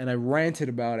and I ranted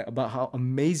about it, about how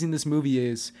amazing this movie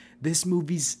is. This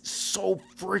movie's so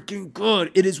freaking good.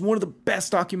 It is one of the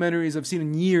best documentaries I've seen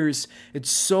in years.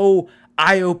 It's so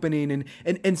eye-opening,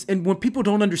 and when people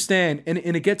don't understand, and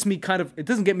it gets me kind of, it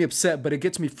doesn't get me upset, but it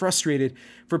gets me frustrated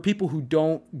for people who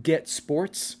don't get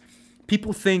sports.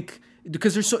 People think,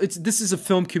 because this is a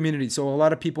film community, so a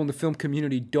lot of people in the film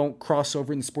community don't cross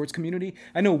over in the sports community.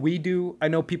 I know we do. I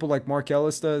know people like Mark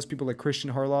Ellis does, people like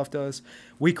Christian Harloff does.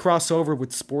 We cross over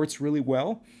with sports really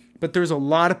well. But there's a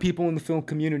lot of people in the film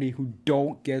community who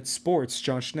don't get sports.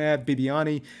 John Schnapp,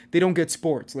 Bibiani, they don't get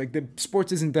sports. Like, the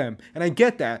sports isn't them. And I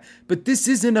get that. But this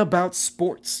isn't about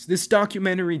sports. This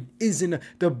documentary isn't.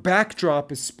 The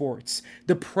backdrop is sports.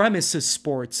 The premise is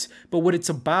sports. But what it's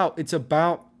about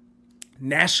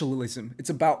nationalism. It's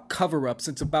about cover-ups.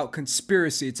 It's about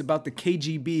conspiracy. It's about the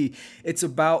KGB. It's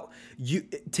about you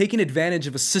taking advantage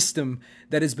of a system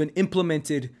that has been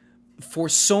implemented for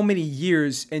so many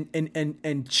years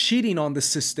and cheating on the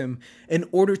system in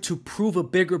order to prove a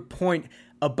bigger point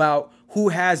about who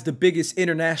has the biggest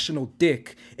international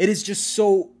dick. It is just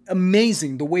so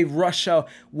amazing the way Russia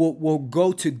will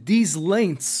go to these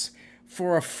lengths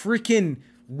for a freaking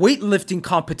weightlifting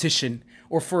competition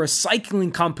or for a cycling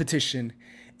competition.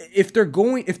 If they're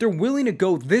willing to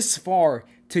go this far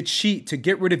to cheat, to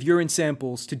get rid of urine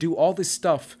samples, to do all this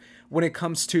stuff when it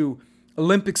comes to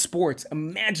Olympic sports,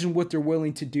 imagine what they're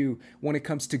willing to do when it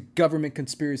comes to government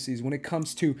conspiracies, when it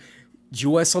comes to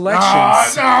U.S. elections.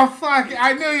 Oh, no, fuck.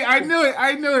 I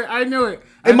knew it.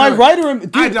 Am I right or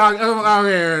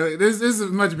dude, this is a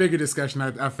much bigger discussion.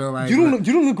 I feel like you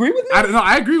don't agree with me. I don't know.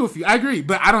 I agree with you. I agree,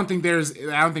 but I don't think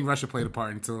Russia played a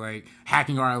part into like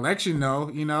hacking our election. No,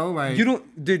 like you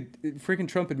don't. Dude, freaking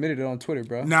Trump admitted it on Twitter,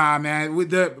 bro. Nah, man. With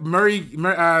the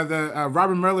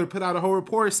Robert Mueller put out a whole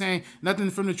report saying nothing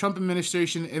from the Trump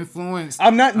administration influenced.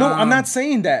 I'm not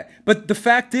saying that. But the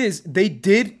fact is, they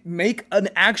did make an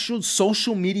actual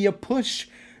social media push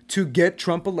to get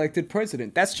Trump elected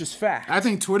president. That's just fact. I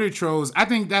think Twitter trolls.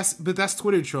 That's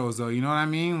Twitter trolls, though. You know what I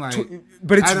mean? Like,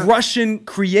 but it's Russian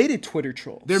created Twitter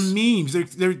trolls. They're memes.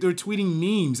 They're tweeting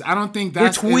memes. I don't think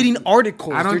that's. They're tweeting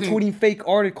articles. They're tweeting fake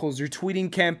articles. They're tweeting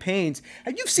campaigns.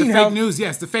 Have you seen fake news?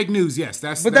 Yes, the fake news. Yes,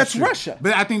 that's true. Russia.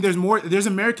 But I think there's more. There's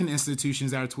American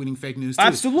institutions that are tweeting fake news too.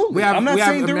 Absolutely. I'm not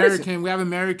saying there isn't. We have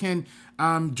American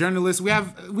journalists. We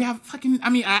have fucking. I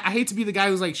mean, I hate to be the guy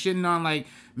who's like shitting on like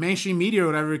mainstream media or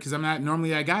whatever, because I'm not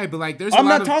normally that guy, but like I'm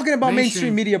not talking about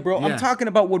mainstream media, bro. Yeah. I'm talking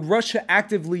about what Russia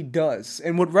actively does.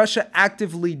 And what Russia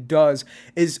actively does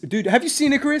is, dude, have you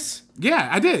seen Icarus? Yeah,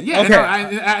 I did. Yeah, okay.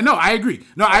 I agree.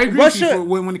 No, I agree Russia, with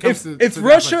you when it comes to if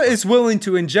Russia is willing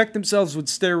to inject themselves with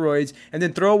steroids and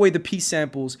then throw away the pee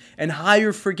samples and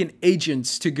hire freaking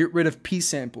agents to get rid of pee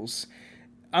samples,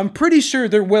 I'm pretty sure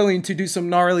they're willing to do some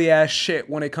gnarly ass shit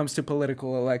when it comes to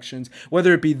political elections,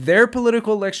 whether it be their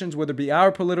political elections, whether it be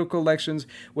our political elections,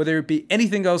 whether it be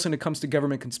anything else when it comes to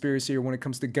government conspiracy or when it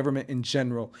comes to government in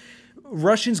general.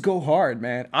 Russians go hard,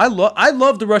 man. I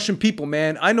love the Russian people,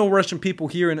 man. I know Russian people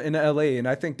here in LA, and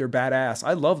I think they're badass.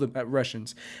 I love the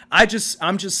Russians. I'm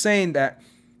just saying that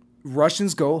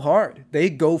Russians go hard. They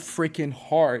go freaking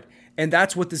hard, and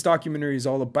that's what this documentary is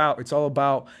all about. It's all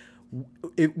about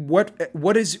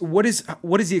what is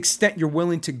the extent you're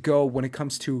willing to go when it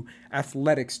comes to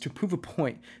athletics to prove a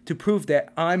point, to prove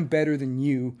that I'm better than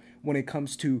you when it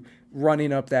comes to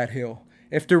running up that hill.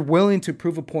 If they're willing to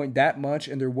prove a point that much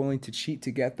and they're willing to cheat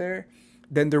to get there,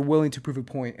 then they're willing to prove a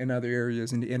point in other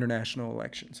areas in the international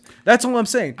elections. That's all I'm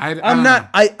saying.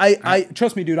 I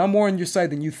trust me, dude. I'm more on your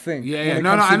side than you think. Yeah.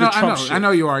 I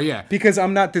know you are. Yeah. Because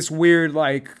I'm not this weird,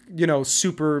 like,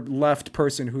 super left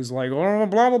person who's like, oh,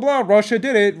 blah blah blah. Russia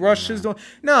did it. Russia's don't.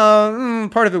 No,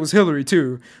 part of it was Hillary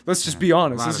too. Let's just be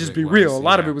honest. Let's just be real. A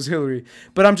lot of it was Hillary.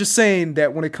 But I'm just saying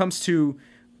that when it comes to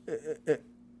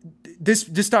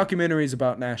this documentary is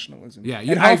about nationalism,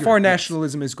 and how far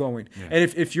nationalism is going. Yeah.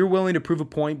 And if you're willing to prove a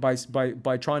point by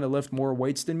trying to lift more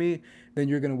weights than me, then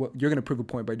you're gonna prove a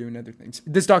point by doing other things.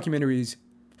 This documentary is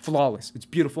flawless. It's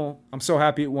beautiful. I'm so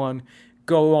happy it won.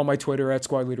 Go on my Twitter at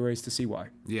Squad Leader Race to see why.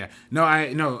 Yeah.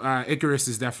 Icarus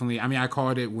is definitely. I mean, I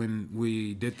called it when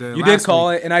we did the. You did call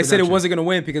it, and I said it wasn't gonna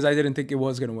win because I didn't think it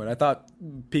was gonna win. I thought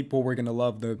people were gonna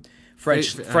love the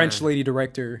French lady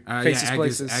director, Faces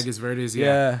Places. Agus Verdes,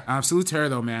 yeah. Salute to her,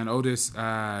 though, man. Oldest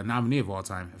nominee of all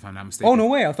time, if I'm not mistaken. Oh, no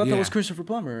way. I thought that was Christopher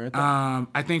Plummer.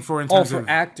 I think for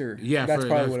actor. Yeah, that's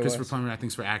probably what Christopher Plummer, I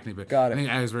think, is for acting. But Got it. I think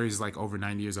Agus Verdes is like over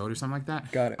 90 years old or something like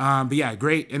that. Got it. But yeah,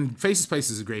 great. And Faces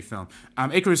Places is a great film.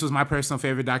 Icarus was my personal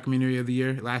favorite documentary of the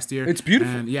year last year. It's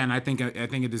beautiful. And I think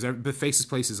it deserved. But Faces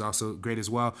Places is also great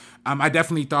as well. I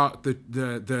definitely thought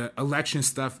the election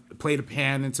stuff played a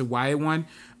hand into why it won.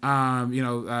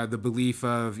 The belief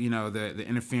of, the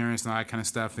interference and all that kind of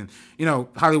stuff. And,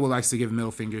 Hollywood likes to give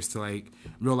middle fingers to like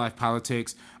real life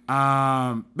politics.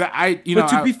 But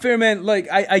to be fair, man, like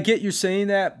I get you're saying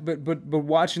that, but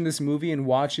watching this movie and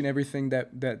watching everything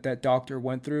that doctor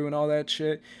went through and all that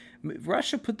shit,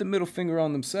 Russia put the middle finger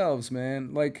on themselves,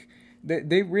 man. Like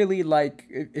they really like,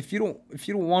 if you don't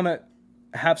want to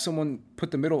have someone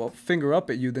put the middle finger up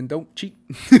at you, then don't cheat.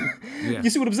 You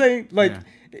see what I'm saying? Like,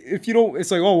 if you don't,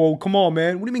 it's like, oh, well, come on,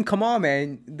 man. What do you mean, come on,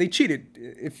 man? They cheated.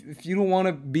 If you don't want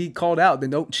to be called out, then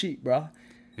don't cheat, bro.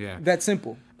 Yeah. That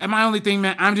simple. And my only thing,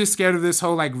 man, I'm just scared of this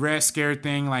whole, like, red scare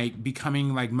thing, like,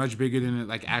 becoming, like, much bigger than it,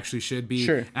 like, actually should be.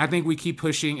 Sure. And I think we keep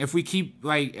pushing, if we keep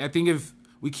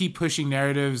pushing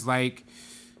narratives, like,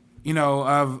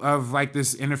 of like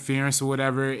this interference or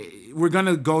whatever, we're going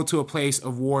to go to a place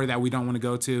of war that we don't want to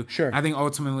go to. Sure. I think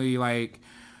ultimately, like,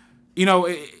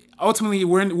 ultimately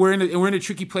we're in a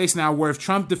tricky place now where if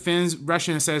Trump defends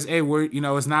Russia and says, hey,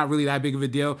 it's not really that big of a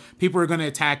deal, people are going to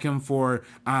attack him for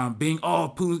being,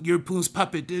 you're Putin's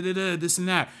puppet, this and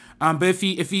that. But if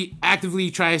he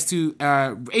actively tries to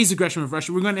raise aggression with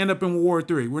Russia, we're going to end up in World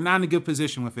War III. We're not in a good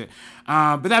position with it.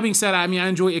 But that being said, I mean, I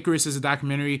enjoy Icarus as a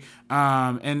documentary.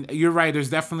 And you're right, there's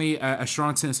definitely a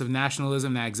strong sense of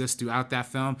nationalism that exists throughout that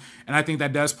film. And I think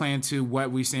that does play into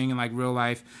what we're seeing in like real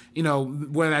life,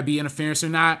 whether that be interference or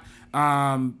not.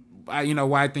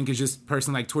 why I think it's just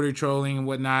person like Twitter trolling and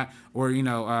whatnot,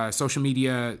 or social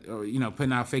media, or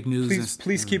putting out fake news.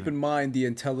 Please keep in mind the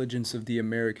intelligence of the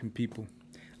American people.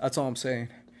 That's all I'm saying.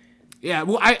 Yeah,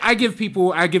 well, I give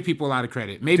people a lot of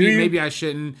credit. Maybe I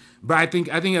shouldn't, but I think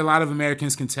a lot of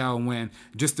Americans can tell when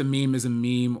just a meme is a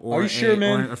meme, or Are you sure,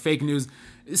 man? Or fake news.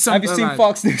 Have you seen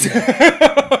Fox News?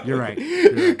 You're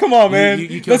right. Come on,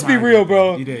 man. Let's be real,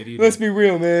 bro. You did. Let's be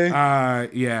real, man.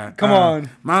 Yeah. Come on.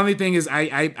 My only thing is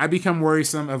I become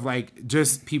worrisome of like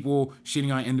just people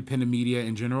shitting on independent media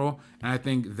in general, and I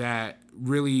think that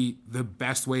really the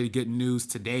best way to get news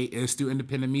today is through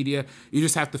independent media. You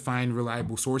just have to find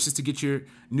reliable sources to get your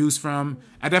news from.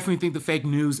 I definitely think the fake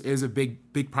news is a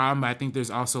big problem, but I think there's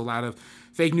also a lot of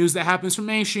fake news that happens from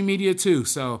mainstream media too.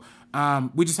 So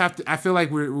we just have to. I feel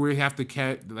like we have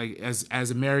to, like,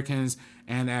 as Americans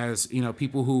and as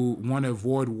people who want to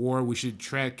avoid war, we should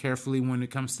tread carefully when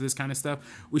it comes to this kind of stuff.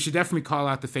 We should definitely call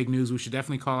out the fake news. We should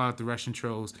definitely call out the Russian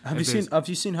trolls. Have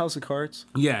you seen House of Cards?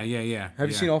 Yeah. Have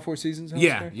you seen all 4 seasons?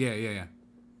 Yeah.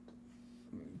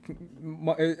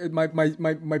 My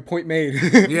point made.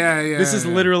 Yeah. This is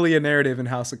literally a narrative in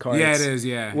House of Cards. Yeah, it is.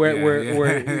 Yeah.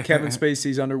 Where Kevin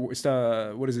Spacey's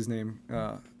what is his name?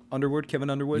 Underwood, Kevin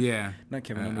Underwood? Yeah. Not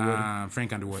Kevin Underwood.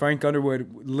 Frank Underwood. Frank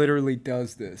Underwood literally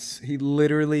does this. He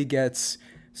literally gets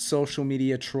social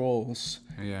media trolls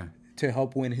to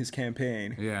help win his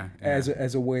campaign.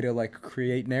 As a way to like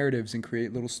create narratives and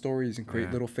create little stories and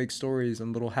create little fake stories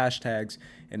and little hashtags.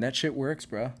 And that shit works,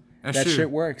 bro. That shit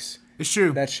works. It's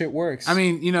true. That shit works. I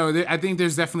mean, I think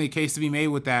there's definitely a case to be made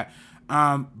with that.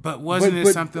 But wasn't it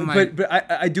something like? But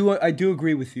I do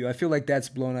agree with you. I feel like that's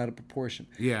blown out of proportion.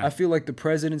 Yeah. I feel like the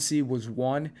presidency was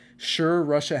one. Sure,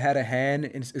 Russia had a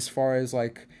hand as far as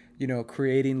like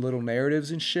creating little narratives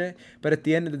and shit. But at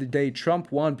the end of the day, Trump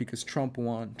won because Trump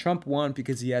won. Trump won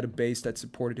because he had a base that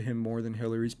supported him more than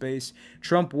Hillary's base.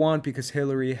 Trump won because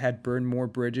Hillary had burned more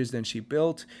bridges than she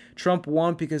built. Trump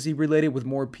won because he related with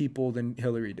more people than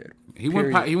Hillary did. He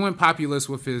went populist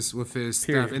with his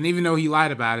stuff, and even though he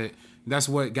lied about it, that's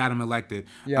what got him elected.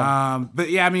 Yeah.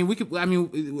 But yeah, I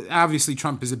mean, obviously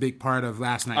Trump is a big part of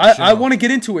last night's show. I want to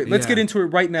get into it. Let's get into it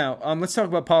right now. Let's talk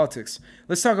about politics.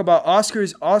 Let's talk about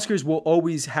Oscars. Oscars will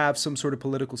always have some sort of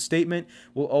political statement.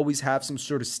 Will always have some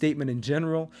sort of statement in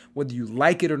general, whether you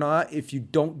like it or not. If you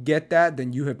don't get that,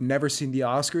 then you have never seen the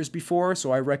Oscars before.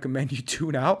 So I recommend you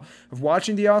tune out of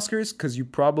watching the Oscars because you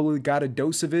probably got a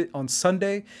dose of it on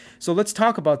Sunday. So let's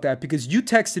talk about that because you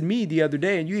texted me the other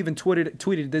day and you even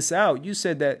tweeted this out. You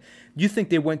said that you think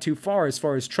they went too far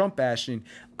as Trump bashing.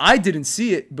 I didn't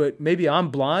see it, but maybe I'm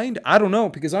blind. I don't know,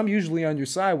 because I'm usually on your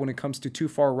side when it comes to too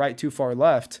far right, too far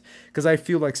left, because I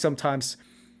feel like sometimes,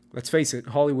 let's face it,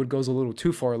 Hollywood goes a little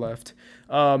too far left.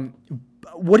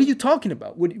 What are you talking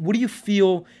about? What do you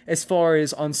feel as far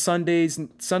as on Sunday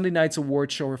night's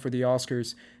award show for the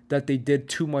Oscars that they did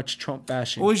too much Trump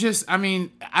bashing? Well, it's just, I mean,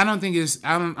 I don't think it's,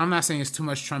 I'm not saying it's too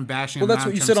much Trump bashing. Well, that's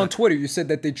what you said on Twitter. You said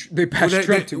that they bashed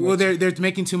Trump too much. Well, they're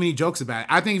making too many jokes about it.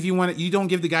 I think if you want it, you don't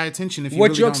give the guy attention if you what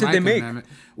really jokes don't did like they him, make?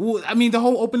 Well, I mean, the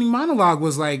whole opening monologue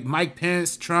was like Mike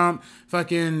Pence, Trump,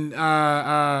 fucking,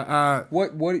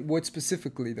 What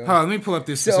specifically, though? Hold on, let me pull up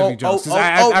this specific jokes, because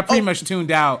I pretty much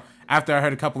tuned out after I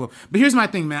heard a couple of, but here's my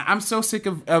thing, man. I'm so sick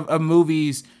of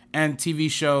movies and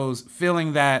TV shows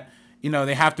feeling that,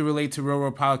 they have to relate to real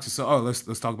world politics. So,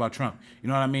 let's talk about Trump. You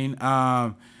know what I mean?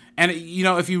 And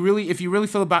if you really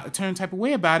feel about a certain type of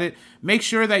way about it, make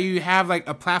sure that you have like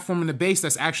a platform and a base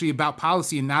that's actually about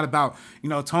policy and not about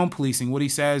tone policing. What he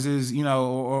says is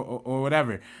or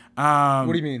whatever.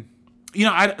 What do you mean?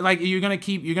 I like you're gonna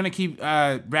keep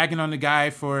ragging on the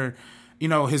guy for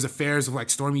his affairs with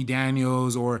like Stormy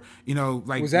Daniels or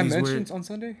like was that mentioned on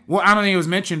Sunday? Well, I don't think it was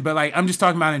mentioned, but like I'm just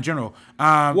talking about in general.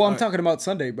 Well, I'm talking about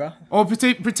Sunday, bro. Oh,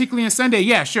 particularly on Sunday,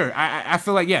 yeah, sure. I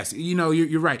feel like yes,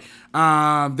 you're right.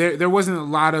 There wasn't a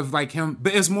lot of like him,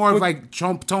 but it's more of like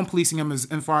tone policing him as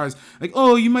far as like,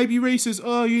 oh, you might be racist.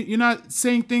 Oh, you're not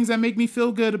saying things that make me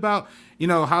feel good about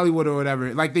Hollywood or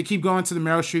whatever. Like they keep going to the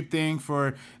Meryl Streep thing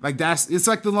for like it's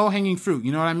like the low hanging fruit.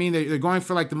 You know what I mean? They're going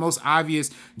for like the most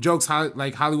obvious jokes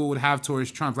like Hollywood would have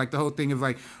towards Trump. Like the whole thing of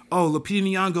like, oh, Lupita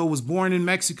Nyong'o was born in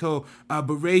Mexico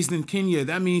but raised in Kenya.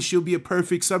 That means she'll be a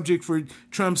perfect subject for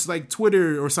Trump's like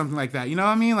Twitter or something like that. You know what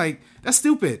I mean? Like that's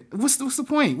stupid. What's the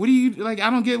point? What do you like?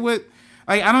 I don't get what.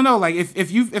 Like, I don't know, like,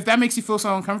 if that makes you feel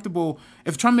so uncomfortable,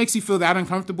 if Trump makes you feel that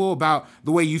uncomfortable about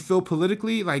the way you feel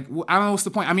politically, like, I don't know what's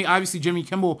the point. I mean, obviously, Jimmy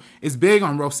Kimmel is big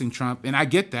on roasting Trump, and I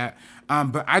get that.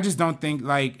 But I just don't think,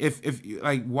 like,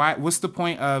 what's the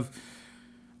point of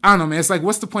I don't know, man. It's like,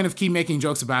 what's the point of keep making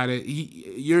jokes about it?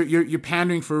 You're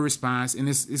pandering for a response, and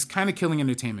it's kind of killing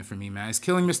entertainment for me, man. It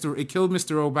killed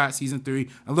Mr. Robot season 3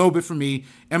 a little bit for me.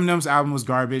 Eminem's album was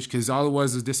garbage because all it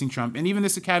was dissing Trump, and even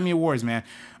this Academy Awards, man.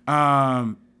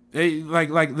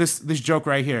 Like this joke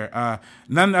right here.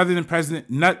 None other than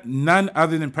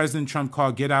President Trump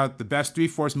called Get Out the best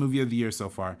 3/4 movie of the year so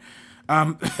far.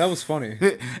 That was funny.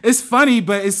 It's funny,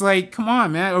 but it's like, come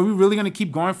on, man. Are we really gonna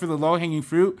keep going for the low hanging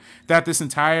fruit that this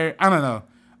entire? I don't know.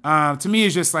 To me,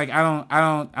 it's just like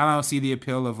I don't see the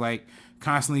appeal of like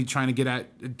constantly trying to get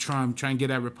at Trump, trying to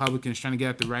get at Republicans, trying to get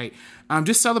at the right.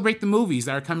 Just celebrate the movies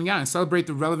that are coming out and celebrate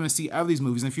the relevancy of these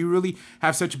movies. And if you really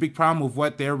have such a big problem with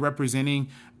what they're representing,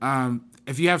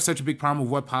 if you have such a big problem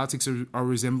with what politics are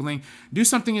resembling, do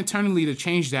something internally to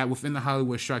change that within the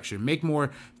Hollywood structure. Make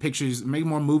more pictures, make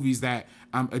more movies that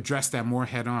address that more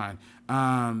head on.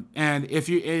 And if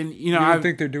you don't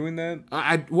think they're doing that?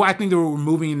 I think they were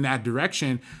moving in that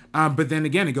direction. But then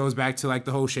again, it goes back to like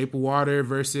the whole Shape of Water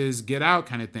versus Get Out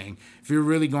kind of thing. If you're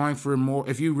really going for more,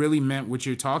 if you really meant what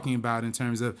you're talking about in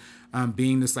terms of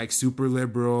being this like super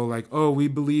liberal, like, oh, we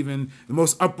believe in the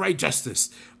most upright justice,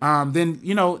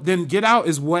 then Get Out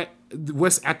is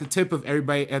what's at the tip of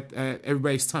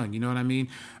everybody's tongue. You know what I mean?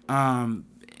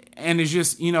 And it's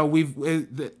just,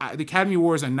 the Academy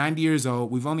Awards are 90 years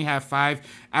old. We've only had 5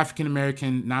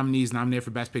 African-American nominees nominated for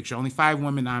Best Picture. Only 5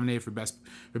 women nominated for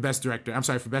Best Director. I'm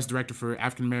sorry, for Best Director for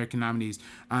African-American nominees.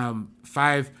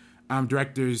 5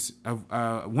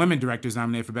 women directors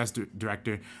nominated for Best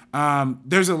Director.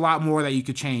 There's a lot more that you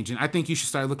could change. And I think you should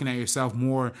start looking at yourself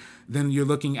more than you're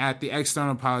looking at the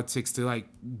external politics to like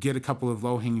get a couple of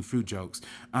low-hanging fruit jokes.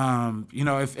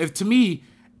 If to me,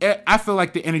 I feel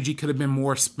like the energy could have been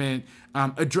more spent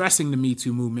addressing the Me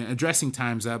Too movement, addressing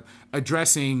Time's Up,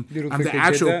 addressing the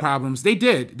actual problems. They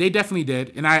did. They definitely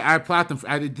did. And I applaud them.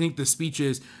 I think the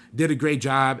speeches did a great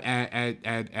job at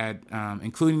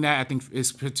including that. I think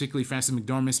it's particularly Frances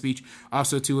McDormand's speech.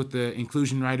 Also, too, with the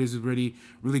inclusion writers is really,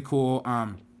 really cool.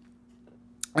 And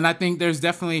I think there's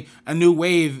definitely a new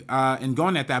wave in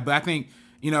going at that. But I think,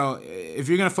 if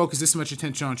you're going to focus this much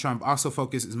attention on Trump, also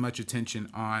focus as much attention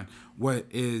on what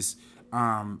is,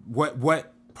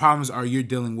 what problems are you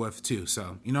dealing with too.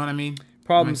 So, you know what I mean?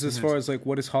 Problems as far as like,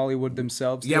 what is Hollywood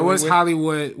themselves? Yeah, what is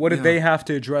Hollywood? What did they have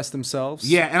to address themselves?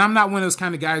 Yeah, and I'm not one of those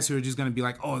kind of guys who are just going to be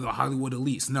like, oh, the Hollywood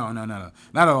elites. No, not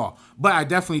at all. But I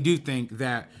definitely do think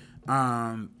that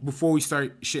before we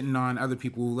start shitting on other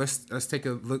people, let's take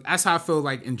a look. That's how I feel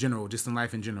like in general, just in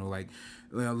life in general. Like,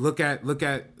 look at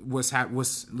what's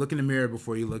look in the mirror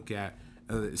before you look at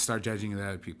start judging the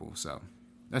other people. So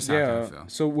that's how I kind of feel.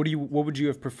 So what would you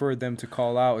have preferred them to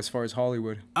call out as far as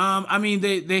Hollywood? I mean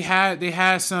they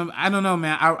had some, I don't know,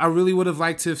 man. I really would have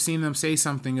liked to have seen them say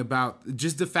something about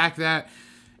just the fact that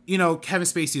Kevin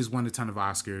Spacey has won a ton of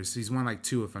Oscars. He's won like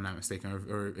 2, if I'm not mistaken,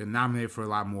 or nominated for a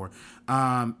lot more.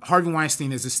 Harvey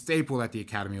Weinstein is a staple at the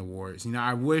Academy Awards.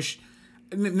 I wish.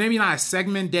 Maybe not a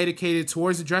segment dedicated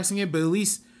towards addressing it, but at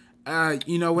least, I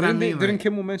mean? Didn't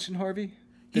Kimmel mention Harvey?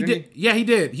 He did. Yeah, he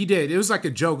did. It was like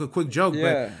a quick joke.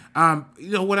 Yeah. But,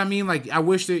 you know what I mean? Like, I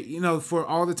wish that, for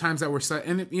all the times that were,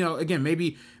 and, again,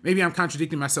 maybe I'm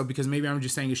contradicting myself because maybe I'm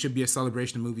just saying it should be a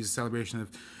celebration of movies, a celebration of,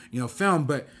 film.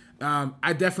 But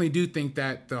I definitely do think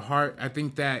that I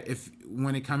think that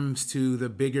when it comes to the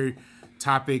bigger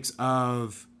topics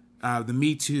of the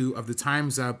Me Too, of the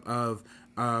Time's Up, of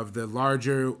the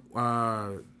larger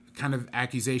kind of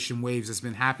accusation waves that's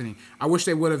been happening, I wish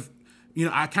they would have,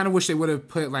 I kind of wish they would have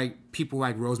put like people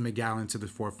like Rose McGowan to the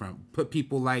forefront, put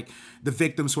people like the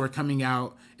victims who are coming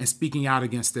out and speaking out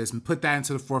against this, and put that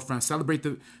into the forefront, celebrate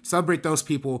those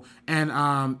people, and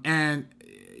kind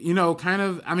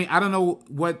of, I mean, I don't know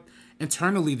what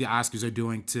internally the Oscars are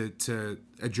doing to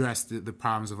address the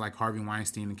problems of like Harvey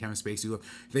Weinstein and Kevin Spacey.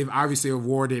 They've obviously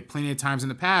awarded plenty of times in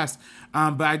the past,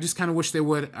 but I just kind of wish they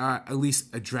would at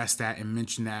least address that and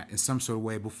mention that in some sort of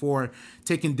way before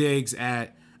taking digs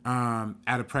at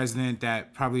a president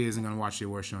that probably isn't going to watch the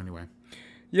award show anyway.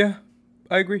 Yeah,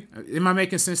 I agree. Am I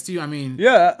making sense to you? I mean,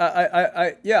 yeah,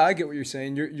 I get what you're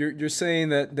saying. You're saying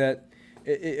that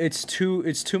it's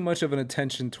too much of an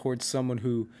attention towards someone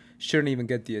who shouldn't even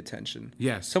get the attention.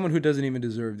 Yes. Someone who doesn't even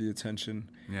deserve the attention.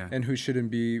 Yeah. And who shouldn't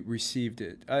be received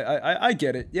it. I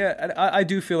get it. Yeah, I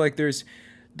do feel like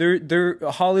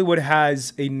Hollywood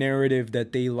has a narrative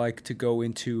that they like to go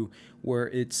into where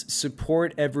it's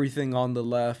support everything on the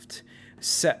left,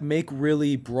 make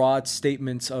really broad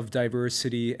statements of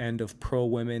diversity and of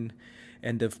pro-women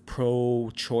and of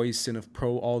pro-choice and of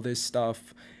pro all this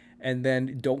stuff, and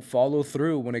then don't follow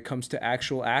through when it comes to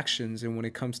actual actions and when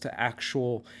it comes to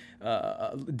actual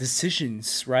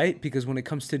decisions, right? Because when it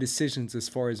comes to decisions, as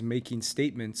far as making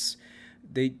statements,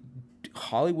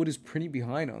 Hollywood is pretty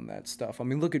behind on that stuff. I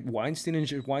mean, look at Weinstein,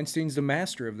 and Weinstein's the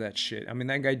master of that shit. I mean,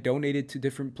 that guy donated to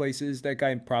different places. That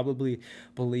guy probably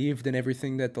believed in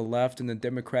everything that the left and the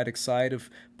Democratic side of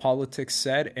politics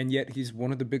said, and yet he's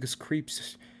one of the biggest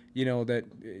creeps, that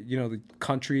the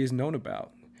country is known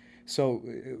about. So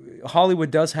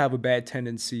Hollywood does have a bad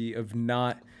tendency of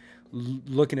not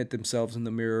looking at themselves in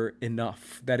the mirror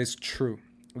enough. That is true.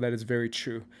 That is very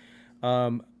true.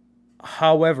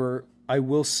 However, I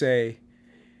will say,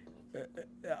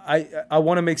 I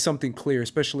want to make something clear,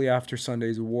 especially after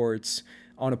Sunday's awards,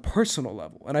 on a personal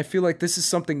level. And I feel like this is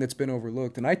something that's been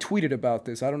overlooked. And I tweeted about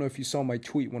this. I don't know if you saw my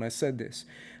tweet when I said this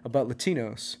about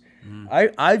Latinos.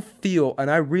 I feel,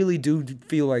 and I really do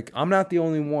feel like I'm not the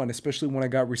only one, especially when I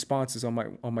got responses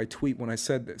on my tweet when I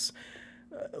said this.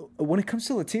 When it comes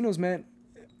to Latinos, man,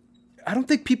 I don't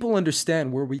think people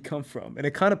understand where we come from. And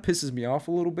it kind of pisses me off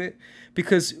a little bit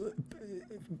because,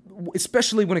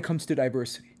 especially when it comes to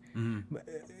diversity.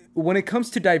 When it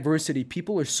comes to diversity,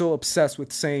 people are so obsessed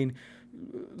with saying,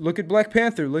 look at Black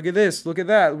Panther, look at this, look at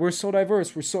that. We're so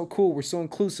diverse, we're so cool, we're so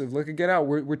inclusive. Look at Get Out,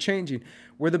 we're changing.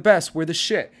 We're the best, we're the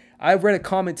shit. I read a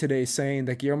comment today saying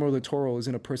that Guillermo del Toro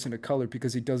isn't a person of color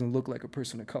because he doesn't look like a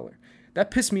person of color.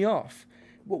 That pissed me off.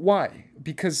 Why?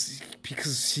 Because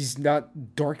he's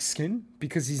not dark skinned?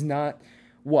 Because he's not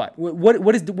what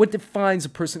defines a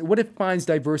person? What defines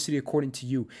diversity according to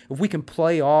you? If we can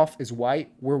play off as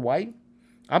white, we're white.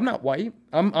 I'm not white.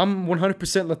 I'm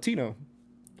 100% Latino.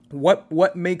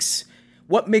 What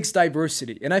makes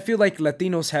diversity? And I feel like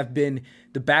Latinos have been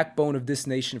the backbone of this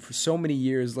nation for so many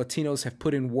years. Latinos have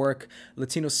put in work.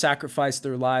 Latinos sacrificed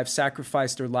their lives,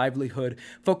 sacrificed their livelihood,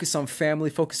 focus on family,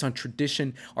 focus on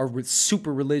tradition, are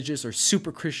super religious or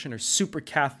super Christian or super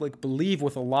Catholic, believe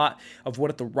with a lot of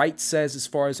what the right says as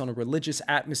far as on a religious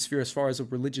atmosphere, as far as a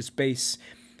religious base.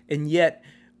 And yet,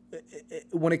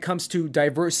 when it comes to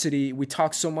diversity, we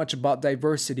talk so much about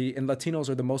diversity, and Latinos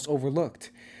are the most overlooked.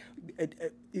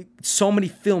 So many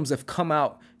films have come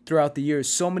out throughout the years,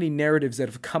 so many narratives that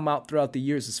have come out throughout the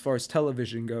years as far as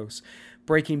television goes.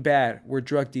 Breaking Bad, we're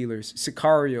drug dealers.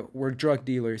 Sicario, we're drug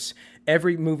dealers.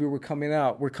 Every movie we're coming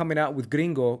out with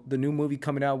Gringo, the new movie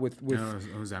coming out with no,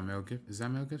 is that Mel Gibson? Is that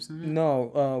Mel Gibson?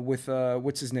 No, with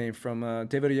what's his name from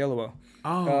David Oyelowo.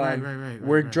 Oh, right.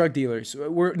 We're drug dealers.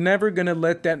 We're never gonna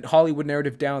let that Hollywood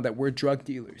narrative down that we're drug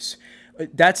dealers.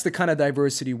 That's the kind of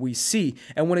diversity we see.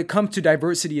 And when it comes to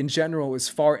diversity in general, as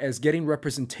far as getting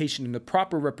representation and the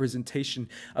proper representation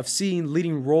of seeing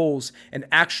leading roles and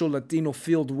actual Latino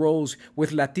field roles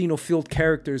with Latino field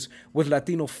characters, with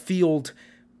Latino field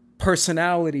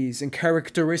personalities and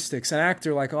characteristics, an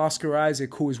actor like Oscar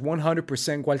Isaac, who is 100%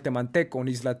 Guatemalteco and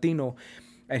he's Latino,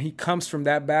 and he comes from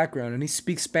that background and he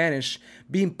speaks Spanish,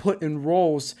 being put in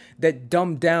roles that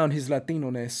dumb down his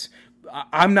Latino-ness.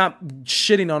 I'm not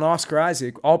shitting on Oscar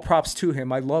Isaac. All props to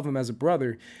him. I love him as a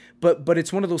brother. But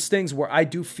it's one of those things where I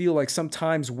do feel like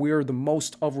sometimes we're the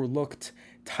most overlooked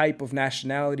type of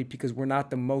nationality because we're not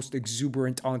the most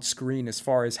exuberant on screen as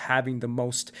far as having the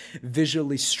most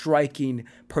visually striking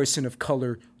person of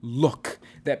color look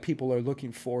that people are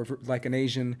looking for, like an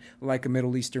Asian, like a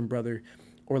Middle Eastern brother,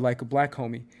 or like a black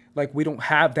homie. Like, we don't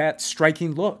have that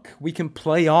striking look. We can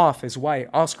play off as white.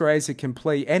 Oscar Isaac can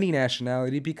play any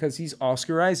nationality because he's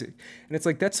Oscar Isaac. And it's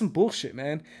like, that's some bullshit,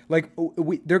 man. Like,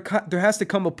 there has to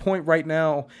come a point right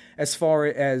now as far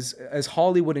as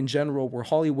Hollywood in general, where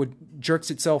Hollywood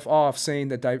jerks itself off saying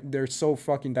that they're so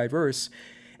fucking diverse.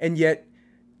 And yet,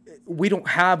 we don't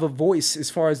have a voice as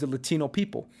far as the Latino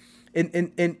people.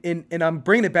 And I'm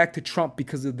bringing it back to Trump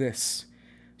because of this.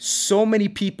 So many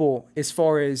people, as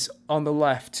far as on the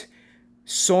left,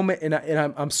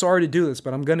 I'm sorry to do this,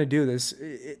 but I'm gonna do this.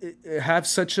 Have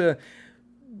such a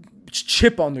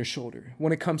chip on their shoulder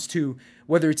when it comes to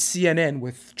whether it's CNN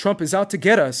with Trump is out to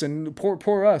get us and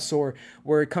poor us, or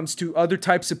where it comes to other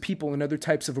types of people and other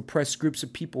types of oppressed groups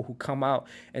of people who come out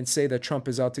and say that Trump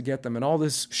is out to get them and all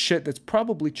this shit that's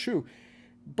probably true,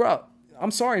 bro.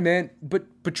 I'm sorry, man,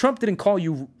 but Trump didn't call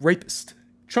you rapist.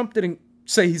 Trump didn't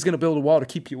say he's going to build a wall to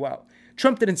keep you out.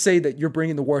 Trump didn't say that you're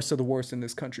bringing the worst of the worst in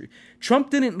this country. Trump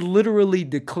didn't literally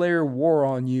declare war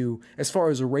on you as far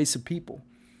as a race of people.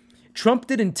 Trump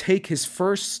didn't take his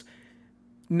first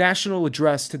national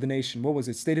address to the nation. What was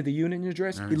it? State of the Union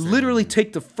address? He literally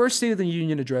take the first State of the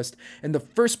Union address, and the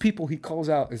first people he calls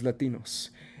out is Latinos.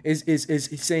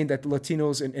 Is saying that the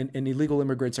Latinos and illegal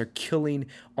immigrants are killing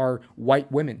our white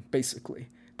women, basically.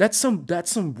 That's some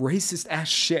racist ass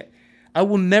shit. I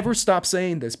will never stop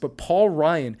saying this, but Paul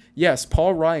Ryan, yes,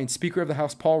 Paul Ryan, Speaker of the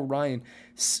House Paul Ryan,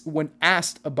 when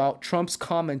asked about Trump's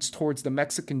comments towards the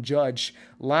Mexican judge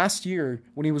last year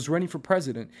when he was running for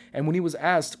president, and when he was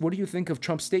asked, what do you think of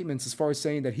Trump's statements as far as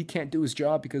saying that he can't do his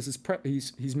job because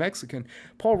he's Mexican,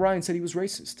 Paul Ryan said he was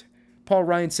racist. Paul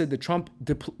Ryan said that Trump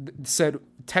said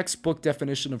textbook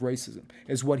definition of racism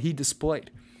is what he displayed.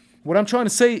 What I'm trying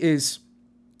to say is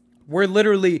we're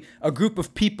literally a group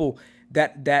of people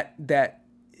that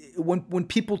when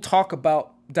people talk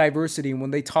about diversity and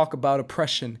when they talk about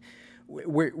oppression,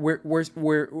 where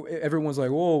everyone's like,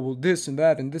 oh, well, this and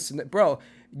that and this and that. Bro,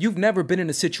 you've never been in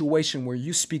a situation where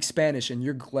you speak Spanish and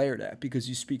you're glared at because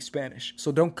you speak Spanish.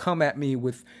 So don't come at me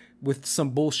with some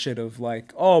bullshit of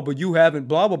like, oh, but you haven't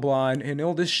blah, blah, blah, and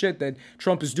all this shit that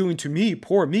Trump is doing to me,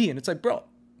 poor me. And it's like, bro,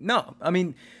 no. I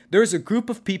mean, there's a group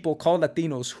of people called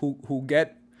Latinos who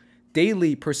get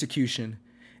daily persecution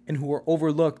and who are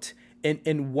overlooked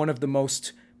in one of the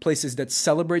most places that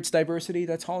celebrates diversity.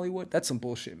 That's Hollywood. That's some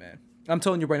bullshit, man. I'm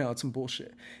telling you right now, it's some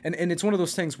bullshit. And it's one of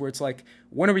those things where it's like,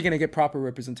 when are we going to get proper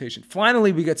representation?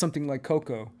 Finally, we get something like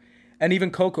Coco. And even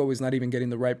Coco is not even getting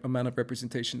the right amount of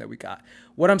representation that we got.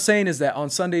 What I'm saying is that on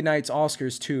Sunday night's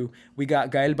Oscars, too, we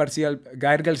got Gael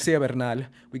Garcia Bernal,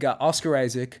 we got Oscar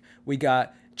Isaac, we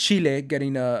got Chile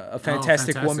getting a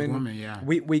fantastic woman. Yeah.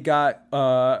 We got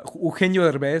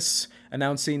Eugenio Derbez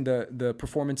announcing the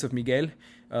performance of Miguel,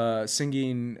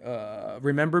 singing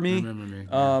 "Remember Me." Remember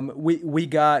Me. We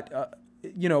got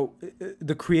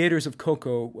the creators of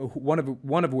Coco.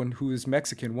 One of them who is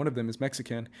Mexican. One of them is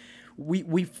Mexican.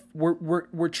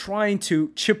 We're trying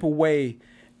to chip away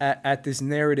at this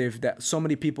narrative that so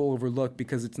many people overlook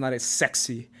because it's not as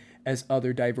sexy as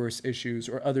other diverse issues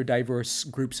or other diverse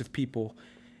groups of people.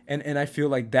 And I feel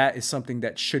like that is something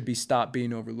that should be stopped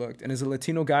being overlooked. And as a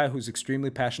Latino guy who's extremely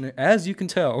passionate, as you can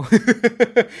tell,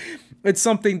 it's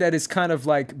something that is kind of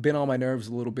like been on my nerves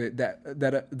a little bit, that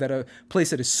a place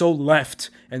that is so left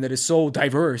and that is so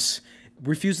diverse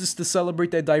refuses to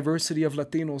celebrate that diversity of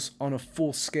Latinos on a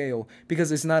full scale because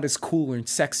it's not as cool and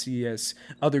sexy as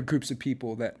other groups of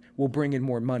people that will bring in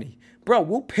more money. Bro,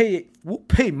 we'll pay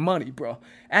money, bro.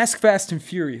 Ask Fast and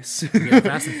Furious. Yeah,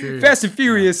 Fast and Furious. Fast and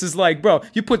Furious is like, bro,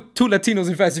 you put 2 Latinos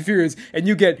in Fast and Furious and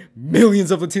you get millions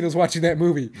of Latinos watching that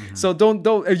movie. Mm-hmm. So don't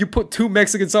if you put 2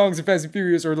 Mexican songs in Fast and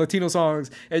Furious or Latino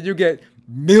songs and you get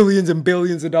millions and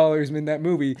billions of dollars in that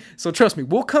movie. So trust me,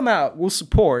 we'll come out, we'll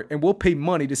support, and we'll pay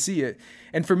money to see it.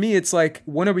 And for me, it's like,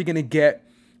 when are we going to get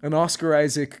an Oscar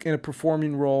Isaac in a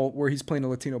performing role where he's playing a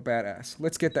Latino badass?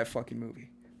 Let's get that fucking movie.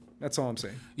 That's all I'm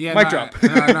saying. Yeah, Mic drop. No.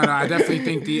 I definitely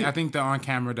think the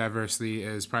on-camera diversity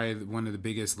is probably one of the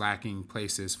biggest lacking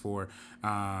places for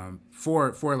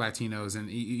Latinos and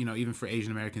even for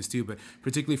Asian Americans too, but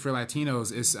particularly for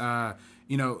Latinos is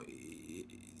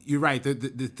you're right.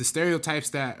 The stereotypes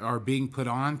that are being put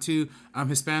on to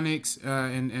Hispanics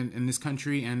in this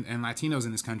country and Latinos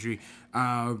in this country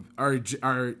are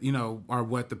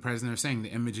what the president is saying. The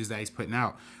images that he's putting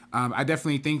out. I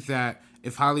definitely think that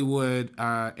if Hollywood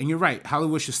and you're right,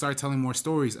 Hollywood should start telling more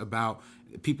stories about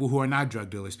people who are not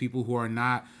drug dealers, people who are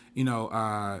not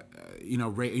or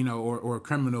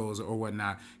criminals or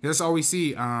whatnot. That's all we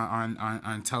see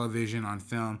on television, on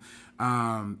film.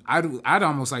 I'd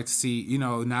almost like to see,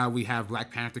 now we have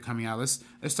Black Panther coming out. Let's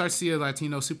start to see a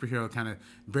Latino superhero kind of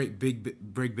break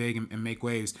big and make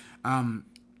waves. And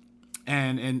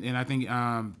I think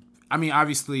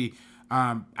obviously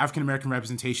African American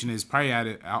representation is probably at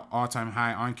an all-time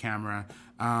high on camera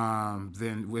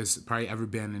than was probably ever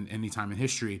been in any time in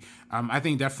history. I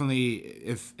think definitely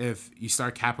if you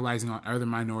start capitalizing on other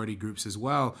minority groups as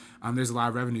well, there's a lot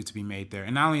of revenue to be made there.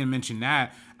 And not only to mention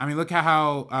that, I mean, look at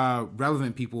how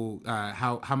relevant people,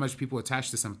 how much people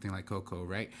attach to something like Coco,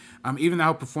 right? Even the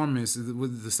whole performance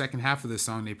with the second half of the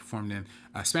song they performed in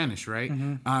Spanish, right?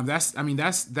 Mm-hmm.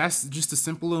 That's just a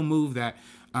simple little move that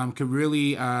could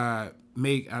really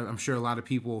make, I'm sure, a lot of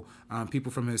people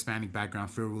from a Hispanic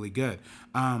background feel really good.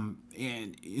 And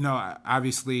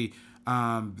obviously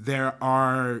there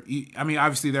are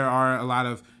a lot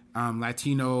of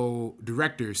Latino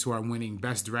directors who are winning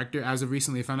Best Director as of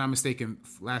recently. If I'm not mistaken,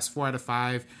 last 4 out of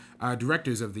 5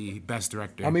 directors of the Best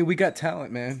Director. I mean, we got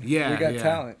talent, man. Yeah, we got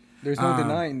talent. There's no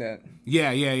denying that.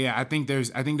 Yeah. I think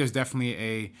there's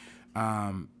definitely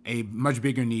a much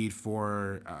bigger need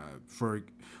for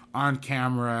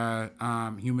on-camera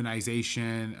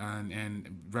humanization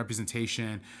and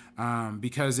representation,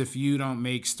 because if you don't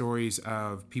make stories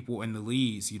of people in the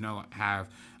leads, you don't have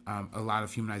a lot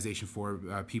of humanization for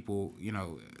people, you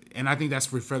know, and I think that's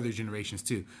for further generations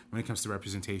too. When it comes to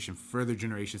representation, further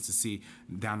generations to see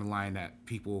down the line that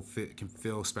people can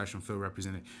feel special and feel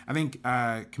represented. I think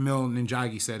Camille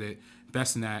Ninjagi said it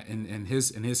best in that in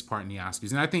his part in the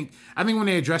Oscars. And I think when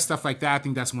they address stuff like that, I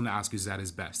think that's when the Oscars is at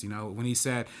his best. You know, when he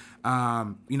said,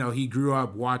 you know, he grew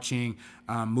up watching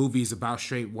movies about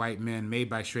straight white men made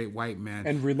by straight white men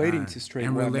and relating to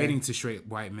straight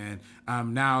white men.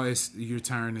 Now it's your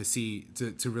turn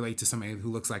to relate to somebody who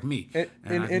looks like me,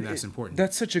 and I think that's important.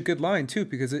 That's such a good line too,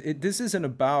 because this isn't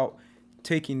about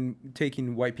taking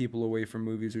white people away from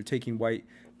movies or taking white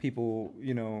people,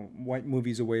 you know, white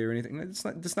movies away or anything.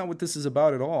 That's not what this is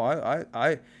about at all.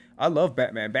 I love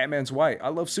Batman. Batman's white. I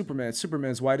love Superman.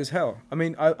 Superman's white as hell. I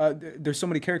mean, there's so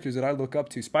many characters that I look up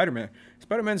to.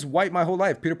 Spider-Man's white my whole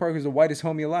life. Peter Parker's the whitest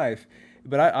homie alive.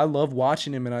 But I love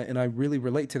watching him, and I really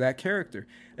relate to that character.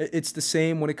 It's the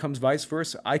same when it comes vice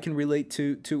versa. I can relate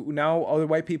to now other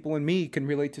white people, and me can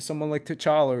relate to someone like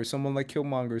T'Challa or someone like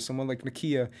Killmonger or someone like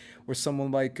Nakia or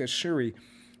someone like Shuri.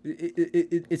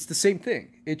 It's the same thing.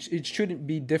 It shouldn't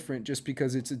be different just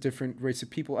because it's a different race of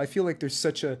people. I feel like there's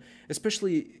such a,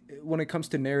 especially when it comes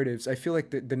to narratives, I feel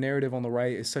like the narrative on the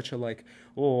right is such a like,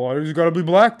 oh, I just gotta be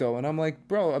black though. And I'm like,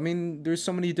 bro, I mean, there's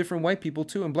so many different white people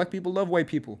too, and black people love white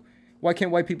people. Why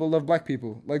can't white people love black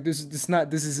people? Like this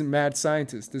isn't mad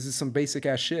scientist. This is some basic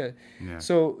ass shit. Yeah.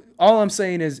 So all I'm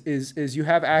saying is you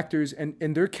have actors and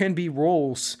there can be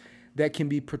roles that can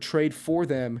be portrayed for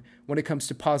them when it comes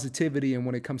to positivity and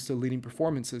when it comes to leading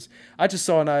performances. I just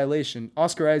saw Annihilation.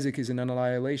 Oscar Isaac is in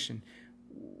Annihilation.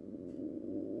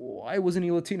 Why wasn't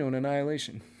he Latino in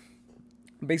Annihilation?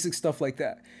 Basic stuff like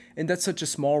that. And that's such a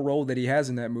small role that he has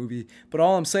in that movie. But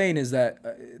all I'm saying is that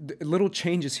little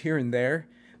changes here and there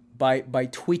by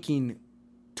tweaking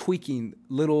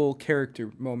little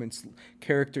character moments,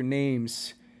 character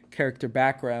names, character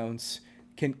backgrounds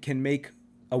can make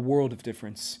a world of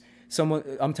difference.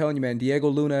 I'm telling you, man, Diego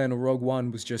Luna in Rogue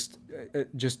One was just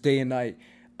day and night.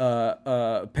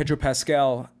 Pedro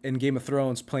Pascal in Game of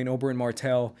Thrones playing Oberyn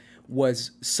Martell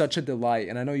was such a delight.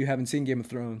 And I know you haven't seen Game of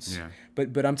Thrones,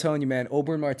 but I'm telling you, man,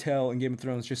 Oberyn Martell in Game of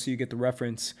Thrones, just so you get the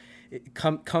reference,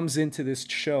 comes into this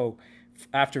show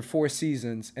after 4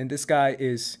 seasons, and this guy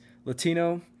is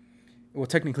Latino. Well,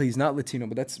 technically he's not Latino,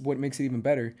 but that's what makes it even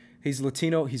better. He's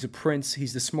Latino, he's a prince,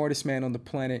 he's the smartest man on the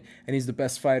planet, and he's the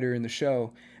best fighter in the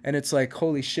show. And it's like,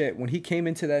 holy shit, when he came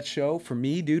into that show, for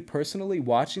me, dude, personally,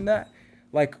 watching that,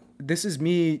 like, this is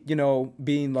me, you know,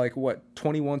 being like, what,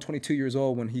 21, 22 years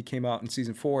old when he came out in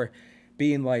season 4,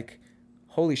 being like,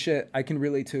 holy shit, I can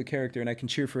relate to a character, and I can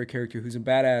cheer for a character who's a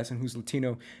badass and who's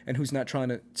Latino and who's not trying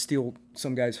to steal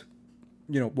some guy's,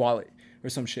 you know, wallet or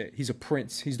some shit. He's a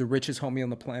prince. He's the richest homie on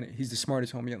the planet. He's the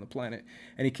smartest homie on the planet,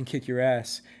 and he can kick your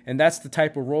ass. And that's the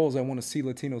type of roles I want to see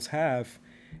Latinos have.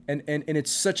 And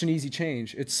it's such an easy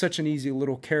change. It's such an easy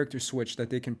little character switch that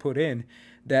they can put in,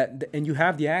 and you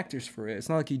have the actors for it. It's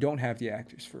not like you don't have the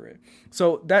actors for it.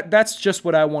 So that's just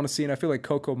what I want to see, and I feel like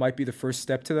Coco might be the first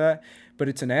step to that, but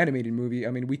it's an animated movie.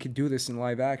 I mean, we could do this in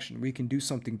live action. We can do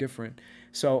something different.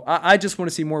 So I just want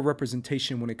to see more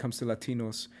representation when it comes to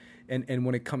Latinos. And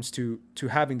when it comes to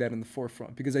having that in the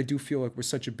forefront, because I do feel like we're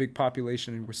such a big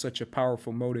population and we're such a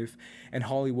powerful motive, and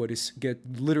Hollywood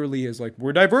literally is like,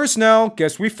 we're diverse now.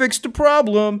 Guess we fixed the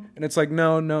problem, and it's like,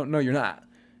 no, you're not.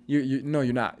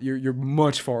 You're not. You're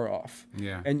much far off.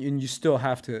 Yeah. And you still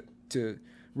have to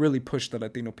really push the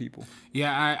Latino people.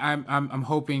 Yeah, I'm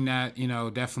hoping that, you know,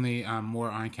 definitely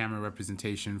more on-camera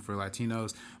representation for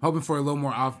Latinos. I'm hoping for a little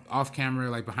more off-camera,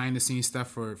 like behind-the-scenes stuff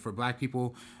for Black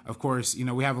people. Of course, you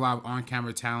know, we have a lot of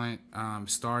on-camera talent,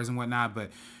 stars and whatnot, but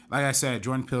like I said,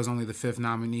 Jordan Peele is only the 5th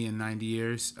nominee in 90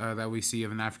 years that we see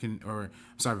of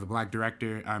of a Black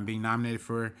director being nominated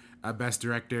for Best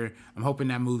Director. I'm hoping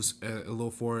that moves a little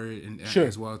forward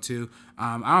as well too.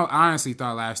 I honestly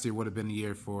thought last year would have been the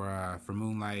year for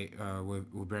Moonlight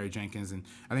with Barry Jenkins, and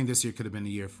I think this year could have been the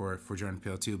year for Jordan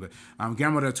Peele too. But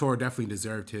Guillermo del Toro definitely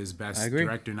deserved his Best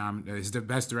Director his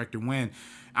Best Director win.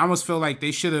 I almost feel like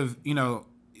they should have, you know.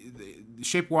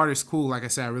 Shape of Water is cool. Like I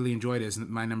said, I really enjoyed it. It's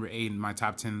my number 8 in my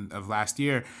top 10 of last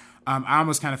year. I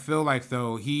almost kind of feel like,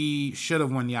 though, he should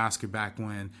have won the Oscar back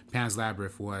when Pan's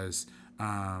Labyrinth was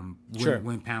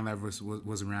when Pan Labyrinth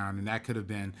was around, and that could have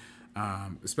been,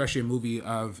 especially a movie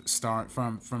of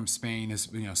from Spain, is,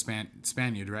 you know,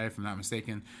 Spaniard, right? If I'm not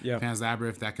mistaken. Yeah. Pan's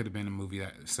Labyrinth, that could have been a movie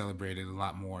that celebrated a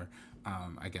lot more,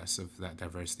 I guess, of that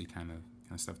diversity kind of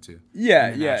stuff too.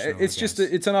 Yeah. It's just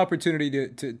it's an opportunity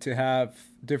to have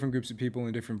different groups of people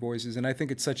and different voices, and I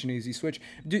think it's such an easy switch.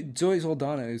 Dude, Zoe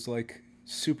Saldana is like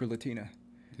super Latina.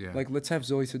 Yeah. Like, let's have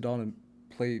Zoe Saldana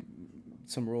play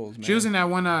some roles, man. She was in that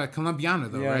one Colombiana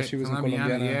though, Yeah, right? she was in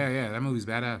Colombiana. Yeah, that movie's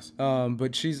badass.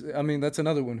 But that's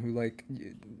another one who like,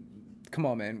 come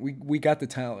on, man. We got the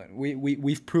talent.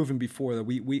 We've proven before that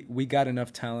we got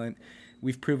enough talent.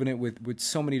 We've proven it with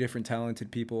so many different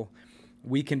talented people.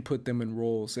 We can put them in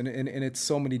roles, and it's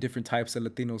so many different types of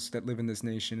Latinos that live in this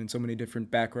nation, and so many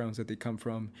different backgrounds that they come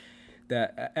from.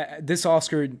 That this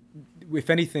Oscar, if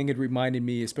anything, it reminded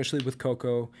me, especially with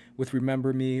Coco, with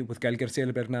Remember Me, with Gael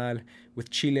García Bernal, with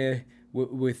Chile,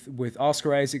 with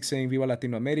Oscar Isaac saying Viva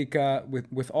Latinoamérica,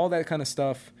 with all that kind of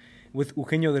stuff, with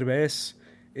Eugenio Derbez.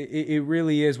 It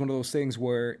really is one of those things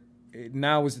where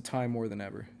now is the time more than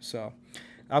ever. So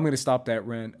I'm going to stop that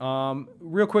rant.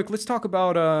 Real quick, let's talk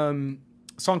about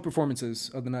song performances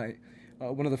of the night.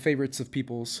 One of the favorites of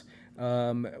people's.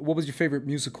 What was your favorite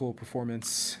musical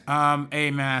performance? Hey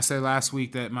man, I said last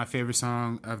week that my favorite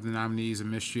song of the nominees is "A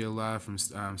Mystery of Love" from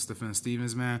Stephen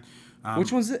Stevens, man.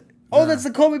 Which one's it? Oh, that's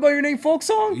the "Call Me by Your Name" folk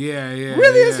song. Yeah.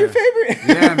 Really, yeah. that's your favorite?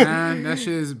 Yeah, man, that shit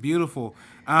is beautiful.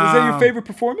 Was that your favorite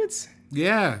performance?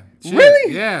 Yeah. Shit,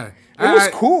 really? Yeah. It was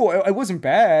cool. It wasn't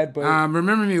bad, but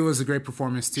Remember Me was a great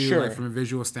performance too, sure. like from a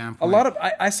visual standpoint. A lot of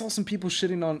I saw some people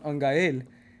shitting on Gael.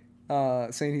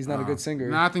 Saying he's not a good singer.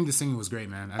 No, I think the singing was great,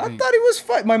 man. I thought he was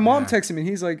fine. My mom texted me, and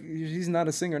he's like, he's not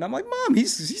a singer. And I'm like, Mom, he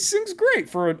sings great.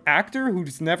 For an actor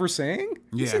who's never sang,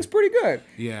 he sings pretty good.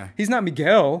 Yeah. He's not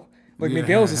Miguel. Like,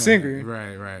 Miguel's a singer.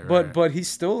 Right. But he's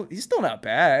still not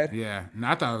bad. Yeah. No,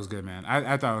 I thought it was good, man.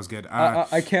 I thought it was good.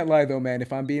 I can't lie, though, man.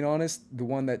 If I'm being honest, the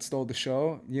one that stole the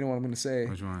show, you know what I'm going to say?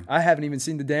 Which one? I haven't even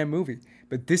seen the damn movie.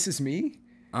 But This Is Me?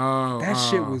 That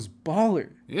shit was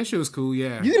baller. Yeah, shit was cool,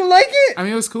 yeah. You didn't like it? I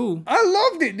mean, it was cool. I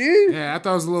loved it, dude. Yeah, I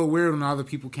thought it was a little weird when all the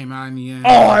people came out in the end. Oh,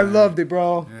 I loved it,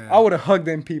 bro. Yeah. I would have hugged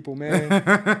them people, man.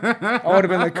 I would have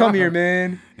been like, come here,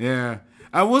 man. Yeah.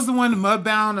 What was the one,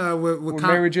 Mudbound, with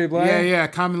Mary J. Blige? Yeah.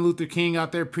 Common Luther King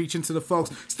out there preaching to the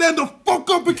folks. Stand the fuck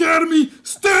up, Academy!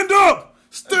 Stand up!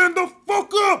 Stand the fuck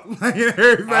up!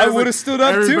 I would have stood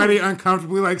up everybody too.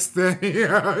 uncomfortably like standing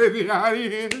out in the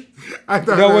audience.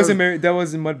 That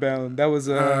wasn't Mudbound. That was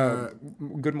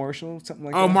Good Marshall, something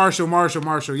like that. Oh,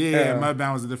 Marshall. Yeah,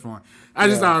 Mudbound was a different one. I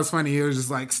just thought it was funny. It was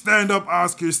just like, stand up,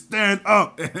 Oscar, stand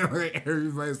up. And like,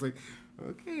 everybody's like,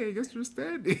 okay, I guess we're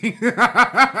standing.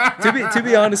 to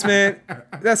be honest, man,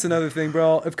 that's another thing,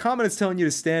 bro. If Common is telling you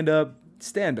to stand up,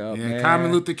 man.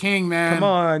 Common Luther King, man. Come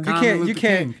on,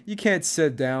 you can't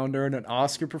sit down during an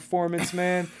Oscar performance,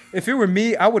 man. If it were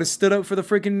me, I would have stood up for the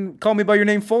freaking "Call Me by Your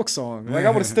Name" folk song. Like I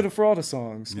would have stood up for all the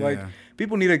songs. Yeah. Like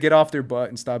people need to get off their butt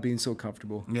and stop being so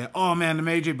comfortable. Yeah. Oh man, the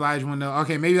Mary J. Blige one though.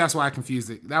 Okay, maybe that's why I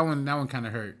confused it. That one kind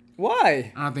of hurt.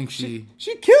 Why? I don't think she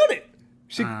killed it.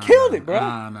 She killed it, bro.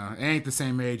 I don't know. It ain't the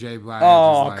same Mary J. Blige.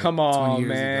 Oh, like come on,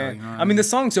 man. Ago, you know I mean, the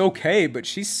song's okay, but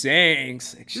she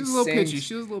sings. She was a little pitchy.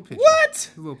 She was a little pitchy. What?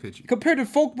 A little pitchy. Compared to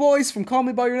Folk Boys from Call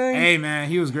Me By Your Name? Hey, man,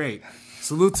 he was great.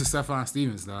 Salute to Stephen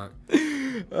Stevens, dog.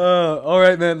 All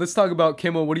right, man. Let's talk about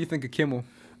Kimmel. What do you think of Kimmel?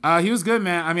 He was good,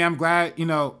 man. I mean, I'm glad,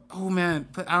 oh, man,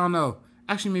 but I don't know.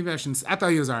 Actually, maybe I shouldn't. I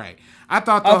thought he was all right. I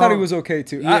thought he was okay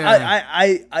too.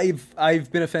 Yeah.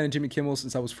 I've been a fan of Jimmy Kimmel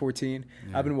since I was 14.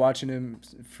 Yeah. I've been watching him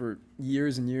for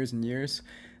years and years and years.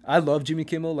 I love Jimmy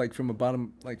Kimmel, like from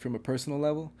a personal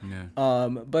level. Yeah.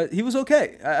 But he was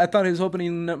okay. I thought his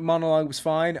opening monologue was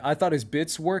fine. I thought his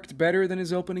bits worked better than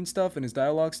his opening stuff and his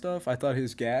dialogue stuff. I thought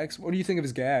his gags. What do you think of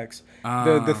his gags?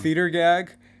 The theater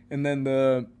gag and then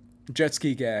the jet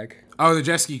ski gag. Oh, the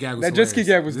jet ski gag was That jet ski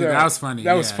gag was there. That was funny.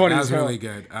 That was funny. That was really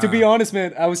good. To be honest,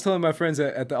 man, I was telling my friends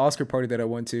at the Oscar party that I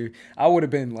went to, I would have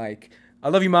been like, I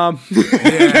love you, Mom.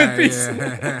 Yeah.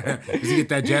 You get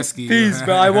that jet ski. Peace,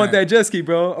 bro. I want that jet ski,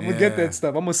 bro. I'm going to get that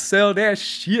stuff. I'm going to sell that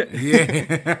shit.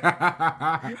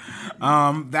 Yeah.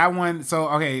 That one, so,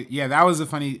 okay, yeah, that was a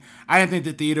funny, I didn't think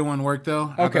the theater one worked,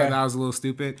 though. I thought that was a little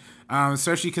stupid.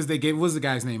 Especially because they gave, what was the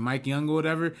guy's name? Mike Young or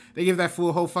whatever? They gave that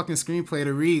fool whole fucking screenplay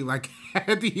to read, like,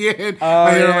 at the end.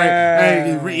 Oh, they were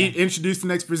yeah. like, hey, introduce the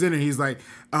next presenter. He's like,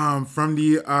 from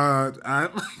the,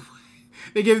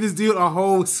 they gave this dude a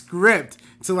whole script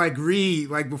to like read,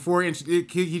 like before he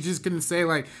just couldn't say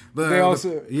like it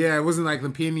wasn't like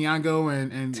Lupita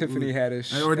Nyong'o and Tiffany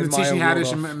Haddish or Tiffany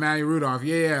Haddish and Maya Rudolph.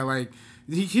 Yeah, like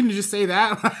he couldn't just say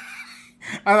that.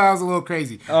 I thought it was a little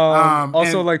crazy.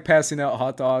 Also, like passing out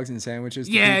hot dogs and sandwiches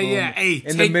to people Hey,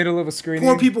 in the middle of a screening.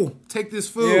 Poor people, take this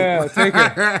food. Yeah, take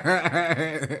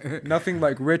it. Nothing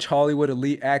like rich Hollywood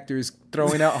elite actors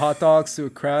throwing out hot dogs to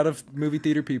a crowd of movie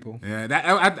theater people. Yeah,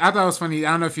 I thought it was funny. I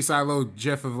don't know if you saw a little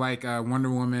gif of like Wonder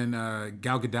Woman,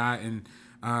 Gal Gadot, and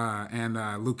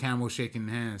and Luke Hamill shaking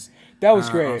hands. That was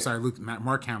great. I'm sorry,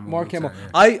 Mark Hamill. Mark Hamill.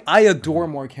 Sorry, yeah. I adore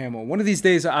Mark Hamill. One of these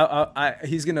days,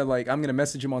 he's gonna I'm gonna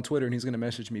message him on Twitter, and he's gonna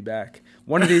message me back.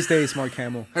 One of these days, Mark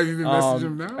Hamill. Have you been messaging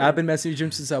him now? I've been messaging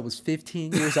him since I was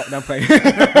 15 years old. No, I'm playing.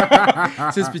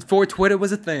 Since before Twitter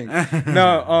was a thing.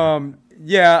 No,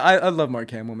 yeah, I love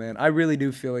Mark Hamill, man. I really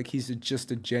do feel like he's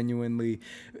just a genuinely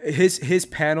his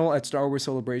panel at Star Wars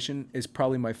Celebration is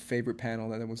probably my favorite panel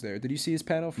that was there. Did you see his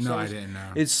panel? For No, Star I Wars? didn't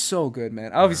know. It's so good,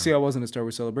 man. Obviously, I wasn't at Star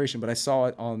Wars Celebration, but I saw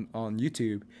it on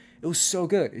YouTube. It was so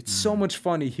good. It's so much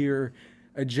fun to hear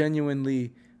a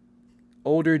genuinely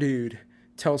older dude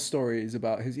tell stories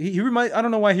about his. I don't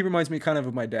know why he reminds me kind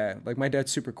of my dad. Like my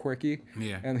dad's super quirky.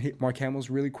 Yeah. And Mark Hamill's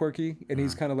really quirky, and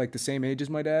he's kind of like the same age as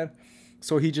my dad.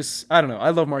 So I don't know.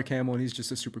 I love Mark Hamill, and he's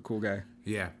just a super cool guy.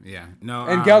 Yeah, yeah. No.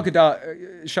 And Gal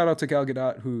Gadot, shout out to Gal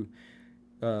Gadot, who,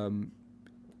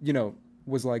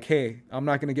 was like, hey, I'm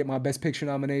not going to get my Best Picture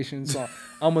nomination, so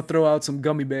I'm going to throw out some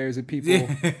gummy bears at people.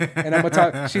 And I'm going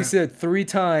to talk. She said 3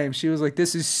 times. She was like,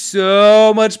 this is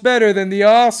so much better than the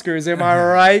Oscars. Am I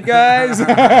right, guys?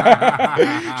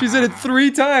 She said it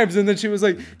 3 times. And then she was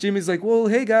like, Jimmy's like, well,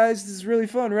 hey, guys, this is really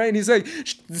fun, right? And he's like,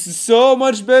 this is so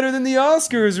much better than the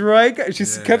Oscars, right? She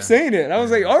kept saying it. And I was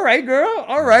like, all right, girl,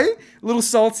 all right. A little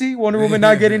salty. Wonder Woman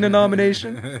not getting the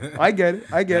nomination. I get it.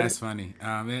 That's funny.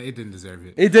 It didn't deserve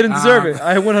it. It didn't deserve it.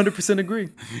 I 100% agree.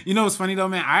 You know what's funny though,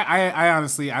 man? I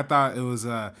honestly I thought it was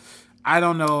I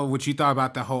don't know what you thought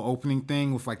about the whole opening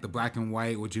thing with like the black and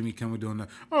white with Jimmy Kimmel doing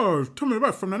tell me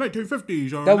about from the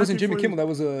 1950s. That wasn't Jimmy Kimmel. That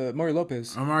was Mario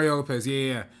Lopez. Mario Lopez.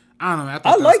 Yeah. I don't know, man.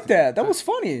 I like that. That was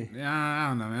funny. Yeah, I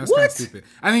don't know, man. That's kind of stupid.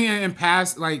 I think in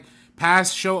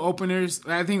past show openers,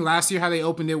 I think last year how they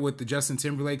opened it with the Justin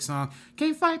Timberlake song,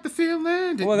 "Can't Fight the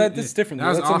Feeling." Well, that's different.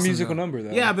 That's awesome, a musical number, though.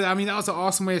 Yeah, but I mean, that was an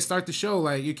awesome way to start the show.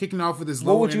 Like, you're kicking off with this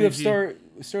low What would you energy. have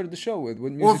started the show with?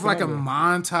 What Or with like number? A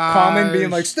montage. Common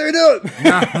being like, stand up!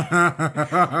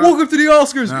 Welcome to the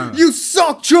Oscars! You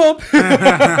suck, chump!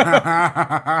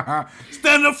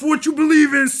 Stand up for what you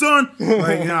believe in, son!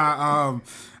 Like,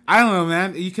 I don't know,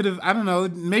 man. You could have, I don't know,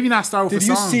 maybe not start with a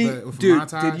song, but with a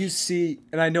montage. Did you see,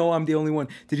 and I know I'm the only one,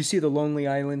 did you see the Lonely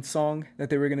Island song that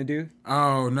they were going to do?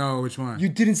 Oh, no, which one? You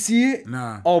didn't see it?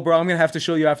 Nah. Oh, bro, I'm going to have to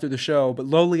show you after the show, but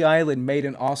Lonely Island made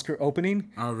an Oscar opening.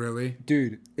 Oh, really?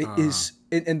 Dude, it is,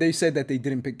 and they said that they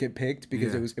didn't get picked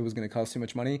because it was going to cost too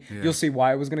much money. Yeah. You'll see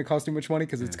why it was going to cost too much money,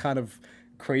 because it's kind of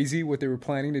crazy what they were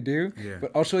planning to do. Yeah.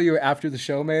 But I'll show you after the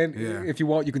show, man. Yeah. If you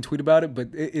want, you can tweet about it, but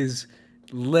it is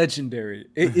legendary.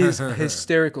 It is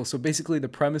hysterical. So basically the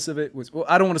premise of it was, well,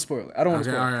 I don't want to spoil it. All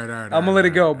right, I'm gonna let it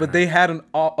go. But they had an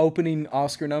opening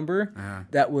Oscar number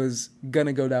that was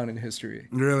gonna go down in history.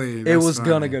 Really? It was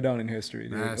gonna go down in history,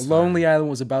 dude. Lonely Island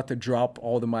was about to drop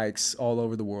all the mics all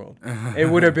over the world. It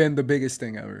would have been the biggest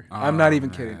thing ever. I'm not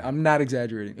even kidding. I'm not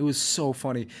exaggerating. It was so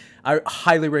funny. I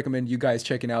highly recommend you guys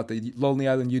checking out the Lonely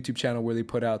Island YouTube channel where they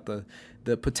put out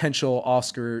the potential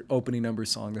Oscar opening number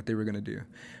song that they were gonna do.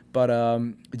 But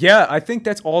yeah, I think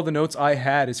that's all the notes I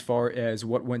had as far as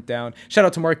what went down. Shout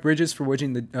out to Mark Bridges for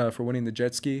winning the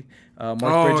jet ski.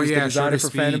 Mark Bridges, the designer for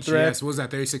Phantom Thread. Yes, what was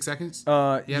that, 36 seconds?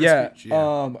 Yeah.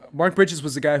 Mark Bridges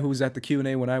was the guy who was at the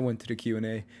Q&A when I went to the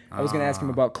Q&A. I was going to ask him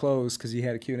about clothes because he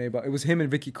had a Q&A about. It was him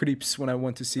and Vicky Creeps when I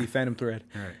went to see Phantom Thread.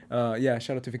 Right. Yeah,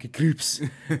 shout out to Vicky Creeps,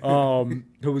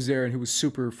 who was there and who was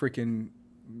super freaking,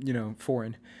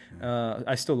 foreign.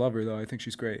 I still love her though. I think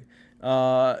she's great.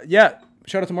 Yeah.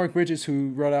 Shout out to Mark Bridges,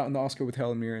 who rode out in the Oscar with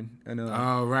Helen Mirren. And,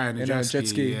 jet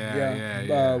ski.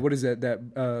 Yeah. What is that?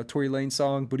 That Tory Lanez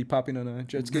song, Booty Popping on a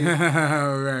Jet Ski? Right.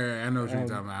 I know what you're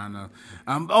talking about. I know.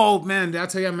 Oh, man. Did I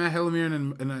tell you I met Helen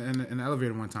Mirren in an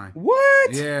elevator one time?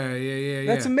 What? Yeah.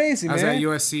 That's amazing, man. I was at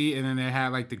USC, and then they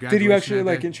had, like, the graduation. Did you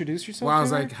actually, introduce yourself? Well, I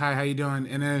was like, hi, how you doing?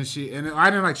 And then I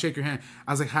didn't, shake her hand.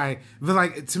 I was like, hi.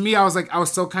 But, to me, I was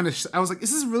so kind of, I was like,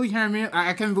 is this really Helen Mirren?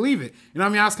 I couldn't believe it. You know what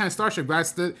I mean? I was kind of starstruck, but I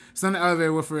stood in the elevator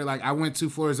with her. I went 2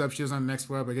 floors up. She was on the next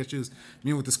floor up. I guess she was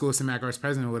meeting with the school of cinematic arts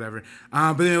president or whatever.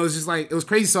 But then it was just it was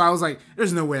crazy. So I was like,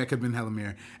 there's no way I could have been Helen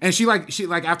Mirren. And she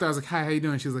after I was like, hi, how you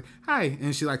doing? She was like, hi.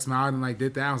 And she smiled and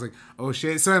did that. I was like, oh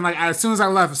shit. So then as soon as I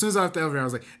left the elevator, I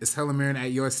was like, it's Helen Mirren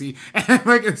at USC. And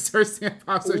it's first thing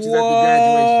pops up. She's at the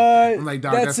graduation. I'm like,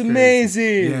 dog, that's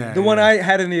amazing. Yeah, the one I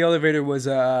had in the elevator was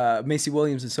Macy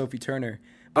Williams and Sophie Turner.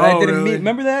 But I didn't meet.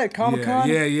 Remember that Comic-Con?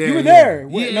 Yeah. You were there.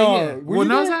 Were you there?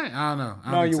 I don't know.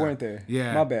 No, you weren't there.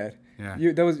 Yeah, my bad.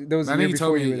 Yeah, that was the year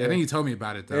before you were there. I think you told me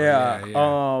about it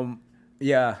though.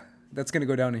 Yeah. That's gonna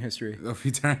go down in history.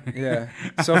 Sophie Turner. Yeah,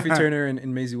 Sophie Turner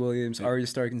and Maisie Williams, Arya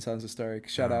Stark and Sansa Stark.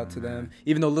 Shout out to them.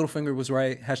 Even though Littlefinger was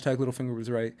right, hashtag Littlefinger was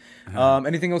right.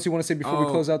 Anything else you want to say before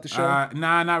we close out the show?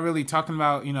 Nah, not really. Talking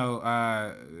about Peter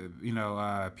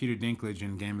Dinklage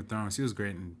in Game of Thrones. He was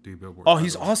great in 3 Billboards. Oh,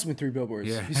 he's awesome in 3 Billboards.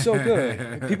 Yeah. He's so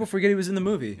good. People forget he was in the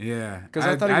movie. Yeah, because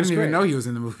I thought he was didn't great. even know he was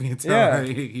in the movie until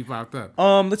he popped up.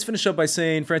 Let's finish up by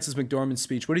saying Frances McDormand's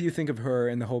speech. What do you think of her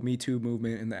and the whole Me Too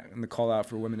movement and the call out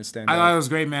for women to stand up? I thought it was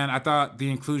great, man. I thought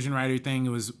the inclusion writer thing, it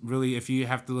was really, if you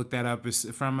have to look that up, it's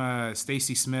from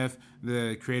Stacey Smith,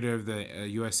 the creator of the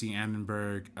USC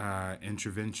Annenberg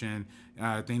intervention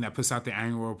thing that puts out the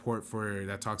annual report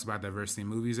that talks about diversity in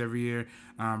movies every year.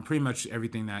 Pretty much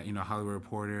everything that Hollywood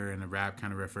Reporter and the Wrap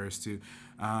kind of refers to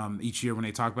each year when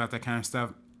they talk about that kind of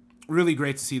stuff. Really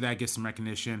great to see that get some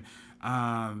recognition.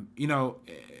 My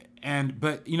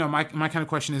kind of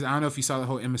question is, I don't know if you saw the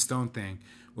whole Emma Stone thing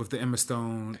with the Emma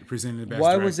Stone presenting the best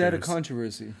Why directors. was that a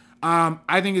controversy?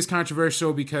 I think it's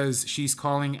controversial because she's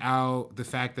calling out the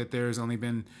fact that there's only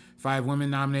been 5 women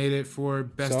nominated for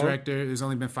Best Director. There's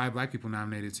only been 5 black people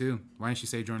nominated too. Why didn't she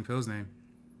say Jordan Peele's name?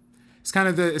 It's kind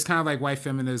of like white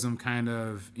feminism, kind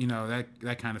of,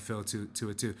 that kind of feel to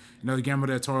it too. Guillermo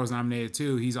del Toro's nominated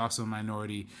too. He's also a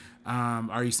minority.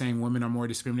 Are you saying women are more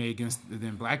discriminated against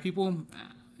than black people?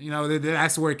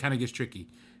 That's where it kind of gets tricky.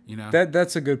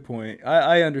 That's a good point.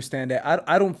 I understand that.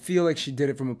 I don't feel like she did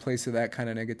it from a place of that kind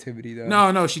of negativity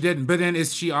though. No, she didn't. But then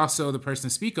is she also the person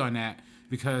to speak on that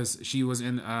because she was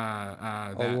in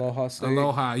Aloha State?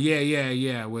 Aloha,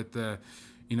 yeah, with the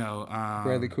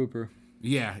Bradley Cooper.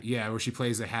 Yeah, where she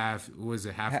plays half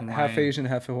Hawaiian, half Asian,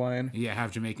 half Hawaiian. Yeah,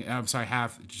 half Jamaican. I'm sorry,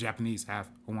 half Japanese, half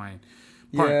Hawaiian.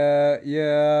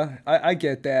 Yeah, I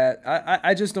get that.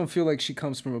 I just don't feel like she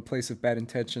comes from a place of bad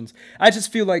intentions. I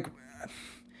just feel like,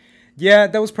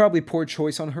 that was probably poor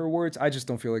choice on her words. I just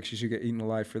don't feel like she should get eaten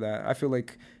alive for that. I feel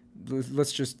like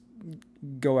let's just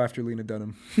go after Lena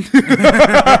Dunham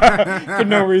for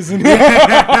no reason.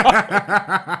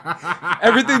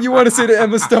 Everything you want to say to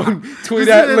Emma Stone, tweet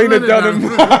at Lena Dunham.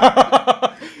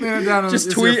 Lena Dunham.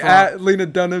 Just tweet at Lena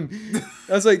Dunham.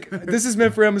 I was like, this is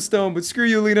meant for Emma Stone, but screw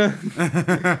you, Lena.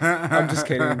 I'm just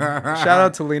kidding. Shout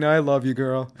out to Lena. I love you,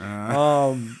 girl.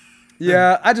 I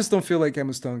just don't feel like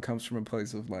Emma Stone comes from a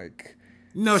place of like.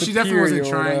 No, she definitely wasn't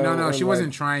trying. No, she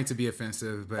wasn't trying to be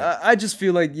offensive. But I just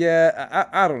feel like,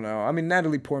 I don't know. I mean,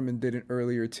 Natalie Portman did it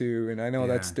earlier too, and I know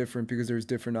that's different because there's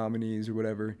different nominees or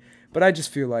whatever. But I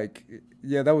just feel like,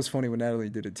 that was funny when Natalie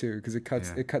did it too, because it cut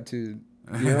to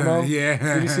Guillermo.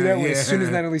 Yeah. Did you see that? As soon as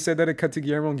Natalie said that, it cut to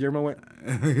Guillermo, and Guillermo went,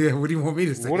 yeah, what do you want me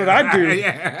to say? What did I do?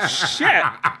 Shit.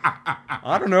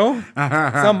 I don't know. It's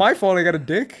not my fault I got a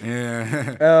dick.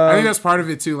 Yeah. I think that's part of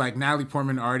it too. Like, Natalie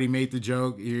Portman already made the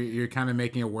joke. You're kind of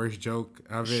making a worse joke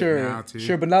of it now too.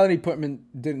 Sure, but Natalie Portman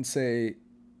didn't say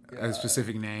a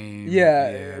specific name.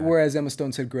 Yeah, whereas Emma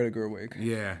Stone said Greta Gerwig.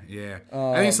 Yeah.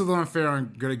 I think it's a little unfair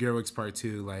on Greta Gerwig's part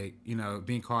too, like,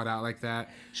 being called out like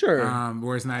that. Sure.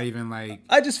 Where it's not even like...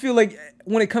 I just feel like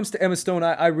when it comes to Emma Stone,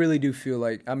 I really do feel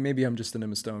like, maybe I'm just an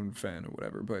Emma Stone fan or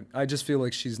whatever, but I just feel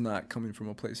like she's not coming from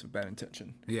a place of bad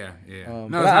intention. Yeah.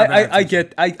 No,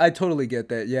 I totally get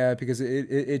that, because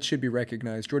it should be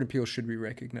recognized. Jordan Peele should be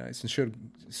recognized, and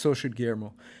so should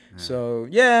Guillermo. Yeah. So,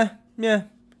 yeah.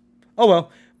 Oh,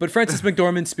 well. But Frances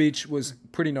McDormand's speech was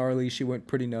pretty gnarly. She went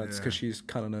pretty nuts because she's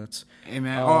kind of nuts. Hey,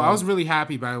 man. I was really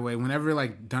happy, by the way. Whenever,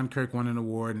 like, Dunkirk won an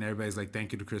award and everybody's like,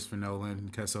 thank you to Christopher Nolan,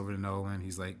 and cuts over to Nolan,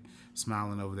 he's like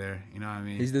smiling over there. You know what I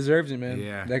mean? He deserves it, man.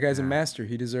 Yeah. That guy's a master.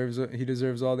 He deserves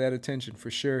all that attention for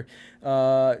sure.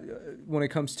 When it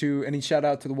comes to any shout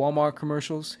out to the Walmart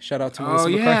commercials, shout out to Melissa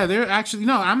McCarthy. They're actually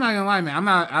I'm not gonna lie, man.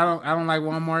 I don't like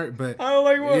Walmart, but I don't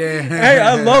like Walmart. Yeah. Hey,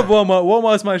 I love Walmart.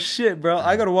 Walmart's my shit, bro.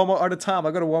 I go to Walmart all the time.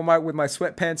 I go to Walmart with my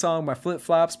sweatpants on, my flip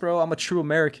flops, bro. I'm a true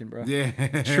American, bro. Yeah.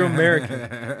 True American.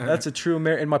 That's a true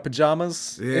American. In my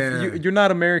pajamas. Yeah. You're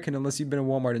not American unless you've been in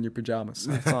Walmart in your pajamas.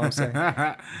 That's all I'm saying.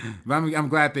 But I'm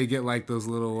glad they get like those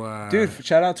little dude,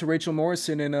 shout out to Rachel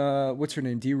Morrison and what's her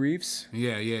name, Dee Reeves.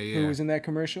 Yeah. Who was in that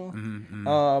commercial. Mm-hmm.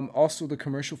 Also the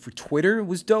commercial for Twitter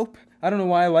was dope. I don't know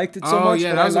why I liked it so much.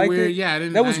 Yeah, but that was I liked weird. it. Yeah,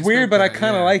 that was weird, but I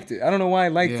kind of liked it. I don't know why I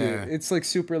liked it. It's like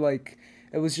super like.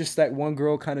 It was just that one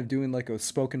girl kind of doing like a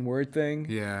spoken word thing.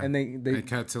 Yeah. And they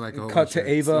cut to like a cut to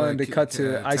Ava like, and they cut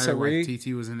to Issa Rae.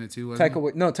 TT was in it too, Taika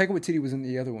Waititi was in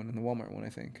the other one, in the Walmart one, I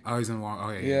think. Oh, he's in Walmart.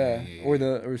 Oh, yeah.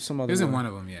 Or some other. He was in one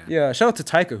of them, yeah. Yeah, shout out to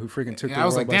Taika who freaking took the world. I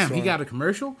was like, damn, storm. he got a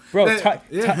commercial? Bro,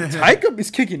 Taika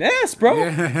is kicking ass, bro.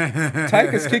 Yeah.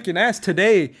 Taika's kicking ass.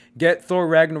 Today, get Thor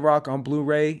Ragnarok on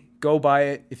Blu-ray. Go buy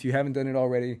it if you haven't done it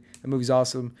already. The movie's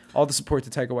awesome. All the support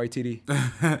to Taika Waititi.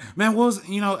 Man, what was,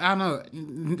 you know, I don't know,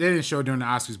 they didn't show it during the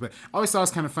Oscars, but I always thought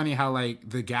it's kind of funny how, like,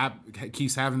 the Gap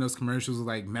keeps having those commercials with,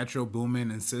 like, Metro Boomin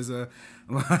and SZA.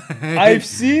 Like, I've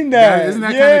seen that. Isn't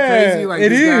that kind of crazy? Like,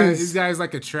 this guy's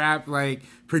like a trap, like,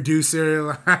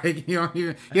 producer. Like, he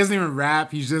doesn't even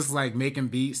rap. He's just, like, making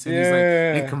beats, and he's,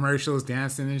 like, in commercials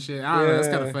dancing and shit. I don't know. That's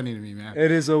kind of funny to me, man. It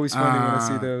is always funny when I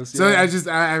see those. So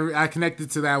I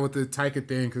connected to that with the Taika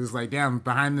thing, because it's like, damn,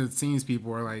 behind the scenes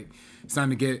people are like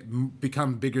starting to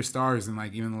become bigger stars than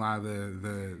like even a lot of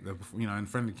the you know, in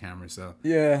front of the camera. So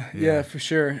yeah, for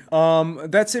sure.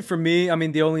 That's it for me. I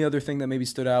mean, the only other thing that maybe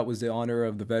stood out was the honor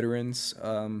of the veterans.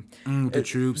 The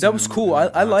troops. That was cool.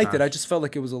 I liked it. I just felt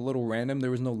like it was a little random.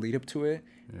 There was no lead up to it.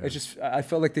 Yeah. I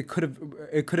felt like it could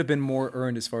have been more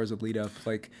earned as far as a lead up.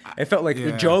 Like it felt like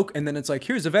the joke, and then it's like,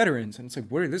 here's the veterans, and it's like,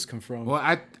 where did this come from? Well,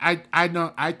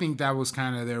 I think that was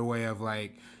kind of their way of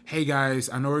like, hey guys,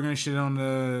 I know we're gonna shit on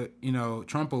the, you know,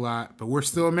 Trump a lot, but we're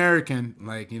still American.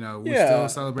 Like, you know, we're still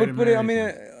celebrating. But I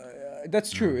mean,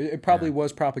 that's true. It probably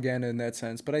was propaganda in that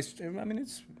sense. But I mean,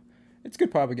 it's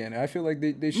good propaganda. I feel like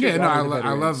they should. Yeah, no, I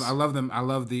love them. I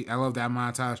love that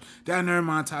montage. That nerd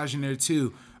montage in there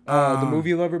too. The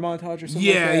movie lover montage or something.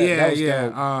 Yeah.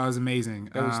 Dope. Oh, it was amazing.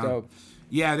 That was dope.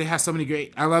 Yeah, they have so many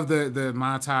great. I love the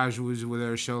montage where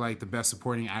they show like the best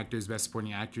supporting actors, best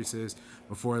supporting actresses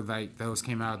before like those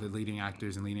came out, the leading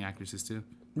actors and leading actresses too.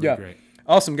 Really great.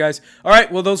 Awesome, guys. All right,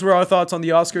 well, those were our thoughts on the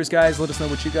Oscars, guys. Let us know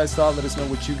what you guys thought. Let us know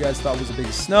what you guys thought was the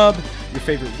biggest snub, your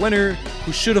favorite winner,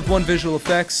 who should have won visual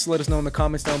effects. Let us know in the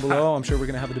comments down below. I'm sure we're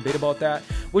going to have a debate about that.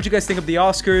 What did you guys think of the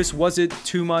Oscars? Was it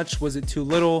too much? Was it too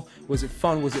little? Was it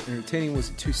fun? Was it entertaining? Was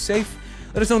it too safe?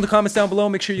 Let us know in the comments down below.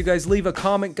 Make sure you guys leave a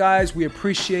comment, guys. We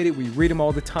appreciate it. We read them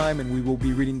all the time, and we will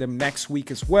be reading them next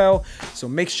week as well. So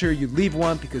make sure you leave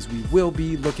one, because we will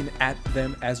be looking at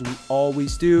them as we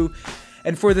always do.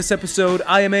 And for this episode,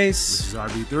 I am Ace. This is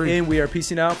RB3. And we are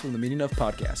peacing out from the Meaning Of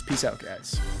Podcast. Peace out,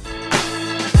 guys.